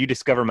 if you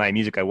discover my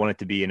music, I want it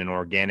to be in an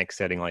organic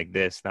setting like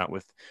this, not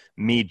with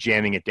me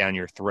jamming it down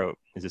your throat.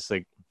 It's just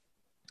like,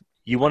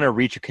 you want to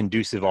reach a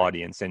conducive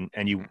audience,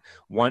 and you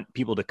want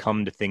people to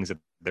come to things at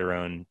their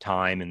own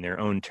time and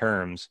their own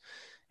terms.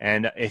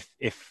 And if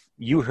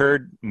you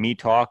heard me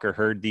talk or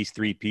heard these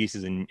 3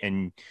 pieces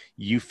and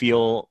you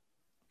feel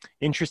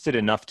interested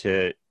enough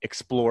to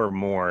explore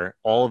more,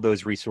 all of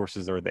those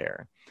resources are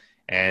there.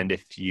 And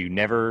if you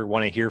never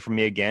want to hear from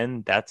me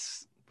again,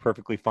 that's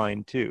perfectly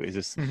fine too. Is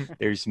this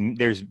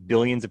there's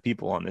billions of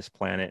people on this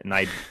planet, and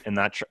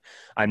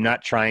I'm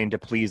not trying to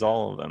please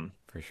all of them.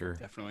 For sure.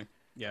 Definitely.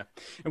 Yeah.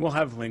 And we'll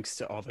have links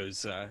to all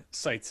those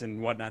sites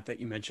and whatnot that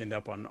you mentioned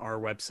up on our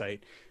website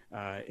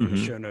in the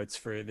show notes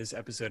for this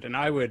episode. And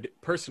I would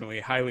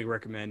personally highly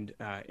recommend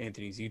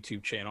Anthony's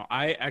YouTube channel.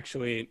 I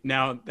actually,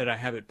 now that I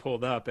have it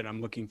pulled up and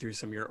I'm looking through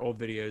some of your old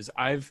videos,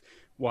 I've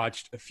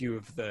watched a few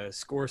of the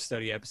score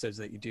study episodes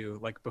that you do.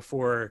 Like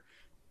before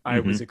I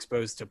was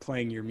exposed to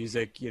playing your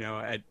music, you know,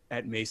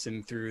 at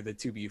Mason through the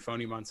Tuba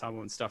Euphonium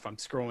Ensemble and stuff. I'm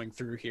scrolling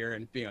through here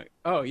and being like,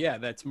 oh yeah,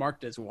 that's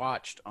marked as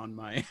watched on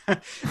my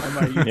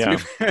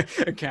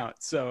YouTube account.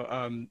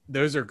 So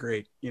those are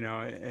great, you know,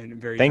 and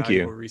very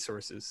valuable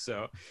resources.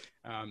 So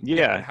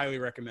I highly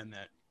recommend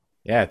that.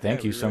 Yeah,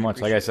 thank you so really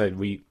much. Like I said,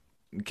 we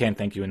can't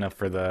thank you enough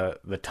for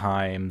the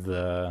time,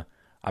 the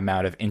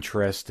amount of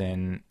interest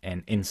and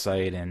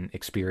insight and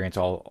experience,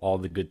 all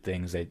the good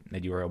things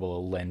that you were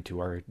able to lend to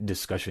our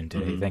discussion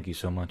today. Thank you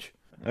so much.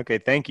 Okay,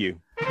 thank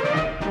you.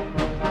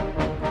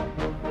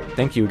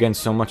 Thank you again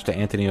so much to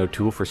Anthony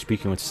O'Toole for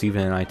speaking with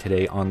Stephen and I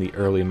today on the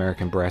Early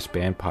American Brass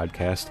Band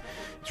podcast.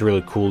 It's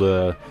really cool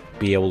to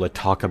be able to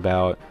talk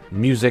about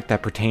music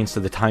that pertains to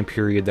the time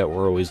period that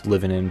we're always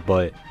living in,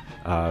 but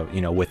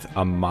with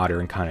a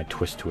modern kind of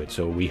twist to it.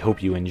 So we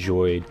hope you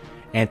enjoyed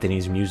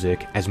Anthony's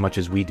music as much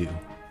as we do.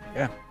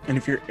 Yeah, and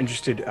if you're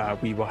interested,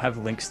 we will have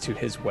links to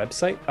his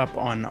website up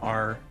on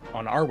our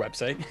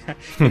website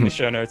in the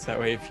show notes. That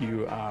way, if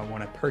you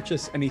want to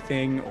purchase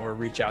anything or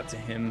reach out to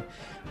him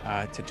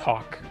to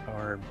talk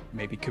or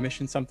maybe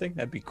commission something,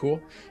 that'd be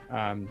cool.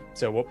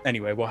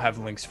 Anyway, we'll have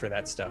links for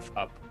that stuff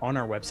up on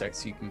our website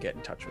so you can get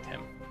in touch with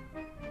him.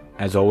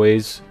 As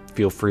always,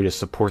 feel free to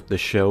support the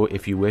show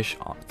if you wish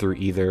through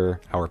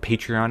either our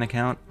Patreon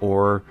account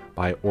or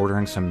by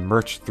ordering some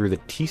merch through the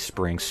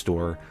Teespring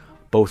store,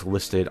 both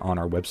listed on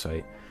our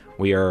website.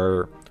 We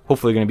are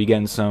hopefully going to be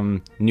getting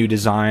some new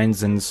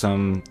designs and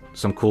some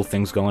cool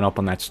things going up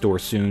on that store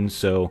soon,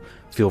 so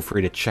feel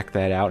free to check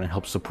that out and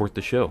help support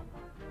the show.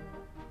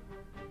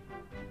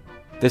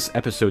 This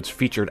episode's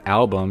featured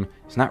album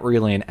is not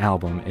really an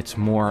album, it's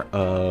more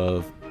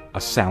of a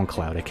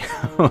SoundCloud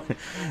account.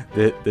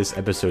 This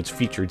episode's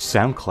featured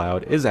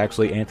SoundCloud is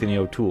actually Anthony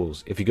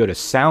O'Toole's. If you go to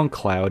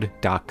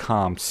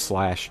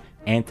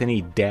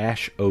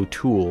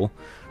soundcloud.com/Anthony-O'Toole,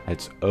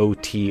 that's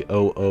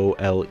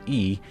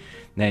Otoole,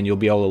 then you'll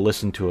be able to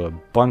listen to a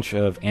bunch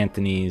of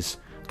Anthony's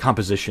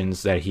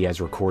compositions that he has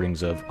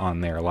recordings of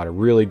on there. A lot of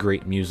really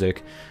great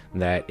music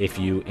that if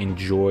you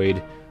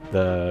enjoyed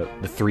the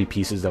three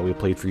pieces that we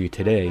played for you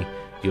today,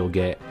 you'll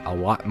get a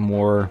lot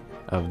more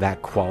of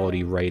that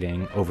quality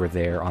writing over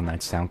there on that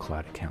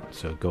SoundCloud account.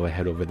 So go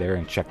ahead over there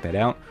and check that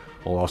out.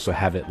 We'll also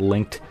have it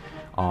linked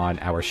on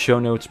our show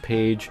notes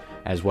page,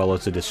 as well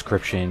as a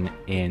description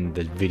in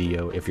the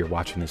video if you're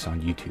watching this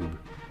on YouTube.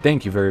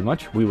 Thank you very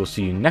much. We will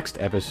see you next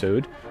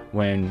episode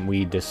when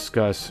we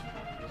discuss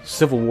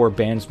Civil War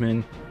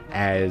bandsmen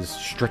as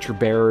stretcher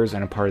bearers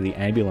and a part of the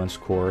ambulance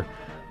corps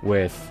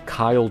with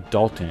Kyle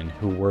Dalton,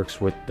 who works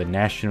with the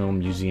National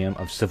Museum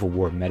of Civil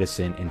War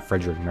Medicine in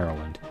Frederick,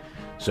 Maryland.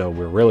 So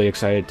we're really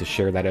excited to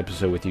share that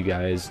episode with you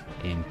guys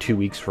in 2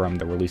 weeks from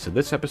the release of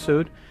this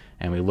episode,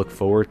 and we look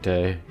forward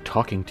to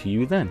talking to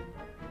you then.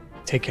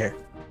 Take care.